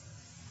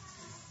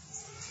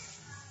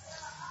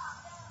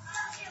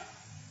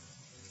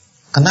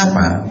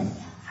 Kenapa?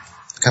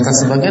 Kata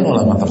sebagian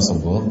ulama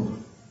tersebut,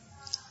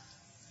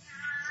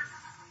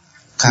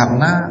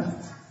 karena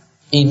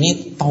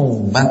ini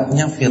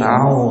taubatnya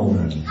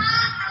Firaun,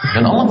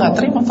 dan Allah nggak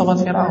terima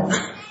taubat Firaun.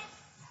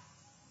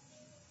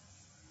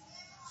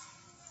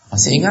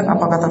 Masih ingat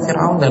apa kata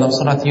Firaun dalam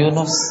surat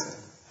Yunus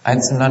ayat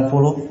 90?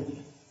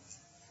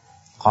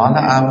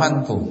 Qala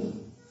amantu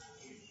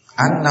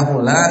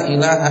annahu la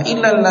ilaha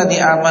illalladzi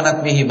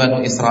amanat bihi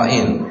banu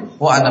Israil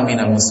wa ana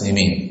minal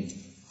muslimin.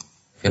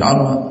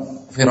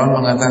 Firaun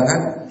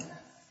mengatakan,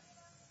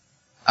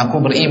 aku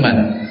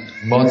beriman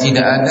bahwa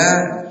tidak ada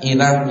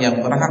ilah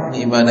yang berhak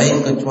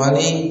diibadahi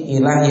kecuali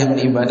ilah yang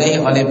diibadahi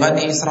oleh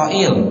Bani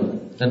Israel,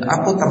 dan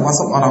aku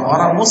termasuk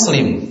orang-orang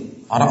muslim,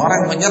 orang-orang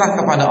yang menyerah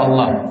kepada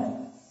Allah.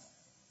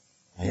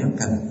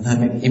 Bayangkan,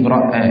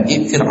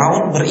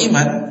 Firaun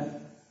beriman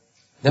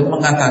dan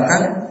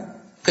mengatakan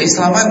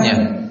keislamannya,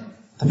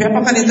 tapi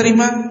apakah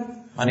diterima?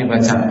 Mari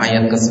baca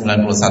ayat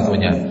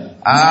ke-91-nya.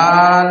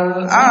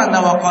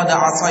 Al-ana wa qad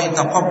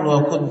asaita qablu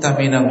wa kunta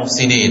minal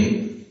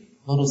mufsidin.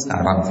 Baru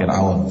sekarang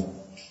Firaun,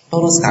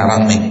 baru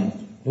sekarang nih,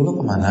 dulu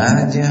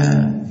kemana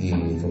aja?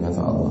 Gitu kata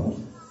Allah.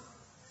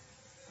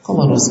 Kok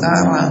baru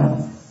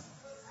sekarang?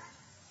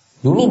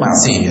 Dulu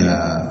masih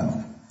ya,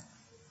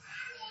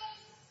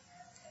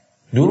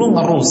 dulu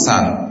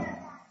merusak.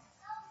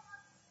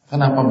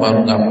 Kenapa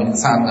baru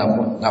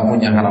nggak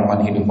punya harapan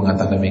hidup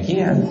mengatakan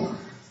demikian?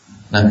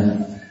 Nah,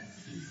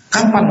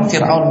 kapan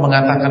Fir'aun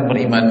mengatakan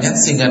berimannya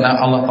sehingga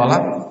Allah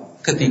tolak?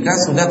 Ketika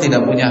sudah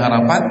tidak punya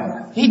harapan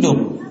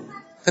hidup,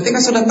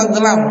 ketika sudah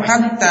tenggelam,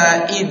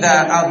 hatta idza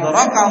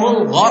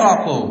adrakahul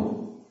gharaqu,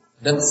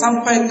 dan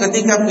sampai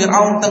ketika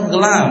Fir'aun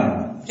tenggelam,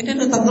 jadi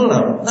dia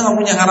tenggelam, dia nggak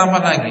punya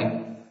harapan lagi.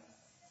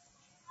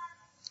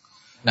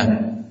 Nah,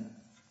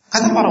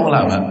 kata para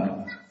ulama,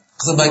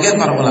 sebagian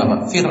para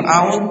ulama,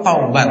 Fir'aun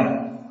taubat,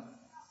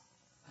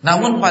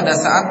 namun pada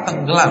saat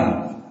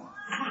tenggelam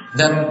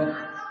dan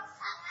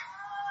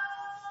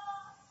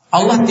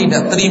Allah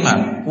tidak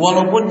terima,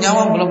 walaupun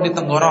nyawa belum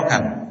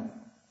ditenggorokan.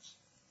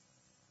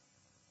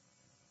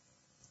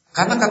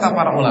 Karena kata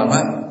para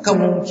ulama,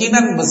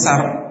 kemungkinan besar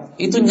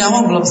itu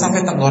nyawa belum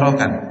sampai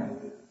tenggorokan.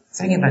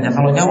 Saya ingin tanya,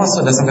 kalau nyawa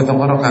sudah sampai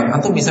tenggorokan,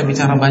 antum bisa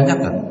bicara banyak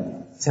kan?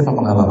 Siapa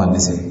pengalaman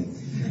di sini?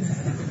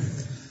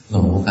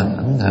 Loh, bukan,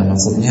 enggak,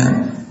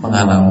 maksudnya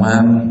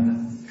pengalaman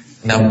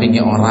dampingi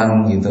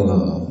orang gitu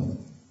loh.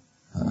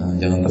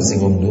 Jangan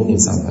tersinggung dulu,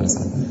 sabar.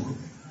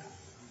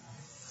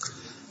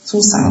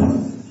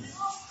 Susah.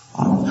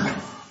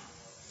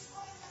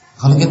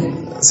 Kalau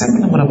saya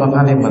pernah beberapa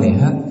kali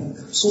melihat,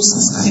 susah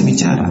sekali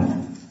bicara.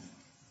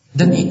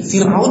 Dan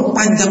Fir'aun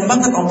panjang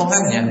banget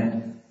omongannya.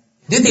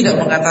 Dia tidak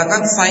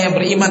mengatakan saya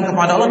beriman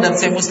kepada Allah dan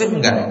saya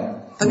muslim, enggak.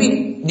 Tapi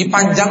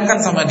dipanjangkan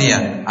sama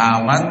dia.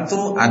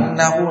 Amantu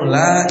annahu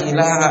la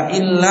ilaha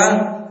illa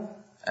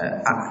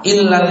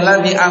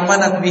Illalladzi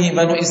amanat bihi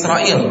banu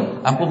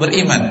Israil, aku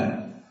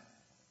beriman.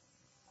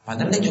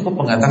 Padahal dia cukup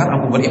mengatakan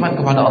aku beriman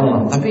kepada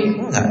Allah, tapi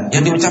enggak,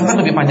 yang diucapkan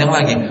lebih panjang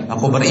lagi.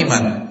 Aku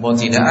beriman bahwa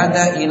tidak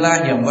ada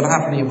ilah yang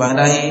berhak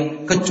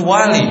diibadahi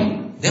kecuali,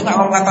 dia enggak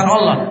mengatakan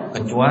Allah,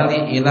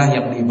 kecuali ilah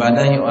yang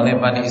diibadahi oleh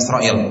Bani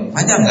Israel.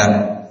 Panjang enggak?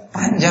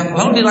 Panjang.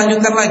 Lalu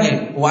dilanjutkan lagi,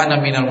 wa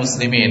ana minal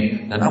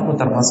muslimin, dan aku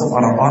termasuk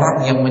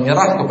orang-orang yang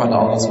menyerah kepada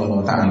Allah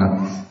Subhanahu wa taala.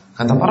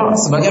 Kata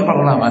sebagian para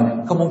ulama,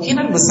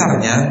 kemungkinan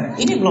besarnya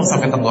ini belum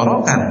sampai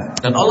tenggorokan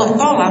dan Allah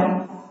tolak.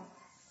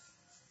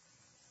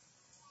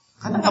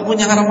 Karena gak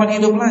punya harapan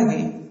hidup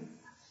lagi.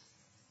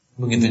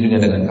 Begitu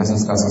juga dengan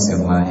kasus-kasus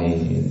yang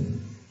lain.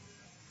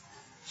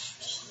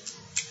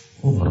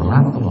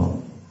 Berat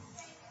loh.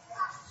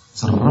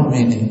 Serem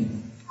ini.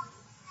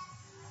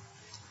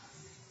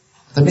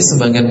 Tapi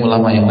sebagian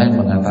ulama yang lain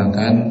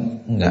mengatakan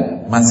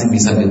enggak, masih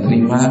bisa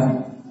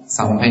diterima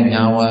sampai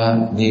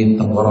nyawa di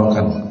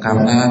tenggorokan.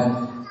 Karena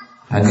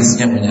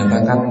hadisnya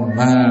menyatakan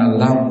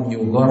malam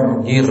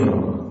yugorgir,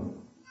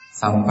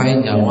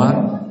 sampai nyawa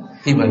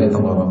tiba di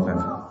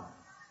tenggorokan.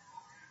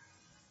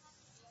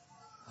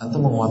 Atau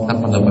menguatkan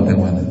pendapat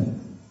yang mana?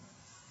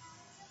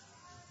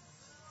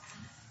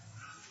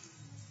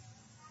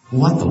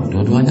 Kuat loh,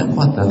 dua-duanya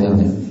kuat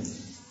dalilnya.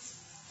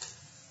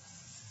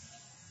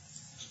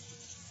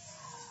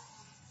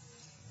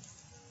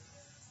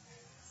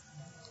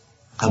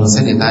 Kalau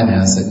saya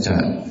ditanya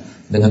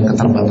dengan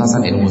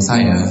keterbatasan ilmu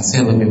saya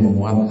lebih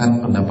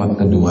menguatkan pendapat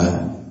kedua.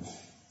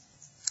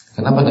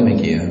 Kenapa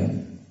demikian?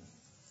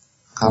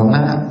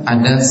 Karena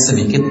ada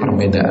sedikit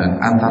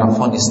perbedaan antara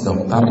vonis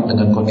dokter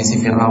dengan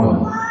kondisi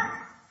Fir'aun.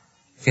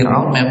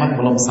 Fir'aun memang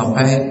belum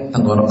sampai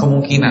tenggorok,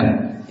 kemungkinan.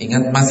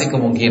 Ingat, masih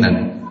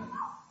kemungkinan.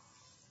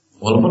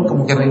 Walaupun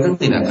kemungkinan itu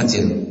tidak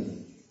kecil.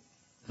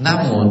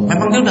 Namun,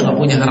 memang dia udah gak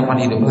punya harapan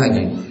hidup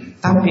lagi.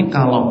 Tapi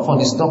kalau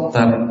vonis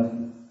dokter,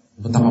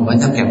 betapa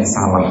banyak yang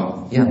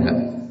salah. Ya enggak?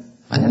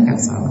 Banyak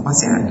yang salah,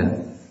 masih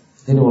ada.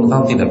 Ini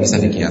Allah tidak bisa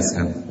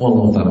dikiaskan.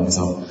 Allah Ta'ala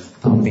bisa.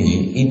 Tapi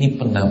ini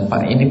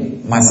pendapat,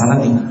 ini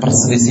masalah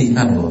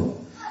diperselisihkan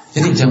loh.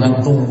 Jadi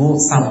jangan tunggu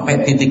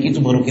sampai titik itu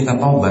baru kita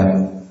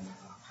taubat.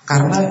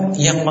 Karena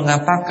yang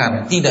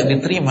mengatakan tidak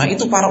diterima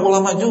itu para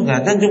ulama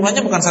juga, dan jumlahnya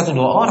bukan 1-2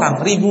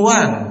 orang,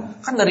 ribuan.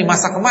 Kan dari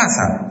masa ke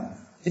masa.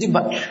 Jadi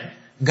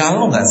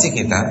galau gak sih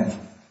kita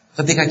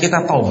ketika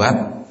kita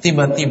taubat,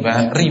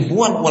 tiba-tiba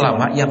ribuan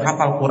ulama yang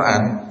hafal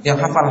Quran, yang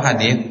hafal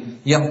hadis,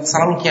 yang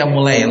selalu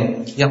qiyamul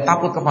lail, yang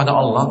takut kepada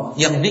Allah,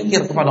 yang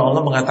zikir kepada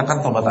Allah mengatakan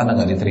taubat Anda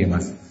enggak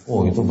diterima.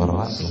 Oh, itu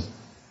berat loh.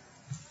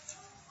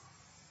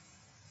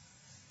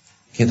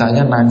 Kita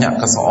hanya nanya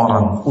ke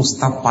seorang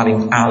ustadz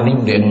paling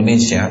alim di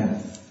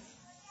Indonesia,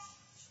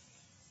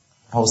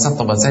 Pak Ustadz,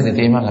 taubat saya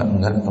diterima enggak?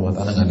 Enggak, taubat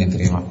Anda enggak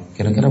diterima.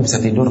 Kira-kira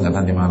bisa tidur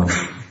enggak nanti malam?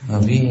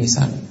 Enggak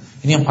bisa.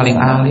 Ini yang paling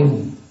alim.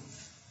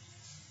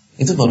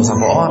 Itu baru 1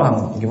 orang.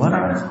 Gimana?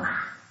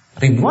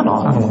 Ribuan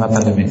orang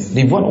mengatakan demikian.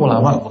 Ribuan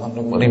ulama, bukan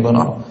ribuan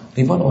orang,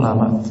 ribuan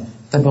ulama.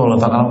 Tapi Allah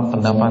Ta'ala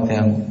pendapat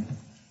yang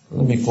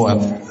lebih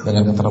kuat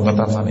dengan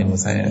keterbatasan ilmu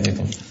saya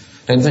itu.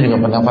 Dan itu juga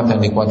pendapat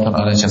yang dikuatkan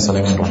oleh Syekh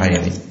Sulaiman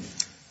Ruhaili.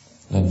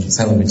 Dan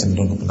saya lebih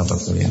cenderung ke pendapat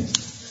beliau.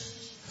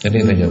 Jadi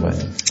itu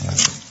jawabannya.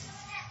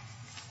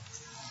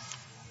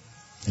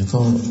 Itu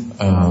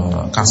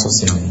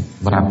kasus yang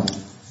berat.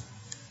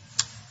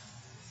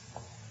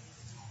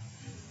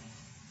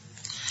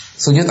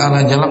 Sujud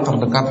ala jalak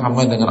terdekat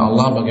hamba dengan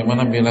Allah.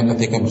 Bagaimana bila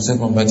ketika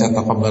bersujud membaca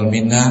taqabbal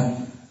minna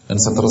dan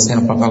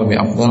seterusnya, apakah lebih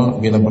afdal?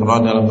 Bila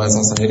berdoa dalam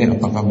bahasa sendiri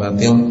apakah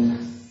batil?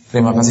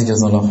 Terima kasih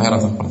jazakallahu khair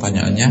atas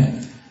pertanyaannya.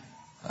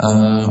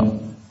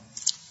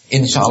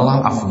 Insyaallah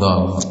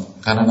afdal,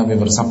 karena Nabi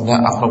bersabda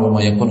aqrabu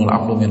ma yakunul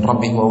 'abdu min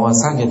rabbih wa huwa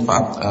sajid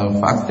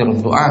fa'akthirud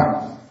du'a.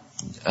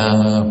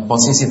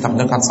 Posisi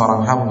terdekat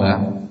seorang hamba,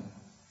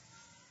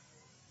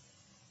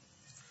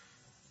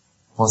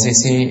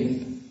 posisi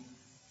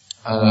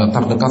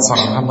terdekat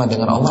seorang hamba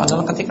dengan Allah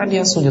adalah ketika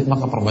dia sujud,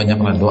 maka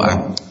perbanyaklah doa.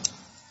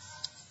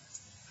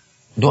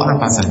 Doa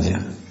apa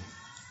saja.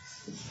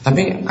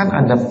 Tapi kan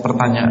ada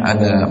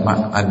pertanyaan,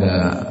 ada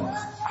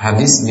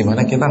hadis di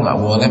mana kita nggak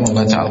boleh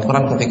membaca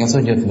Al-Quran ketika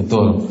sujud,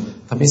 betul.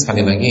 Tapi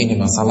sekali lagi ini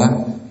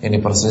masalah yang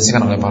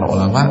diperselisihkan oleh para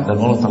ulama, dan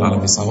Allah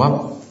Ta'ala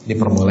bisawab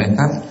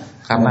diperbolehkan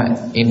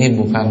karena ini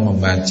bukan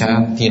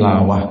membaca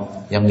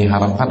tilawah. Yang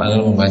diharapkan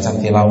adalah membaca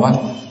tilawah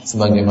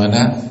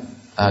sebagaimana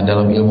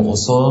dalam ilmu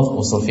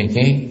usul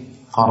fikih,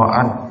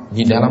 qira'at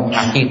di dalam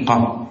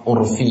haqiqah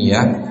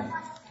urfiyah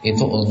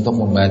itu untuk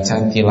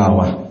membaca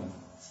tilawah.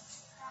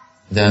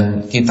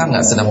 Dan kita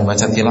nggak sedang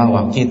membaca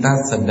tilawah,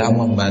 kita sedang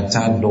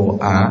membaca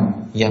doa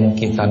yang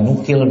kita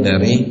nukil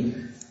dari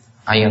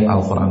ayat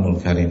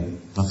Al-Quranul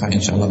Karim. Maka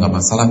insya Allah nggak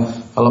masalah.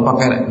 Kalau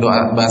pakai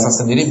doa bahasa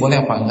sendiri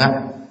boleh apa enggak?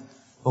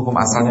 Hukum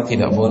asalnya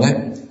tidak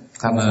boleh,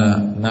 karena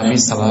Nabi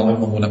selalu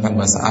menggunakan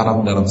bahasa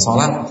Arab dalam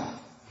sholat.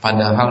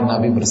 Padahal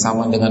Nabi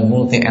bersama dengan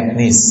multi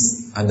etnis.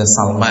 Ada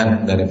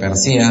Salman dari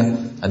Persia,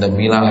 ada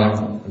Bilal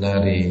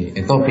dari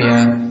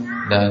Ethiopia,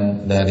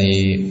 dan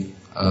dari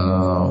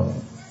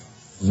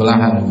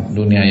belahan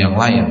dunia yang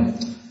lain.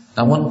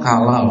 Namun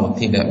kalau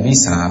tidak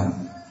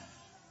bisa,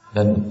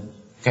 Dan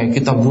kayak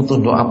kita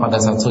butuh doa pada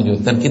saat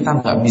sujud, dan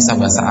kita nggak bisa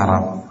bahasa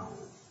Arab.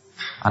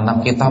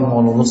 Anak kita mau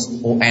lulus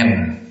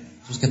UN,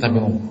 terus kita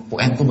bingung,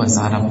 UN tuh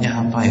bahasa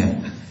Arabnya apa ya?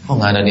 Kok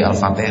nggak ada di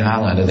Al-Fatihah,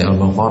 nggak ada di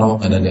Al-Baqarah,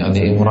 nggak ada di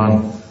Ali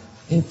Imran?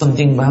 Ini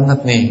penting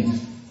banget nih.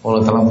 Kalau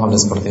dalam hal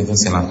seperti itu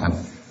silakan.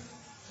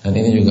 Dan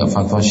ini juga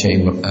fatwa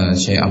Syekh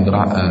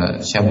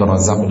Abdul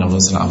Razak bin Abdul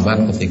Salam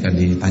ketika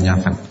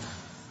ditanyakan,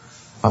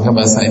 pakai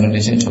bahasa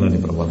Indonesia insya Allah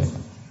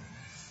diperbolehkan.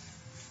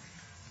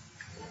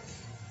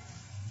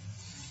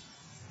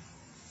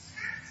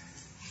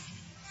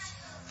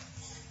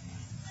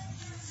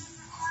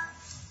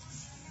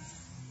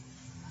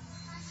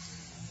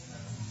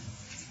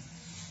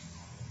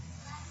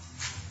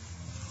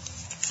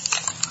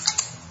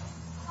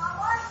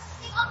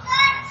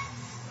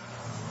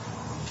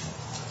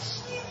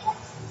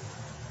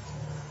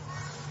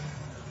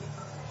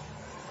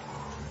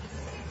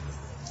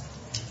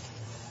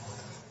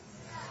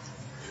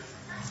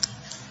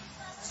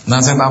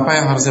 Nasihat apa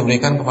yang harus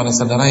diberikan kepada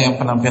saudara yang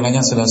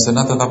penampilannya sudah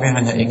sunat tetapi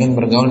hanya ingin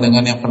bergaul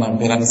dengan yang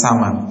penampilan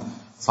sama,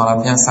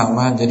 salatnya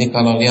sama, jadi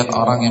kalau lihat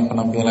orang yang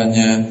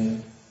penampilannya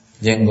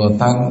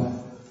jenggotan,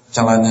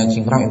 celananya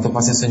cingkrang, itu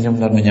pasti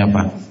senyum dan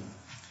menyapa.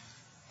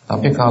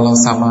 Tapi kalau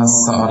sama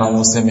seorang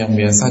muslim yang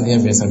biasa,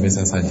 dia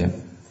biasa-biasa saja.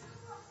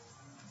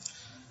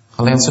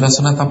 Kalau yang sudah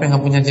sunat tapi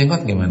nggak punya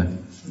jenggot gimana?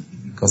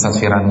 Ke Ustaz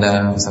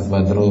Firanda, Ustaz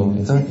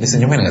Badru, itu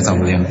disenyumin nggak sama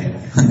beliau?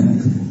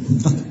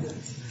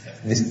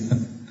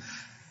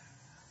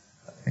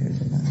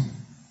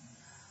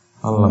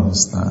 Allah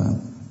Ustaz.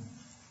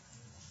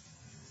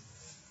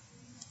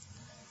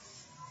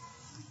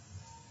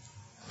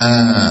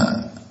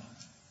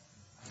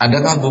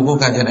 Adakah buku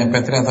kajian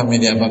MP3 atau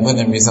media apapun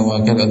yang bisa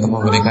mewakili untuk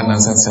memberikan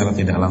nasihat secara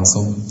tidak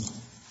langsung?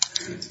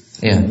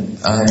 Ya,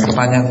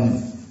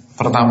 pertanyaan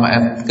pertama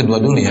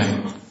kedua dulu ya.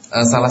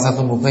 Salah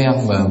satu buku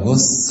yang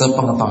bagus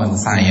sepengetahuan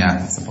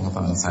saya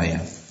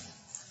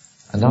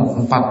ada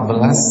 14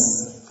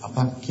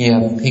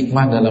 kiat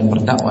hikmah dalam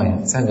berdakwah ya.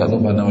 Saya nggak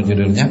lupa nama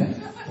judulnya.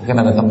 Mungkin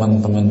ada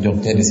teman-teman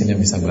Jogja di sini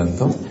bisa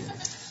bantu.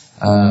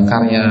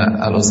 Karya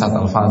Al-Ustadz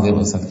Al-Fadhil,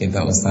 Ustadz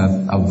kita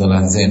Ustadz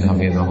Abdullah Zain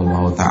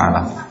hafizahullah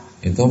ta'ala.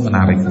 Itu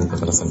menarik buku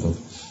tersebut.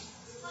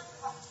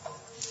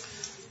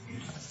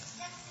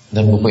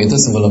 Dan buku itu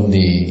sebelum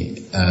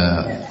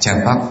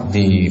dicetak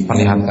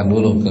diperlihatkan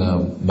dulu ke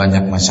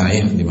banyak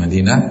masyayikh di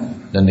Madinah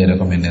dan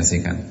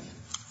direkomendasikan.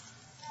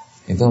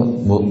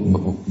 Itu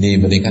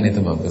diberikan,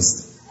 itu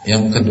bagus.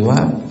 Yang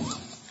kedua,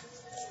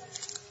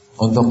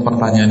 untuk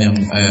pertanyaan yang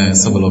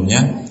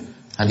sebelumnya,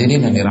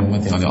 hadirin yang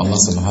dirahmati oleh Allah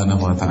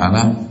Subhanahu wa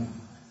taala,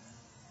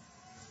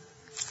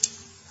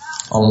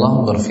 Allah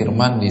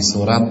berfirman di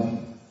surat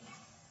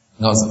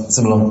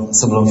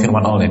sebelum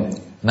firman Allah,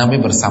 Nabi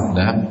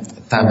bersabda,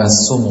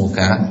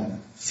 tabassumuka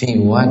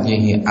fi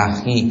wajhi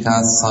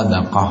akhika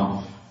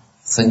sadaqah.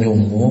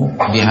 Senyummu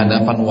di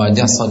hadapan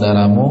wajah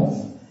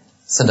saudaramu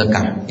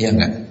sedekah, iya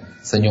enggak?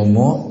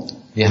 Senyummu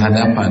di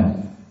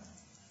hadapan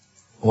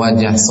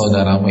wajah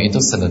saudaramu itu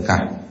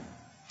sedekah.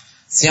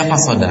 Siapa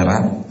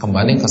saudara?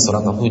 Kembali ke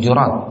surat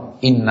Al-Hujurat.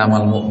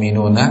 Innamal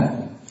mu'minuna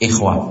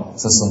ikhwah.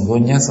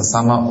 Sesungguhnya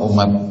sesama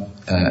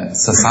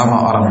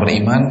orang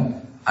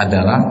beriman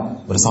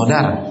adalah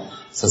bersaudara.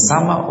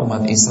 Sesama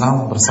umat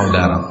Islam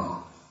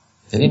bersaudara.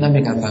 Jadi Nabi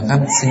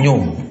katakan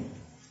senyum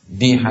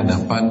di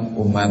hadapan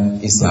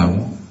umat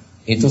Islam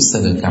itu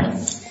sedekah,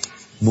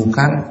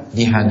 bukan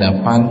di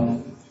hadapan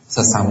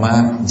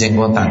sesama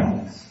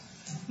jenggotan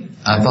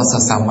atau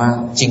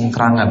sesama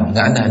cingkrangan.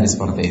 Nggak ada hadis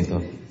seperti itu.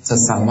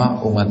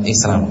 Sesama umat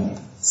Islam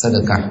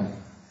sedekah.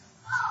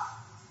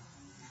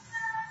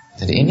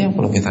 Jadi ini yang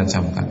perlu kita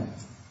camkan.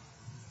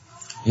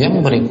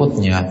 Yang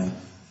berikutnya,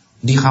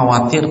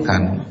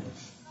 dikhawatirkan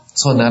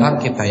saudara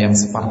kita yang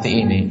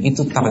seperti ini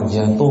itu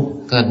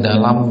terjatuh ke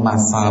dalam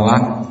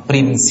masalah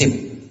prinsip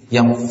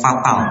yang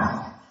fatal.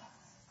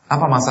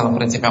 Apa masalah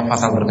prinsip yang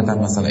fatal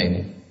berkaitan masalah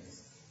ini?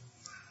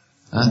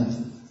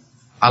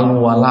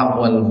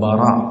 Al-wala wal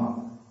bara.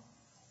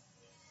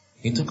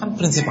 Itu kan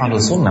prinsip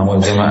Ahlussunnah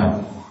wal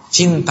Jamaah.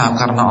 Cinta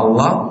karena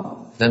Allah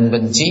dan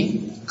benci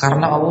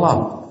karena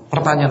Allah.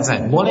 Pertanyaan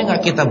saya, boleh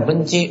gak kita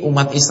benci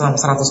umat Islam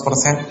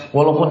 100%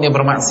 walaupun dia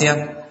bermaksiat?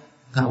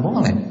 Gak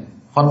boleh.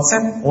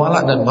 Konsep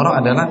wala dan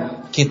bara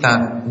adalah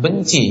kita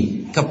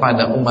benci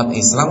kepada umat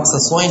Islam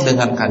sesuai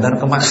dengan kadar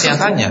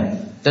kemaksiatannya.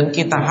 Dan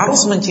kita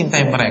harus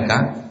mencintai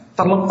mereka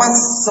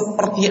terlepas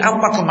seperti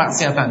apa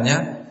kemaksiatannya,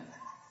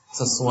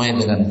 sesuai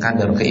dengan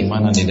kadar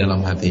keimanan di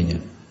dalam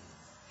hatinya.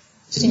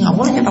 Jadi gak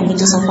boleh kita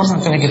benci 100%,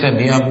 akhirnya kita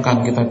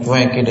diamkan, kita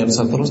cueki dan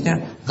seterusnya.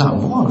 Gak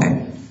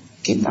boleh.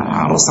 Kita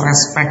harus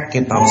respect,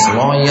 kita harus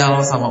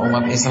loyal sama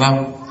umat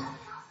Islam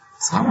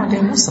selama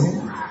dia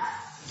muslim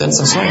dan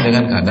sesuai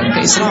dengan kadar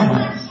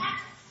keislaman.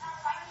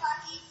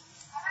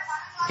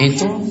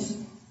 Itu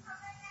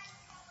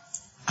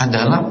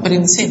adalah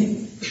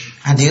prinsip.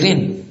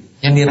 Hadirin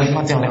yang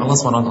dirahmati oleh Allah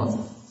SWT.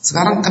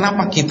 Sekarang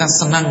kenapa kita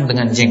senang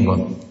dengan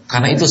jenggot?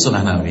 Karena itu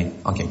sunnah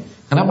Nabi. Oke.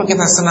 Kenapa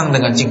kita senang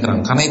dengan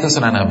cingkrang? Karena itu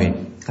sunnah Nabi.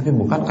 Tapi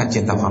bukankah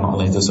cinta karena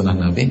Allah itu sunnah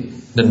Nabi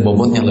dan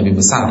bobotnya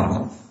lebih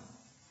besar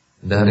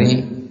dari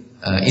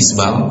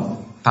isbal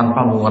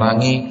tanpa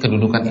mengurangi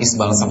kedudukan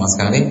isbal sama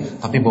sekali,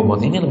 tapi bobot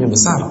ini lebih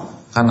besar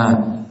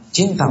karena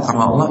cinta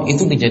karena Allah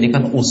itu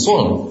dijadikan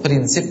usul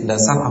prinsip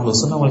dasar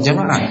Ahlussunnah wal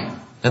Jamaah,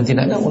 dan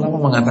tidak ada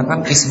ulama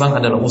mengatakan isbal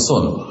adalah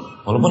usul,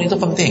 walaupun itu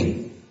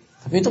penting,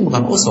 tapi itu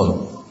bukan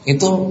usul,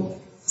 itu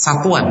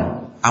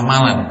satuan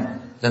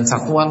amalan dan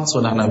satuan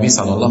sunnah Nabi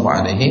Shallallahu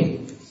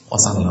Alaihi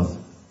Wasallam.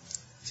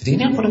 Jadi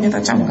ini yang perlu kita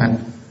camkan.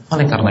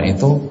 Oleh karena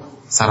itu,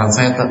 saran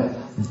saya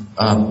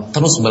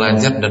terus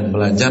belajar dan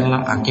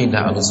belajarlah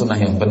akidah Ahlussunnah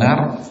yang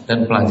benar,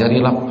 dan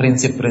pelajarilah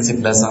prinsip-prinsip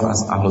dasar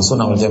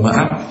Ahlussunnah wal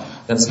Jamaah.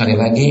 Dan sekali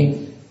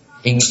lagi,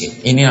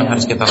 ini yang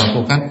harus kita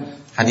lakukan.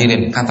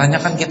 Hadirin, katanya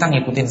kan kita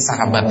ngikutin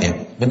sahabat ya,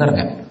 benar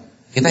nggak?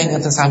 Kita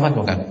ngikutin sahabat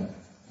bukan?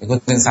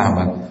 Ikutin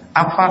sahabat.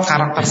 Apa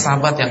karakter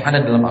sahabat yang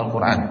ada dalam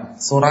Al-Quran?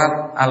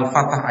 Surat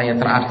Al-Fatah ayat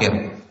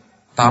terakhir.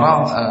 Tara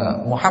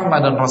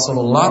Muhammadan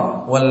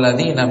Rasulullah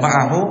walladzina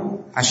ma'ahu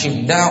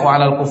asyidda'u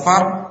 'alal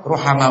kufar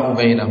ruhama'u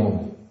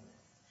bainahum.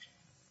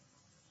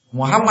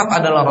 Muhammad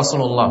adalah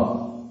Rasulullah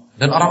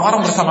dan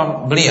orang-orang bersama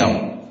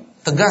beliau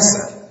tegas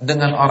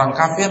dengan orang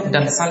kafir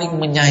dan saling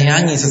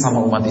menyayangi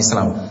sesama umat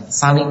Islam,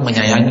 saling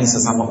menyayangi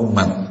sesama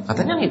umat.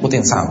 Katanya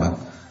ngikutin sahabat.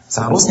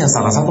 Seharusnya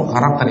salah satu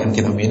karakter yang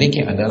kita miliki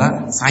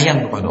adalah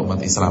sayang kepada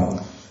umat Islam.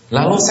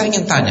 Lalu saya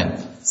ingin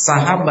tanya,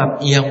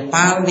 sahabat yang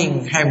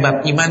paling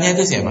hebat imannya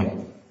itu siapa?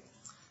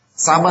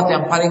 Sahabat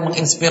yang paling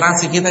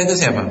menginspirasi kita itu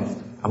siapa?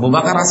 Abu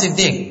Bakar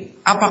As-Siddiq.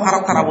 Apa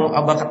karakter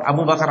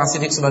Abu Bakar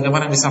As-Siddiq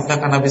sebagaimana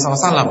disabdakan Nabi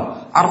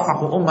SAW?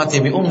 Arfaqu ummati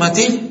bi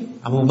ummati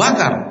Abu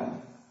Bakar.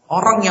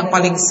 Orang yang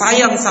paling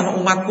sayang sama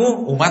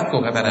umatku, umatku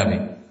kata Nabi.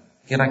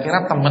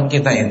 Kira-kira teman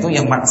kita itu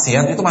yang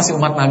maksiat itu masih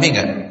umat Nabi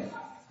gak?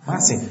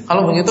 Masih.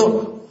 Kalau begitu,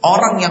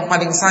 orang yang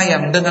paling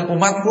sayang dengan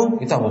umatku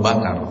itu Abu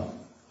Bakar.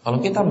 Kalau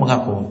kita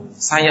mengaku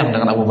sayang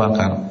dengan Abu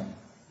Bakar,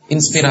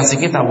 inspirasi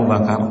kita Abu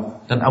Bakar,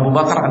 dan Abu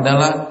Bakar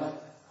adalah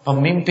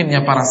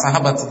pemimpinnya para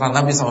sahabat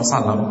setelah Nabi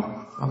SAW,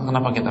 maka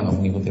kenapa kita nggak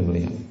mengikuti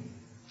beliau?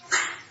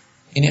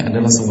 Ini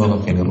adalah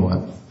sebuah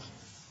kekeliruan.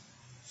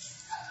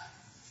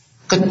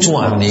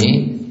 Kecuali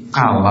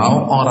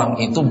kalau orang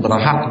itu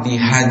berhak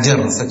dihajar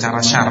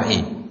secara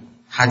syar'i.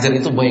 Hajar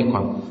itu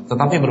boikot.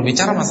 Tetapi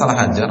berbicara masalah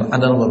hajar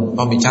adalah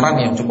pembicaraan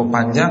yang cukup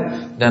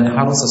panjang dan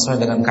harus sesuai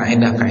dengan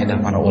kaidah-kaidah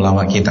para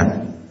ulama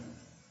kita.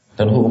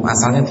 Dan hukum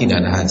asalnya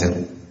tidak ada hajar.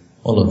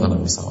 Allah Ta'ala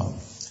bisawab.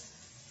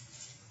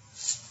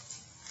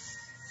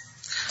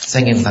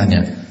 Saya ingin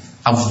tanya,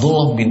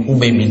 Abdullah bin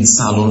Ubay bin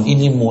Salul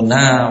ini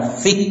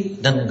munafik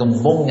dan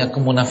gembongnya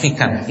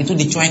kemunafikan itu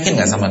dicuekin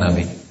gak sama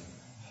Nabi?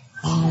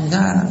 Oh,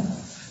 enggak.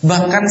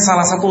 Bahkan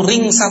salah satu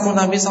ring satu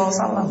Nabi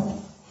SAW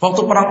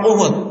waktu perang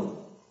Uhud,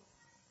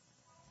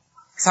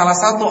 salah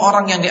satu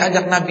orang yang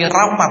diajak Nabi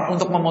rapat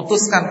untuk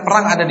memutuskan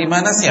perang ada di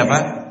mana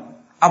siapa?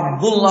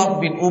 Abdullah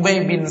bin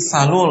Ubay bin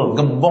Salul,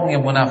 gembong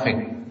yang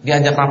munafik,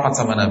 diajak rapat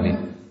sama Nabi.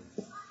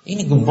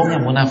 Ini gembong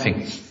yang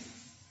munafik.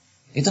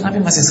 Itu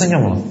Nabi masih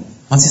senyum loh,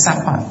 masih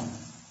sapa.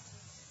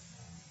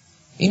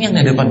 Ini yang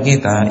di depan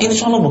kita,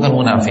 insya Allah bukan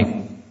munafik,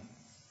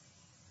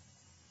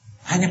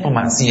 hanya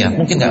pemaksiat,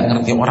 mungkin gak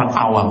ngerti, orang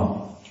awam,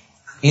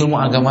 ilmu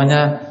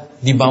agamanya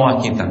di bawah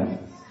kita,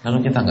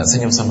 lalu kita gak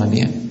senyum sama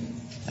dia.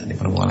 Tidak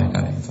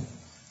diperbolehkan itu.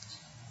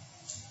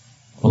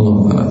 Allah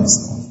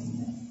Ta'ala.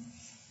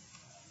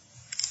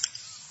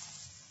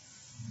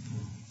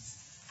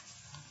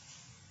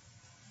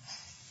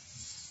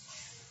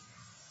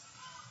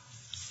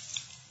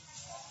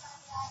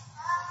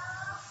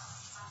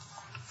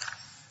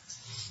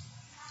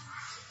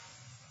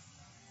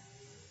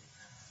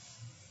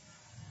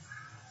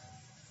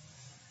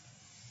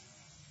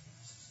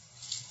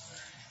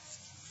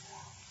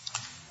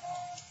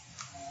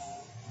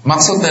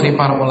 Maksud dari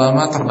para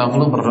ulama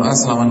terdahulu berdoa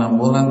selama 6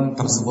 bulan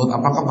tersebut,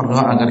 apakah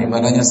berdoa agar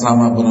ibadahnya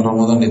selama bulan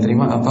Ramadan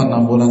diterima atau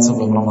 6 bulan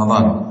sebelum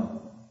Ramadan?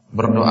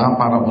 Berdoa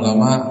para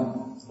ulama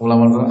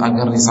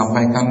agar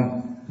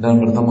disampaikan dan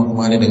bertemu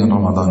kembali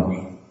dengan Ramadan.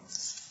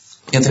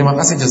 Ya, terima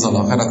kasih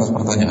jazakallahu khair atas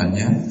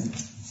pertanyaannya.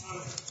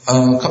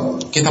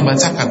 Kita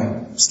bacakan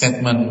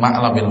statement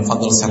Ma'la bin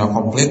Fadl secara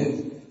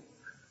komplit.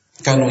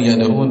 Kanu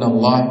yad'una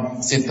Allah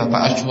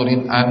sittata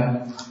ashhurin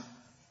an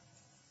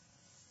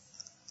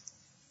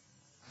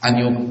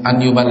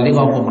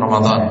yuballighahum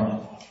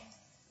Ramadan.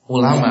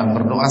 Ulama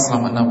berdoa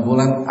selama 6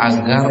 bulan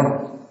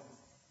agar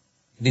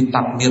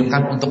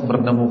ditakdirkan untuk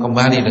bertemu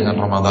kembali dengan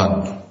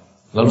Ramadan.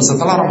 Lalu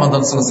setelah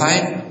Ramadan selesai,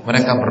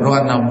 mereka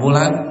berdoa 6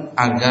 bulan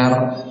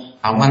agar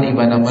amal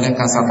ibadah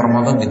mereka saat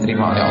Ramadan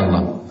diterima oleh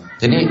Allah.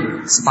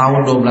 Jadi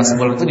setahun 12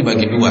 bulan itu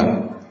dibagi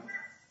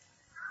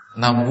 2.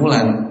 6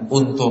 bulan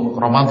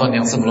untuk Ramadan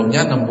yang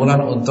sebelumnya, 6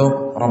 bulan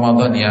untuk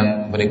Ramadan yang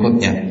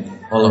berikutnya.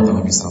 Allah Ta'ala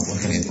bisa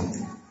lakukan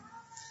itu.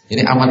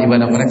 Jadi amal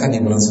ibadah mereka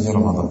di bulan suci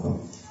Ramadan.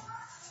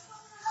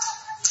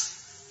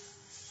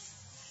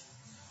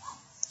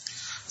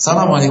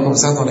 Assalamualaikum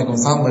warahmatullahi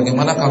wabarakatuh.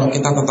 Bagaimana kalau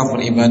kita tetap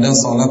beribadah,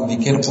 sholat,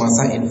 zikir,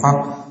 puasa,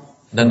 infak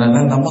dan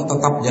lain-lain, namun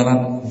tetap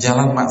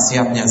jalan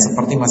maksiatnya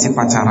seperti masih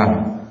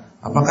pacaran?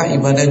 Apakah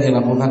ibadah yang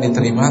dilakukan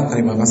diterima?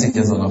 Terima kasih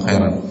jazakallahu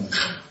khairan.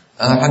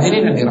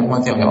 Hadirin yang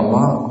dirahmati oleh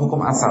Allah,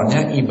 hukum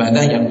asalnya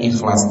ibadah yang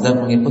ikhlas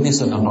dan mengikuti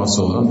sunnah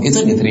Rasul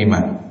itu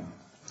diterima,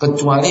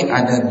 kecuali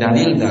ada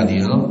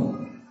dalil-dalil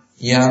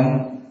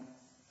yang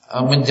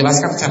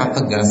menjelaskan secara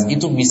tegas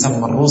itu bisa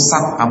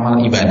merusak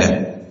amal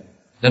ibadah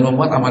dan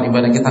membuat amal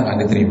ibadah kita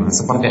nggak diterima.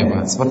 Seperti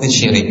apa? Seperti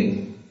syirik.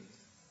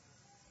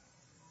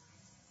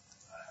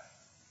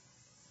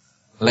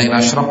 Lain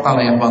asyrakta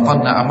la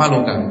yahbatanna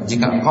amaluka.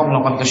 Jika engkau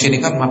melakukan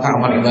kesyirikan maka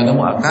amal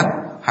ibadahmu akan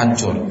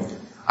hancur.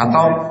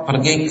 Atau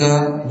pergi ke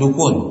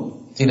dukun,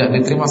 tidak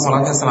diterima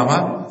salatnya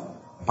selama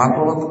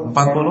 40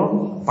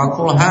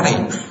 hari.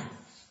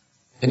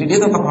 Jadi dia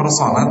tetap harus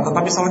salat,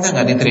 tetapi salatnya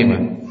nggak diterima.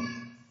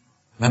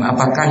 Dan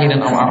atakahi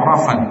dan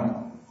al-arrafan,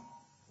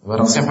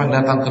 barang siapa yang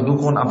datang ke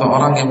dukun atau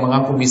orang yang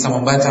mengaku bisa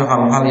membaca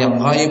hal-hal yang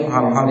gaib,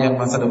 hal-hal yang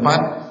masa depan,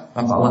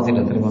 maka Allah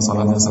tidak terima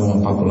salatnya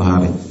selama 40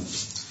 hari.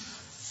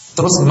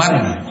 Terus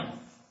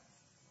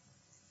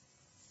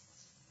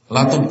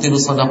la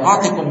tubtilu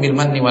shadaqatikum bil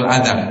manni wal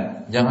adha.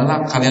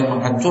 Janganlah kalian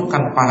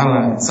menghancurkan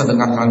pahala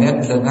sedekah kalian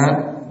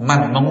dengan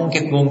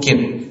mengungkit-ungkit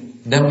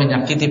dan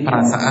menyakiti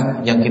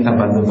perasaan yang kita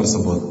bantu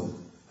tersebut.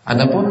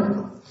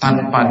 Adapun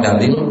tanpa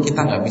dalil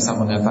kita nggak bisa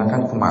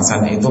mengatakan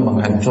kemasan itu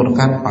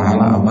menghancurkan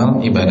pahala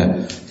amal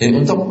ibadah.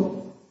 Jadi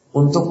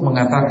untuk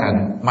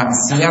mengatakan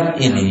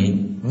maksiat ini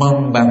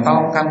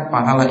membatalkan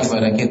pahala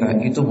ibadah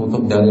kita itu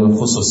butuh dalil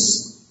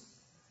khusus.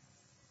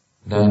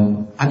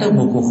 Dan ada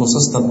buku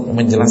khusus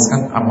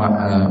menjelaskan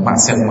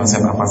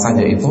maksiat-maksiat apa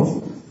saja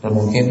itu, dan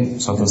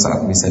mungkin suatu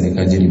saat bisa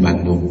dikaji di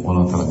Bandung.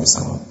 Allah ta'ala bisa.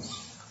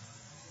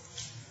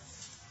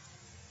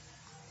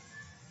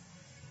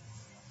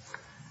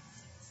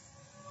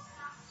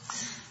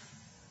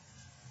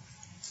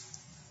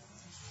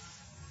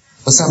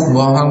 Ustaz,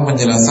 mohon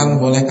penjelasan,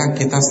 bolehkah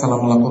kita setelah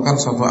melakukan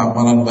suatu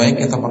amalan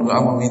baik kita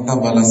berdoa meminta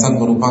balasan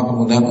berupa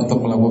kemudahan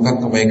untuk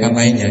melakukan kebaikan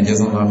lainnya?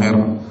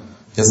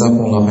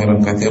 Jazakumullah khairan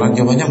katsiran.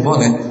 Jawabannya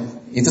boleh.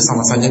 Itu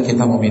sama saja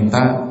kita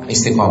meminta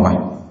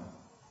istiqomah.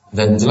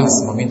 Dan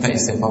jelas meminta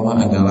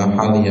istiqomah adalah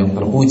hal yang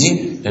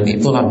terpuji, dan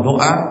itulah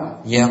doa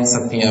yang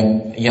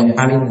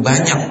paling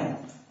banyak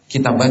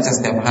kita baca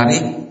setiap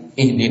hari.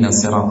 Ihdinas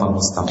siratal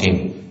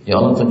mustaqim. Ya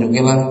Allah,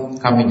 tunjukilah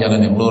kami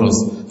jalan yang lurus.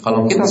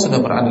 Kalau kita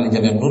sudah berada di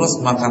jalan yang lurus,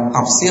 maka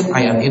tafsir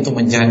ayat itu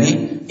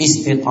menjadi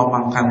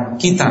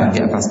istiqomahkan kita di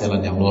atas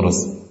jalan yang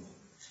lurus.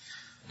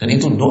 Dan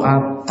itu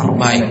doa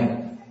terbaik.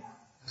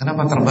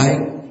 Kenapa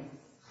terbaik?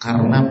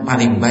 Karena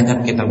paling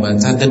banyak kita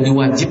baca dan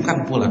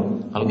diwajibkan pula.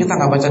 Kalau kita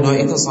nggak baca doa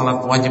itu,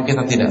 salat wajib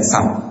kita tidak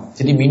sah.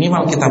 Jadi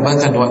minimal kita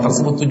baca doa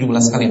tersebut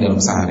 17 kali dalam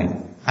sehari.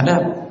 Ada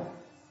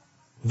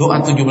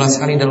doa 17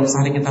 kali dalam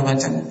sehari kita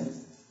baca?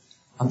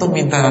 Antum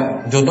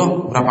minta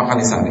jodoh berapa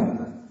kali sehari?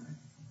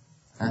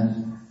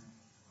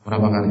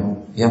 Berapa kali?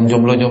 Yang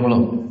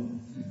jomblo-jomblo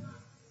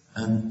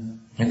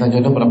minta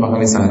jodoh berapa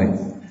kali sehari?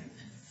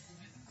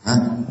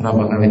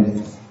 Berapa kali?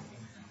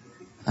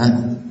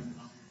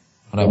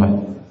 Berapa?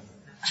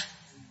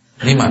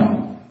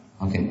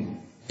 5. Oke.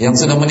 Yang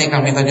sudah menikah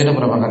minta jodoh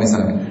berapa kali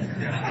sehari?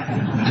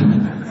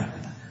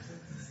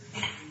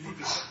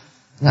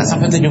 Nggak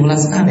sampai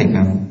 17 kali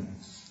kan?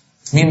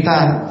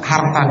 Minta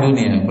harta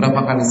dunia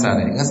berapa kali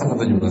sehari? Nggak sampai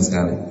 17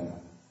 kali.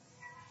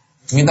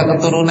 Minta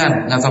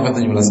keturunan nggak sampai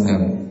 17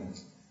 kali.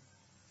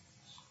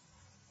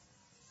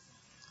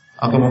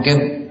 Oke, mungkin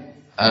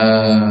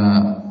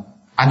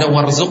ada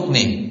warzuk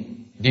nih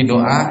di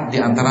doa di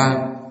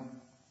antara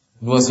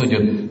 2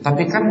 sujud.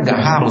 Tapi kan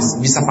nggak harus,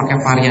 bisa pakai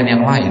varian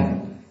yang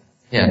lain.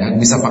 Ya kan,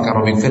 bisa pakai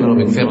Rabbik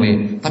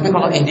firli. Tapi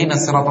kalau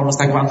ihdinas siratal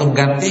mustaqim antum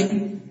ganti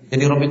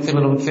jadi Rabbik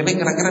firli,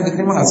 kira-kira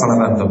diterima nggak salat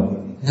antum?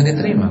 Nggak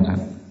diterima kan?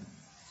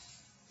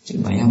 Jadi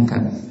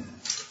bayangkan.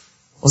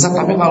 Ustaz,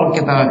 tapi kalau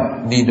kita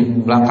di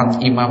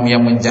belakang imam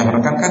yang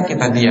menjaharkan kan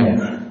kita diam.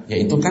 Ya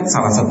itu kan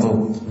salah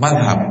satu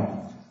madhab.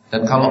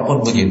 Dan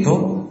kalaupun begitu,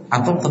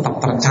 antum tetap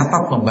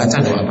tercatat membaca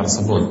doa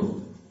tersebut.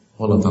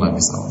 Allah ta'ala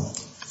bisa.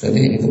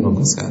 Jadi itu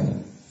bagus sekali.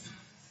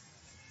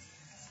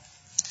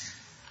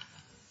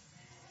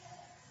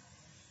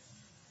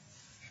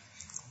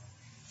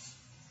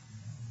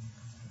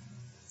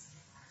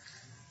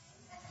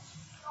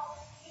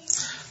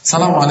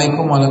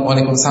 Assalamualaikum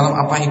warahmatullahi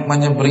wabarakatuh. Apa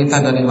hikmahnya berita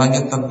dari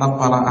langit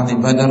tentang para ahli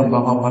Badar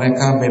bahwa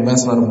mereka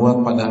bebas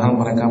berbuat padahal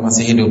mereka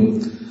masih hidup?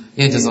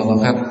 Ya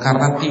jazakallahu khair.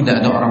 Karena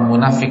tidak ada orang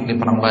munafik di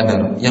perang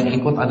Badar.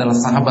 Yang ikut adalah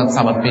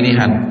sahabat-sahabat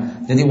pilihan.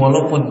 Jadi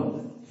walaupun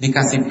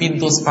dikasih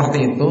pintu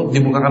seperti itu,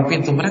 dibukakan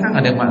pintu, mereka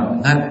nggak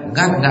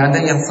ada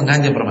yang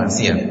sengaja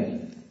bermaksiat.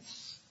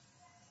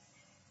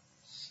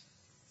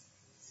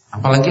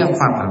 Apalagi yang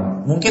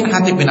fatal. Mungkin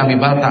Hatib bin Abi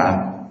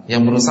Balta'ah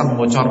yang berusaha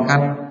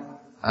membocorkan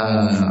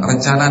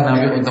rencana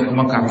Nabi untuk ke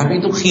Mekah,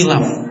 tapi itu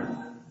khilaf,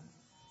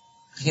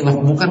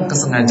 bukan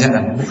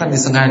kesengajaan, bukan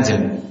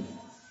disengaja.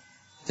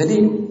 Jadi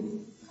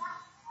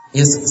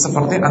ya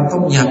seperti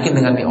antum yakin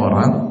dengan nih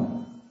orang,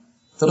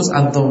 terus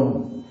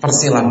antum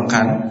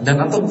persilahkan,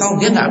 dan antum tahu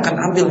dia nggak akan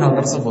ambil hal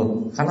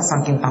tersebut karena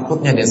saking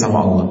takutnya dia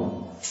sama Allah.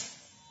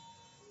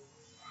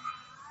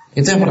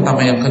 Itu yang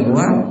pertama. Yang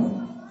kedua,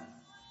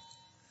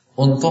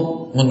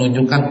 untuk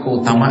menunjukkan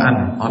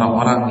keutamaan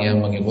orang-orang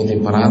yang mengikuti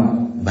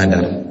perang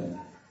Badar.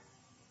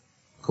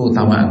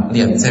 keutamaan.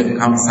 Lihat,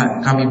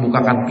 kami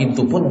bukakan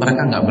pintu pun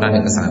mereka nggak berani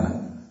ke sana.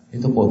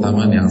 Itu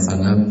keutamaan yang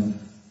sangat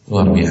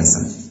luar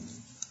biasa.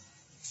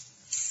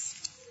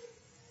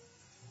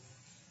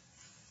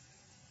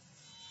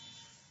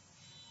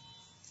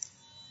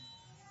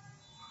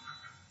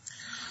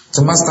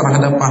 Cemas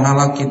terhadap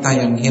pahala kita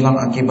yang hilang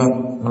akibat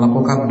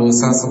melakukan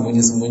dosa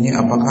sembunyi-sembunyi.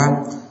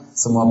 Apakah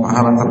semua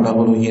pahala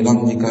terdahulu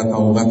hilang jika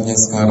taubatnya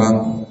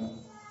sekarang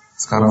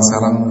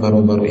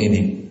baru-baru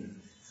ini?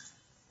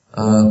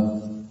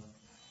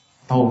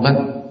 Taubat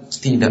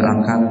tidak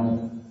akan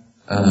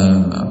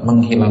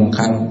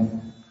menghilangkan,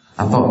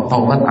 atau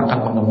taubat akan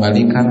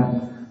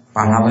mengembalikan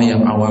pahala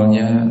yang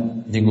awalnya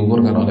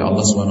digugurkan oleh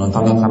Allah Subhanahu wa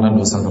taala karena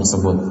dosa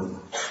tersebut.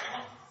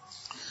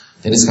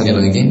 Jadi sekali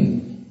lagi,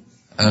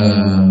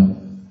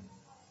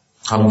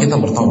 kalau kita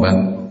bertobat,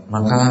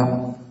 maka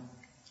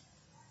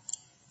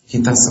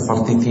kita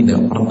seperti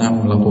tidak pernah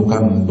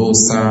melakukan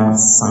dosa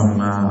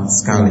sama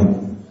sekali.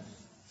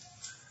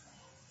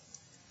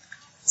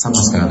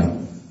 Sama sekali.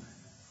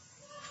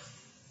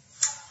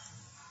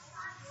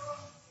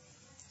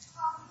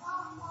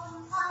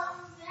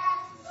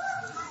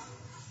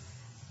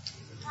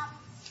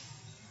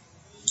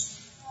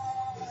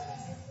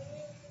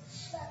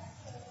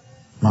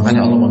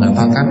 Makanya Allah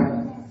mengatakan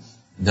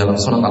dalam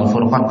surat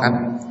Al-Furqan kan,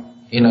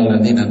 illal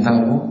ladzina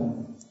tabu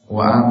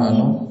wa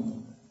amanu.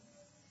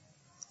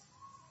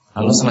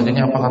 Lalu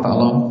selanjutnya apa kata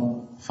Allah?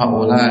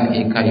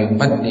 Faulaika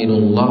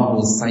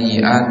yubaddilullahu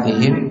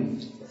sayyi'atihim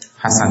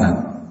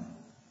hasanat.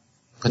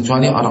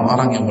 Kecuali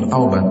orang-orang yang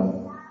bertaubat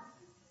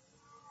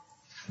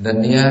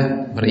dan dia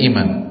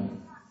beriman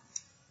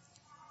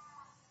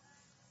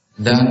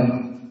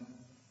dan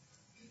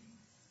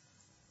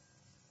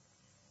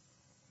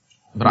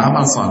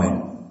beramal saleh,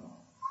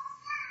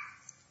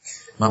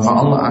 maka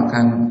Allah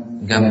akan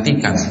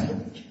gantikan,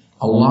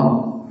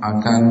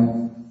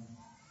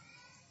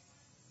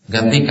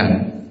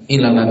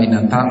 illa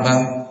man taba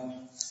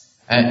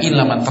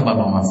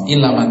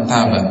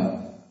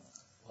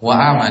wa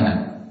amana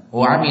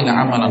wa amila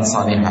amalan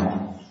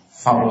salihan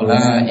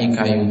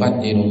faulaika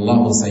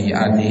yubaddilullahu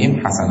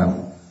sayyi'atihim hasanat.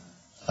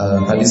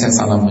 Tadi saya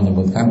salah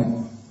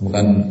menyebutkan,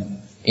 bukan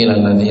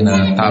illal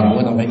ladzina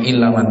tabu, tapi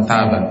illa man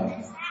taba,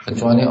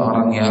 kecuali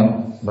orang yang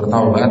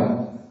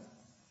bertaubat,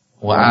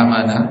 wa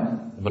amana,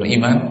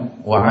 beriman,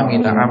 wa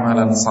amila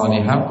amalan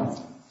salihan,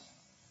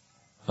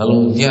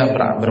 lalu dia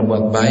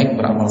berbuat baik,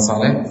 beramal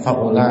saleh,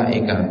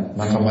 faulaika,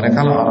 maka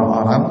mereka lah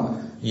orang-orang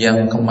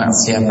yang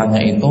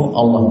kemaksiatannya itu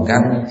Allah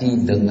ganti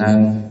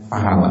dengan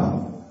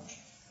pahala.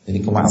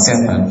 Jadi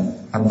kemaksiatan,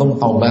 antum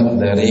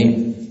taubat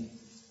dari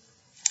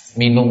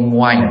minum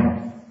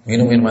wine,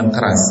 minum minuman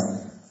keras,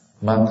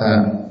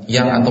 maka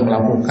yang antum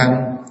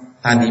lakukan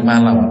tadi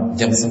malam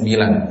jam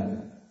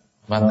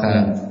 9,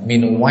 maka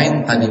minum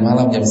wine tadi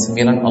malam jam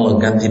 9 Allah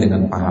ganti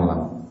dengan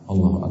pahala.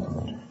 Allahu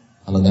Akbar.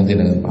 Allah ganti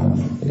dengan pahala.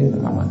 Jadi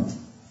aman.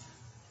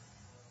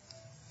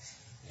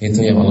 Itu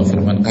yang Allah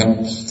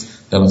firmankan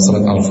dalam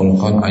surat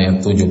Al-Furqan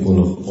ayat 70.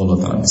 Allah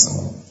Ta'ala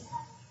bismillah.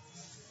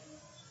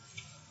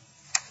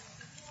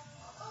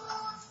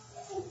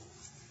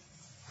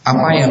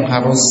 Apa yang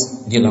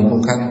harus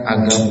dilakukan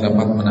agar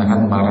dapat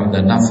menahan marah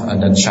dan nafsu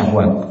dan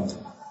syahwat?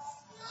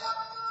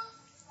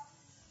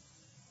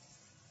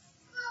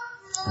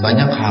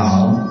 Banyak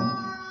hal.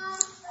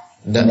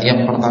 Dan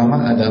yang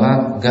pertama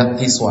adalah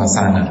ganti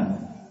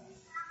suasana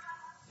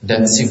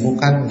dan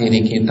sibukkan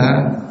diri kita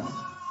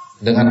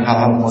dengan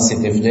hal-hal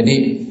positif.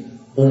 Jadi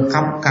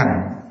ungkapkan.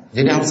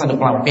 Jadi harus ada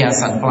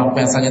pelampiasan.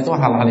 Pelampiasannya itu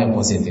hal-hal yang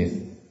positif.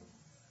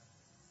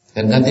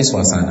 Dan ganti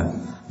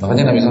suasana.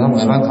 Makanya Nabi SAW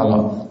mengatakan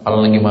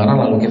kalau lagi marah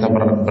lalu kita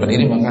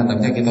berdiri, maka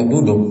hendaknya kita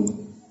duduk.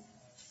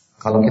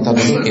 Kalau kita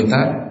duduk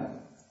kita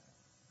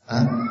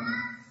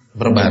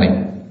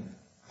berbaring.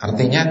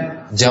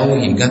 Artinya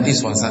jauhi, ganti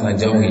suasana,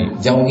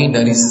 jauhi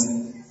dari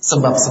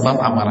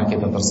sebab-sebab amarah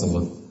kita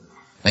tersebut.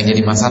 Nah,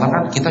 jadi masalah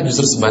kan kita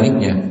justru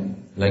sebaliknya,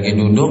 lagi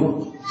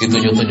duduk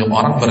ditunjuk-tunjuk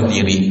orang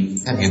berdiri,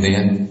 kan gitu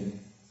ya.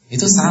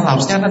 Itu salah,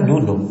 harusnya Anda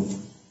duduk.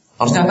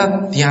 Harusnya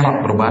Anda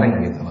tiarap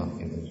berbaring gitu loh.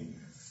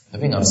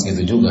 Tapi nggak harus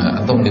gitu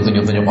juga. Antum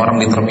ditunjuk-tunjuk orang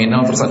di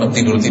terminal terus antum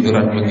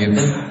tidur-tiduran begitu,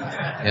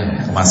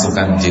 ya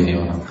kemasukan jin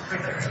orang.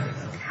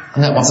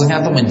 Enggak, maksudnya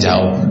antum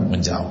menjauh.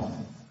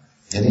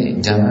 Jadi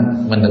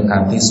jangan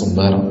mendekati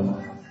sumber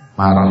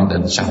marah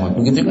dan syahwat.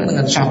 Begitu juga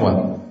dengan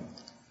syahwat.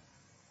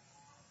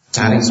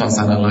 Cari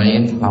suasana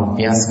lain,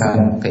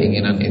 lampiaskan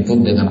keinginan itu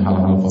dengan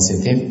hal-hal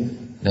positif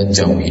dan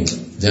jauhi.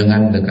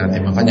 Jangan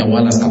dekati. Makanya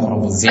wala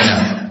taqrabuz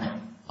zina.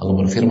 Allah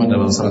berfirman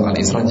dalam surat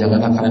Al-Isra,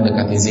 janganlah kalian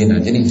dekati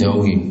zina. Jadi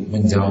jauhi,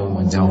 menjauh.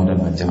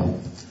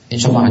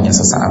 Insyaallah hanya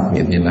sesaat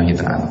biidznillah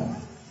ta'ala.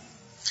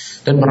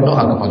 Dan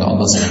berdoa kepada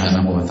Allah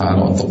Subhanahu wa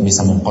taala untuk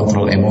bisa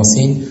mengkontrol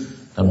emosi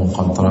dan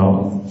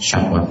mengkontrol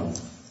syahwat.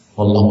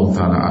 Wallahu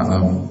taala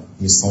alam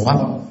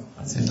bisawab.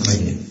 Saya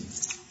lagi.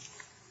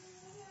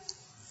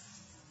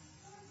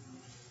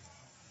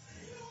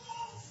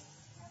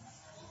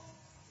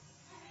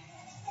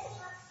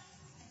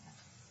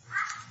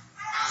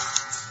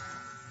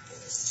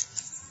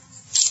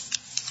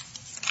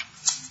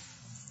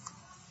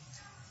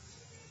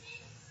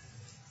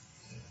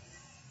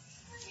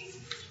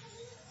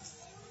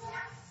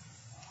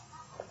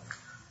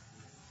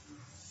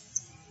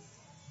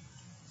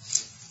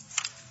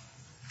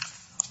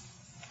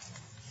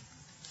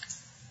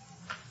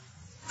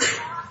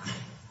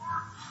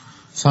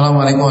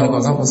 Assalamualaikum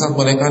warahmatullahi wabarakatuh. Ustaz,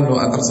 bolehkah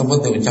doa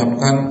tersebut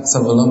diucapkan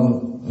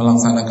sebelum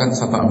melaksanakan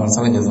suatu amal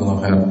saleh? Jazakallahu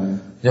khair.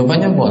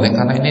 Jawabannya boleh,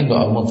 karena ini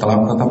doa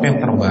mutlak, tetapi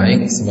yang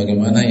terbaik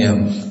sebagaimana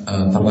yang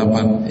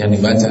terdapat yang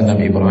dibaca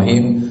Nabi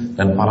Ibrahim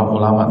dan para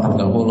ulama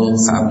terdahulu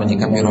saat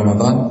menyikapi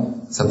Ramadan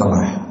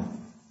setelah.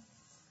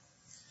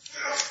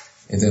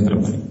 Itu yang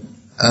terbaik.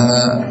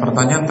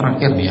 Pertanyaan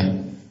terakhir nih ya.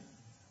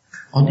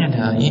 Oh, ini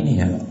ada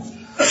ini ya.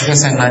 Oke,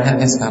 saya nanya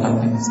nih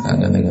sekarang nih,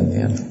 ada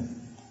gantian.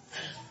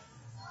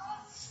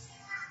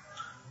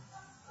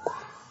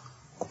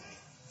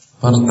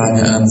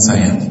 Pertanyaan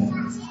saya,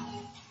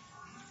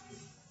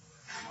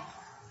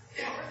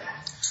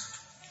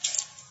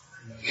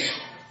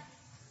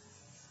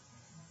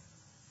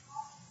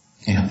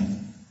 ya,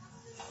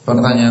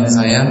 pertanyaan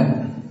saya,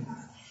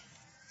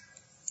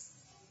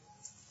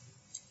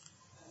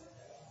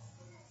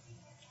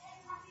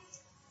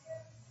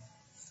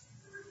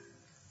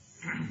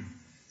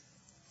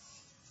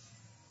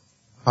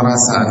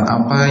 perasaan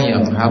apa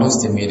yang harus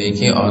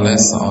dimiliki oleh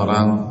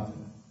seorang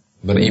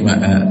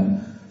beriman?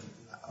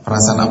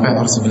 Perasaan apa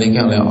yang harus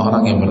dimiliki oleh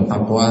orang yang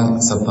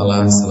bertakwa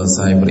setelah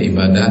selesai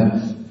beribadah,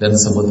 dan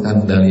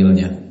sebutkan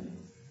dalilnya.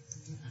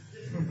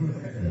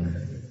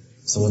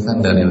 Sebutkan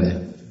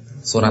dalilnya.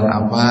 Surat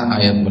apa,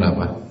 ayat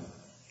berapa?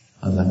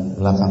 Ada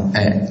belakang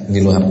di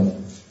luar.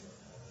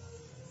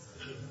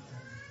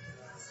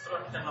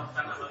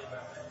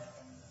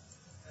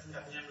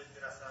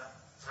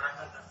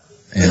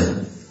 Ya.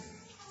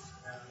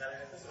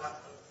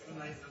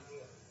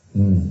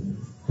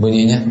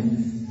 Bunyinya?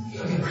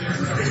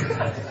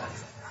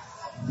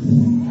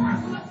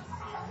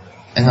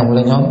 Nggak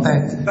boleh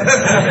nyontek.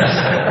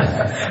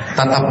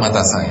 Tatap mata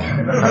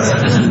saya.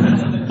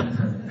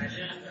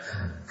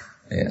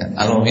 Ya,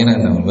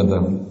 al-mu'minun,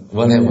 betul.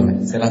 Boleh.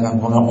 Silakan.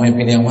 Mau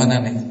pilih yang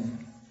mana nih?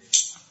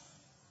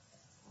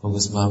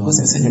 Bagus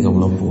ya, saya juga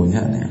belum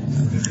punya nih.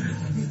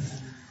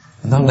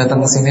 Entah datang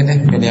ke sini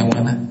deh, pilih yang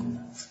mana?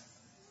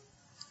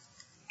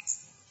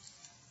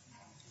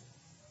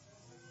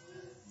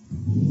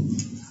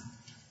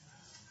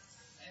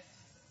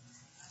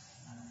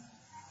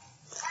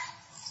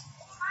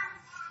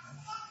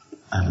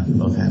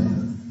 Oke.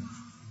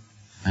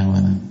 Yang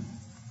mana?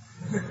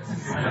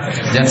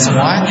 Jangan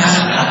semuanya.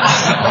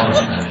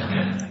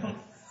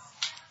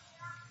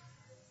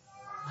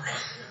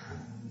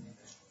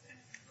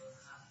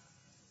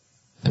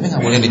 Tapi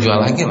nggak boleh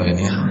dijual lagi loh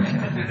ini ya.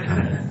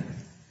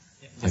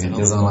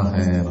 Jazakallahu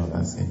khair, terima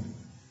kasih.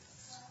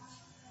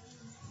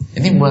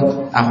 Ini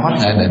buat akhwat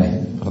nggak ada nih?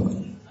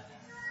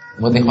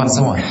 Buat ikhwan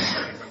semua.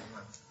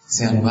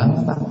 Sian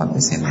banget akhwat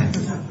di sini.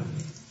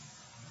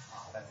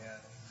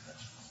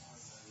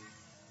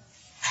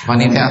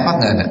 Panitia akhwat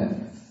nggak ada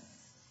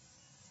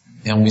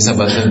yang bisa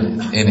bantu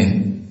ini,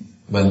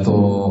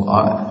 bantu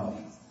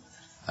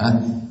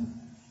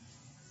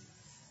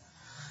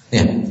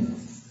ya.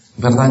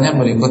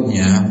 Pertanyaan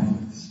berikutnya,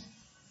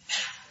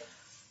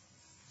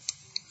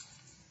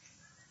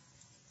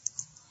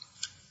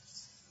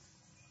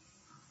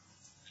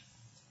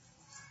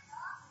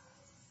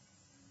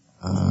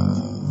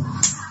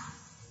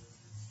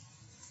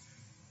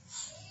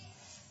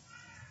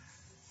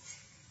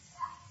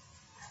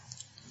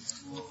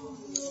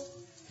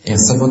 ya,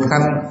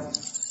 sebutkan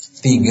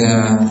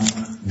 3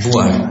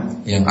 buah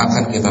yang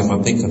akan kita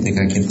petik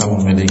ketika kita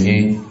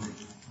memiliki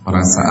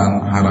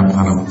perasaan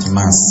harap-harap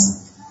cemas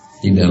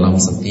di dalam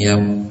setiap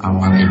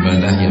amal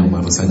ibadah yang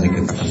baru saja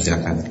kita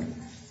kerjakan.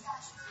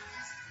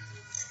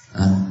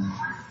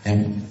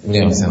 Yang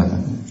beliau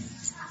silakan.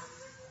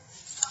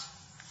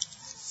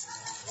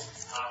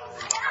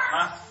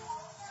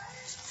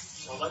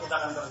 Pertama, kita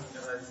akan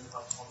terhindar dari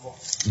sifat sombong.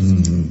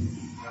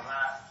 Karena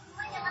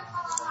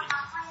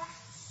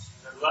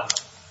kedua,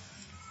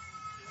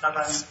 kita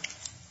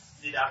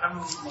tidak akan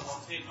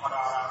mengonsumsi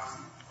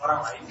orang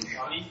lain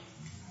kecuali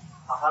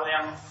hal-hal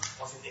yang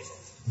positif.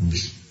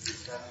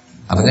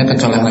 Artinya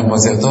kecuali yang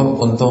positif itu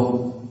untuk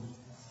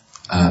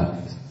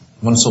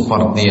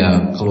mensupport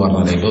dia keluar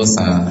dari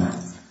dosa,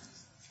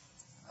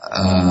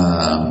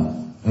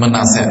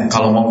 menasihat.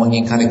 Kalau mau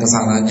mengingkari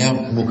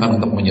kesalahannya bukan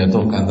untuk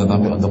menjatuhkan,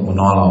 tetapi untuk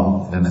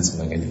menolong dan lain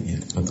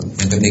sebagainya. Betul.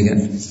 Yang ketiga,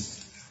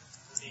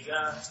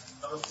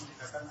 terus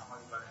meningkatkan amal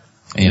ibadah.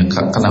 Iya,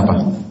 kenapa?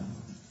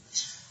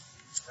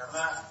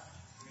 Karena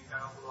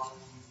meningkatkan peluang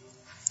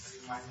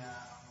terimanya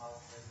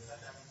amal ibadah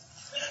dan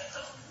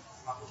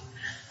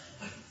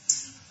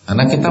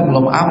karena kita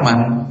belum aman,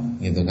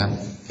 gitu kan?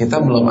 Kita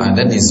belum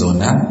ada di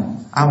zona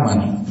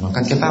aman,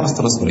 maka kita harus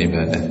terus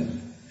beribadah.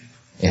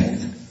 Ya,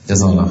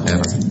 jazakallahu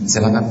khairan.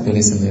 Silakan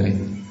pilih sendiri.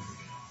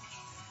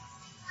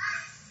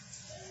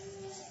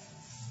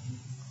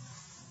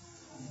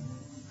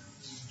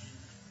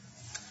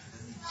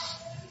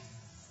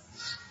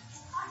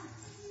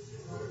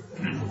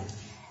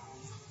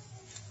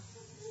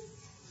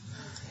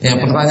 Ya,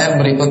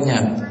 pertanyaan berikutnya.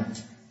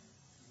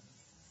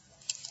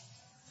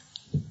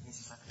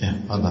 Ya,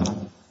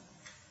 betul.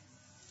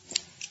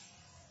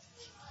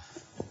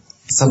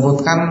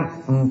 Sebutkan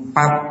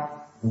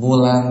 4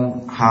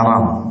 bulan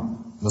haram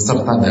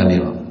beserta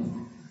dalil.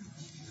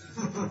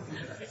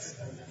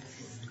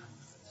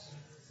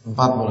 4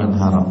 bulan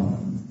haram.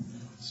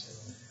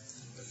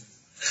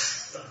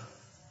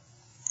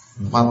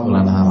 4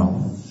 bulan haram.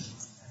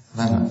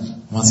 Nah,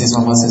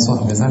 mahasiswa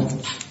bisa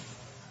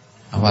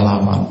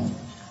hafal-hafal.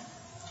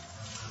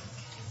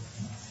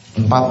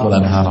 4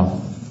 bulan haram.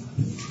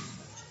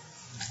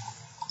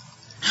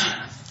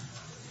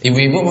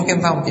 Ibu-ibu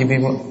mungkin tahu,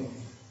 ibu-ibu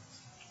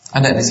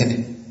ada di sini.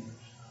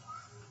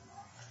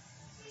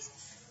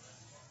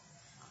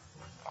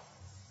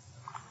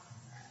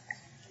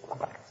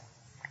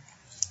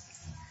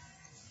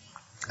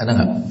 Ada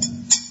nggak?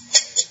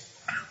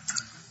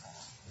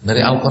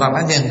 Dari Al-Quran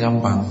aja yang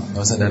gampang,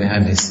 nggak usah dari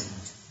hadis.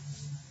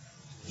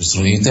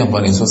 Justru itu yang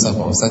paling susah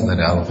Pak Ustaz,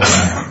 dari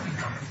Al-Quran.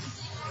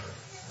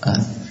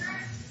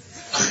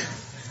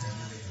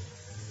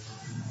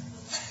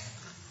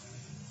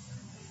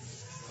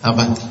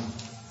 Apa?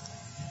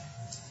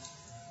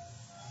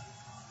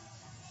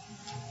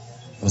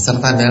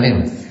 Beserta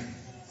dalil.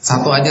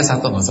 Satu aja,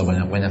 satu, nggak usah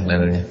banyak-banyak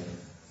dalilnya.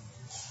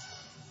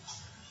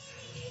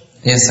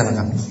 Ya,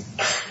 silakan.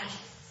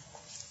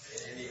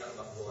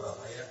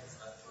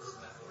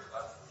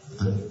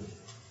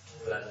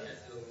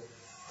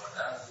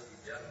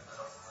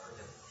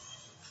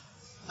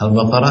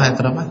 Al-Baqarah ayat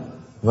berapa?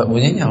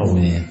 Bunyinya apa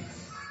bunyinya?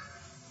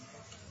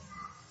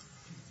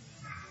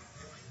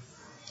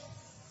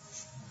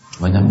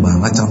 Banyak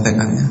banget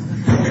contekannya.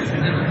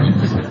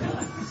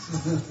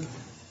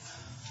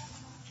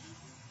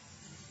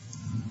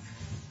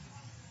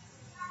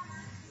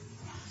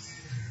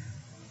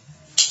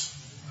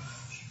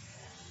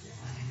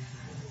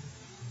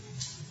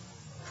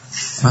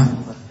 Hah?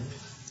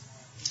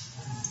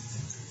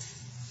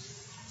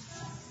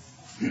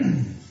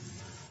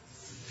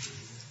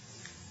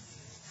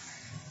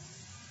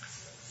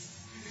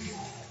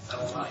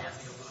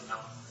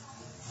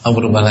 Oh,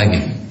 berubah lagi.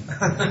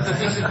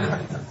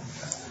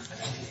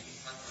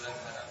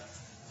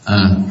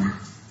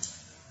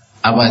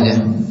 Apa aja?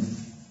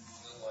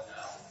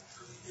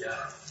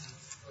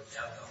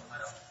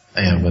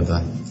 Iya betul.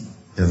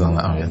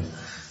 Jazakallahu.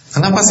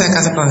 Kenapa saya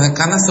kasih perhatian?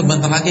 Karena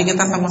sebentar lagi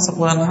kita akan masuk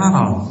bulan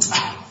haram.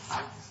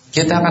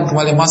 Kita akan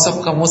kembali masuk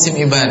ke musim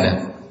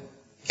ibadah.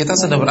 Kita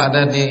sudah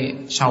berada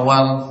di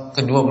Syawal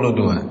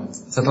ke-22.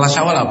 Setelah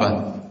Syawal apa?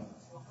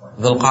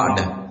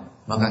 Dzulqa'dah.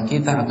 Maka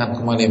kita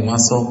akan kembali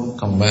masuk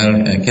ke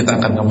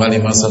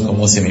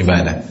musim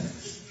ibadah.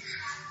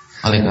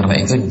 Oleh karena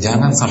itu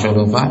jangan sampai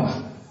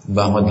lupa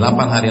bahwa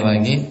 8 hari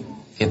lagi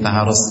kita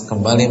harus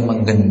kembali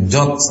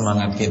menggenjot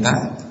semangat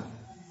kita,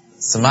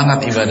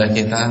 semangat ibadah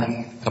kita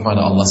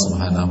kepada Allah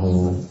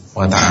Subhanahu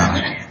wa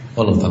taala.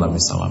 Wallahu ta'ala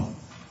bisawab.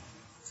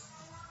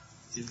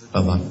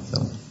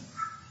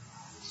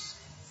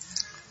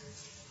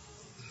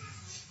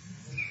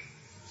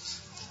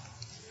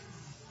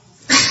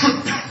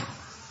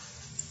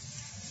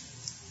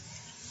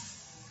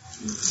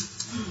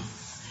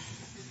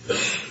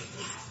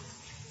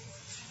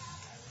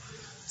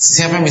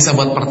 Siapa yang bisa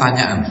buat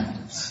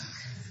pertanyaan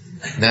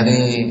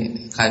dari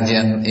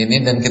kajian ini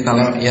dan kita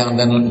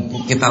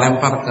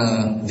lempar ke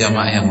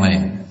jamaah yang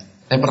lain.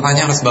 Tapi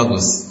pertanyaan harus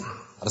bagus.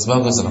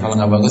 Kalau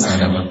nggak bagus nggak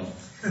dapat.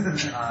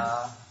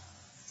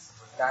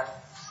 Sebutkan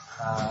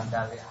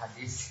dari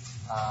hadis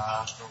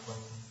rukun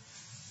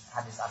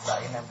hadis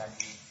arba'in yang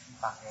tadi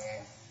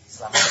pakai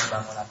Islam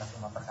dibangun atas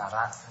 5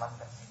 perkara, cuman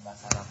versi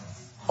bahasa Arabnya.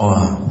 Oh,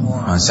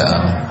 masya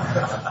Allah.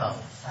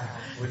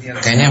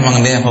 Kayaknya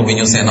emang dia hobi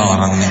nyusahin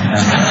orangnya.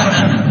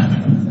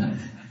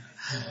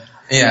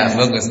 Iya,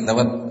 bagus.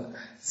 Dapat.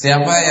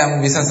 Siapa yang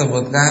bisa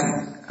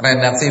sebutkan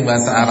redaksi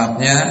bahasa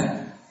Arabnya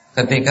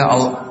ketika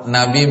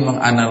Nabi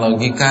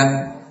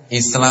menganalogikan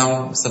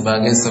Islam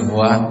sebagai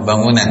sebuah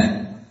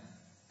bangunan?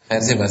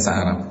 Versi bahasa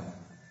Arab.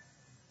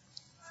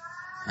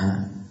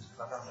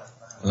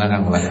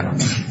 Belakang.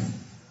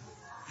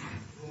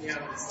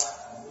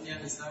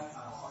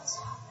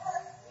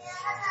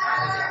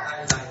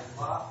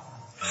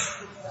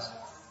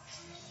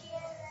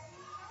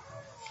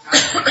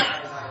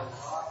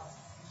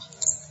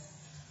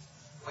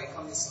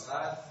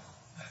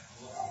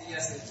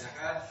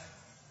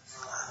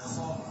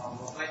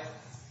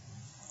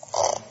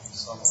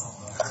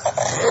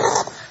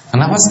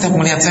 Kenapa setiap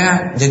melihat saya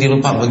jadi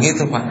lupa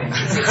begitu Pak?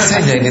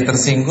 Saya jadi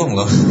tersinggung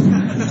loh.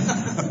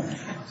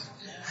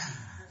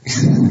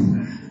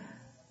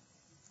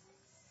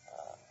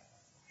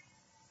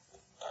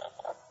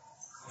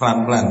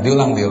 Pelan-pelan,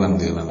 diulang.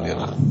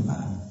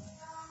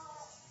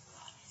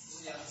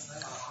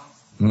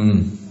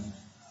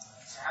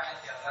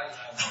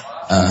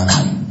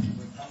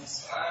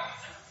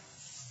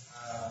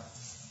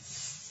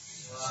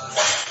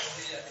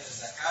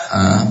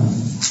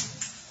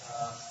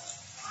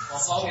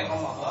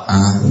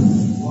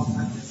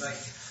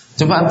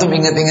 Coba antum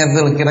ingat-ingat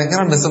dulu,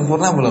 kira-kira udah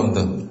sempurna belum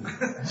tuh?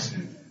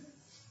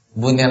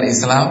 Bunyal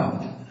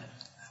Islam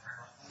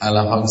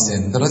ala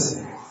khamsin,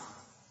 terus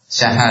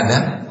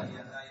syahadah.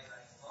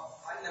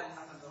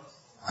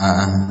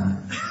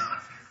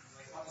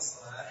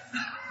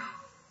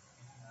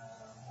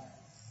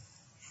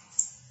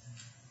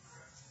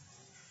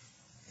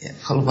 Ya,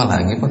 kalau lupa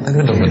lagi, Pak, tadi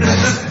udah benar.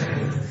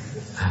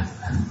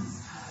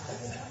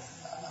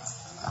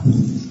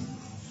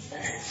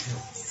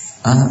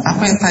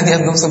 Apa yang tadi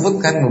antum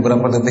sebutkan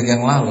beberapa detik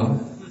yang lalu?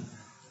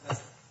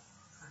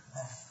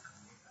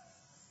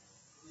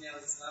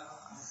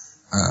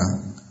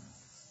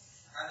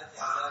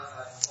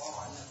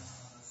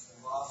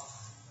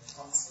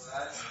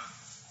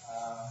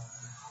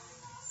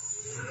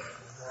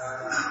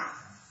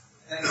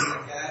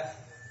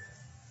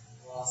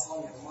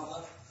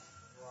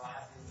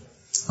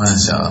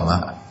 Masya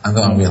Allah,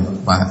 antum ambil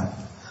Pak.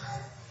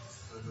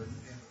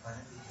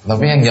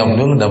 Tapi yang jawab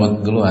dulu dapat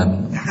duluan.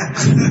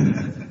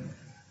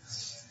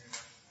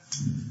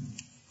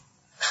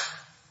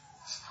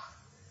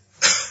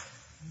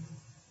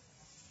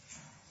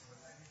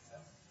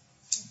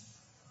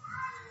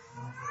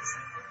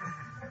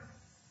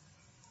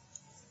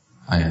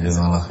 Ayo,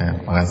 jazakallah khair.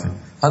 Makasih.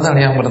 Padahal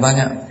yang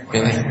bertanya,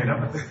 pilih.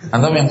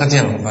 Antum yang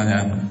kecil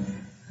pertanyaan.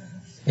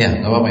 Ya,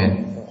 enggak apa-apa ya.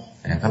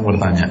 Ya kan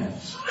bertanya.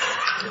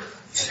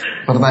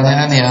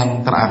 Pertanyaan yang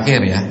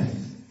terakhir ya.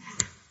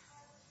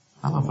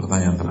 Apa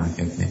pertanyaan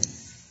terakhir nih?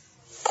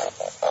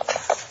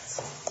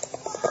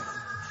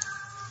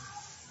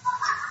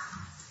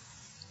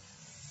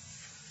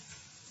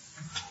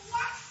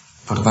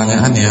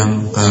 Pertanyaan yang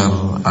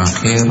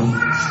terakhir,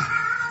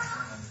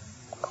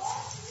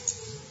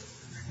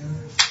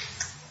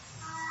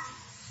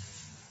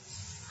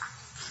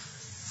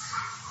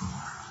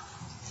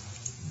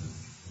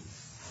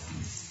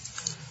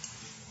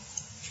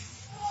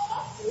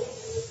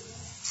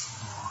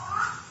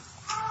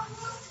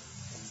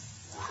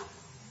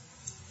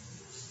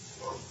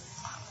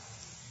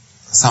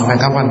 sampai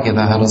kapan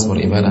kita harus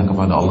beribadah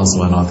kepada Allah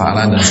Subhanahu wa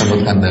taala, dan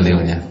sebutkan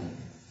dalilnya.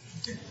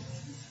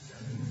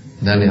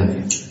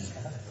 Dalil.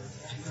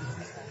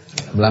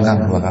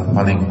 Belakang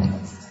paling.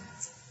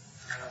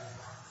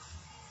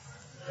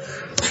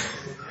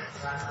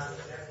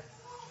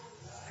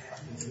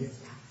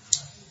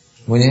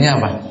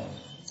 Bunyinya apa?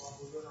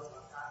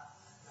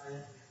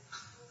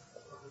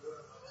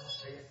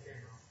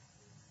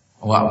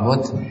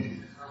 Wa'bud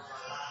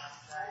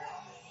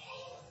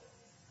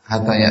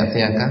hatta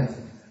ya'tiyaka.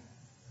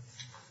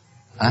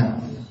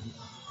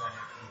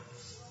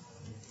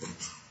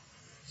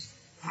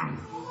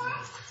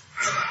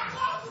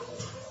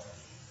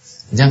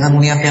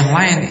 Jangan lihat yang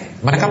lain.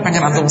 Mereka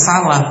pengen antum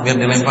salah biar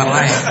dilempar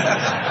lain.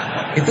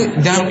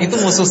 Itu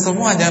musuh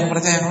semua, jangan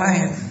percaya yang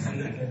lain.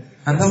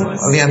 Antum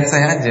lihat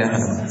saya aja.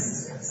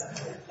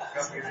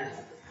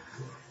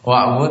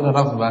 Wa'bud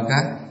rabbaka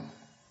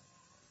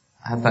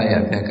hatta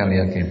ya'tiyakal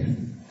yaqin.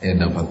 Ya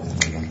dapat.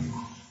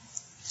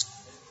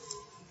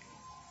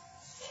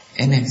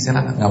 Ini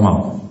silakan, enggak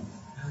mau.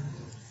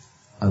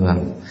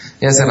 Allah.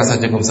 Ya, saya rasa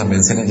cukup sampai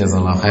di sini.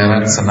 Jazakallahu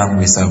khairan. Senang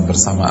bisa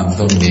bersama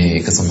antum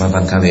di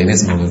kesempatan kali ini.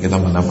 Semoga kita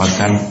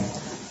mendapatkan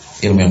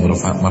ilmu yang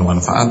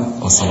bermanfaat.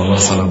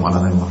 Wassalamualaikum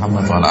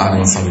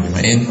warahmatullahi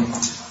wabarakatuh.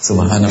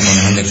 Subhanaka wa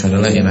bihamdika asyhadu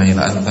an la ilaha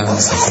illa anta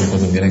astaghfiruka wa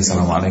atubu ilaik.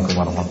 Assalamualaikum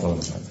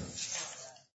warahmatullahi wabarakatuh.